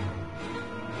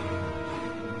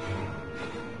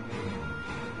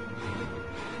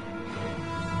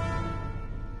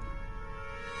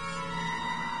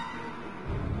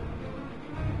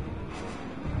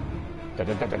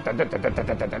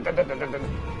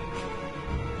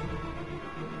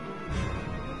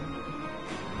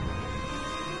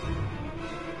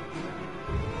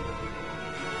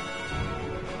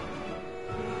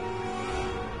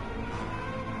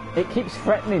 It keeps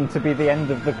threatening to be the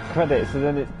end of the credits, and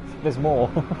then there's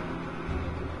more.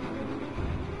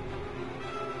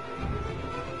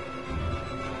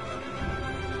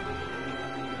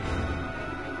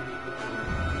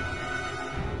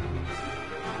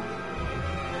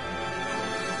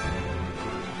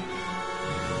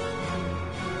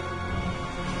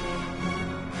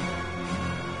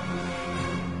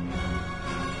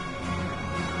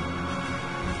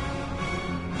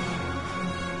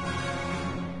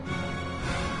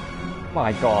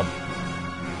 My God.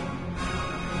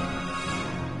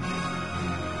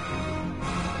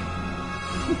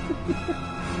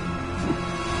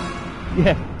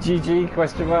 Yeah, GG,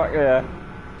 question mark, yeah.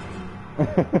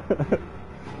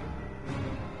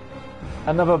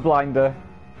 Another blinder.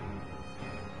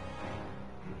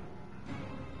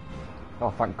 Oh,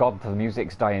 thank God the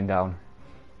music's dying down.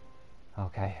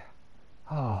 Okay.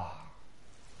 Oh.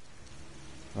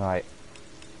 Right.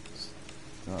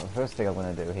 Well, the first thing I'm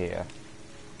going to do here,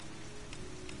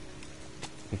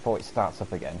 before it starts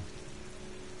up again,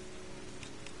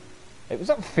 it was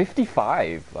at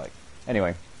 55, like,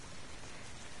 anyway.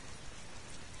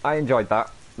 I enjoyed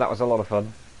that. That was a lot of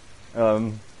fun.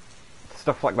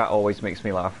 Stuff like that always makes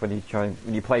me laugh when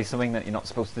you play something that you're not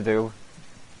supposed to do.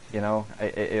 You know,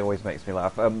 it always makes me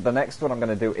laugh. The next one I'm going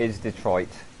to do is Detroit,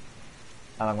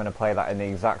 and I'm going to play that in the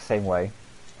exact same way,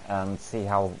 and see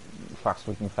how fast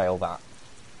we can fail that.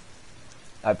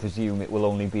 I presume it will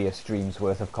only be a stream's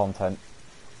worth of content.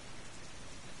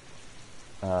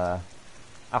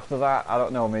 After that, I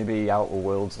don't know, maybe Outer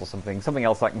Worlds or something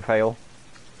else I can fail.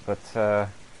 But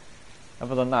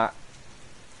other than that,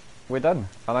 we're done.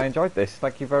 And I enjoyed this.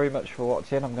 Thank you very much for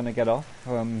watching. I'm going to get off.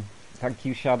 Thank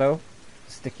you, Shadow,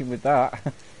 for sticking with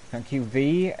that. Thank you,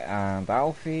 V, and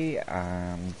Alfie,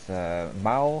 and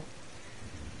Mal,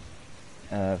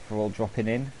 for all dropping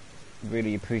in.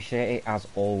 Really appreciate it, as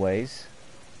always.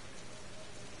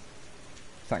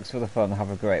 Thanks for the fun, have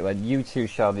a great one. You too,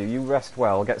 Shadow, you rest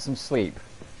well, get some sleep.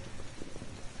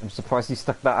 I'm surprised you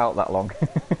stuck that out that long.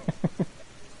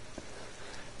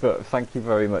 But thank you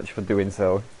very much for doing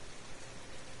so.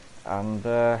 And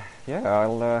yeah,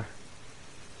 I'll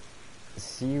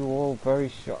see you all very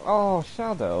short. Oh,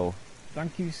 Shadow,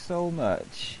 thank you so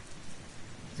much.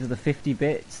 To the 50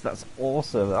 bits, that's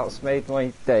awesome. That's made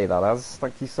my day, that has.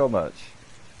 Thank you so much.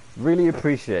 Really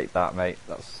appreciate that, mate.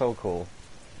 That's so cool.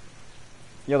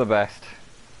 You're the best.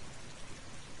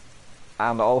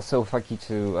 And also thank you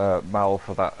to Mal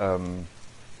for that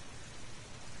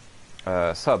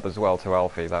sub as well to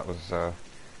Alfie. That was,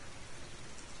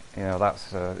 you know,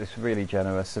 that's it's really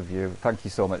generous of you. Thank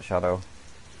you so much, Shadow.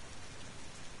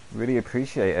 Really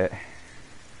appreciate it.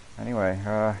 Anyway,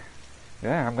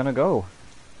 yeah, I'm gonna go.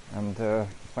 And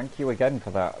thank you again for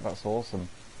that. That's awesome.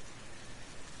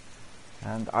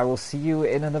 And I will see you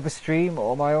in another stream,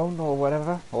 or my own, or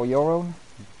whatever, or your own,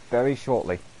 very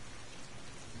shortly.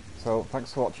 So,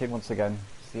 thanks for watching once again.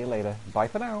 See you later. Bye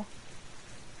for now.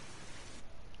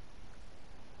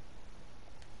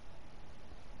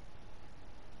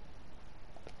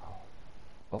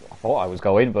 Well, I thought I was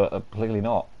going, but clearly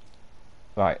not.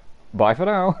 Right. Bye for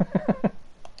now.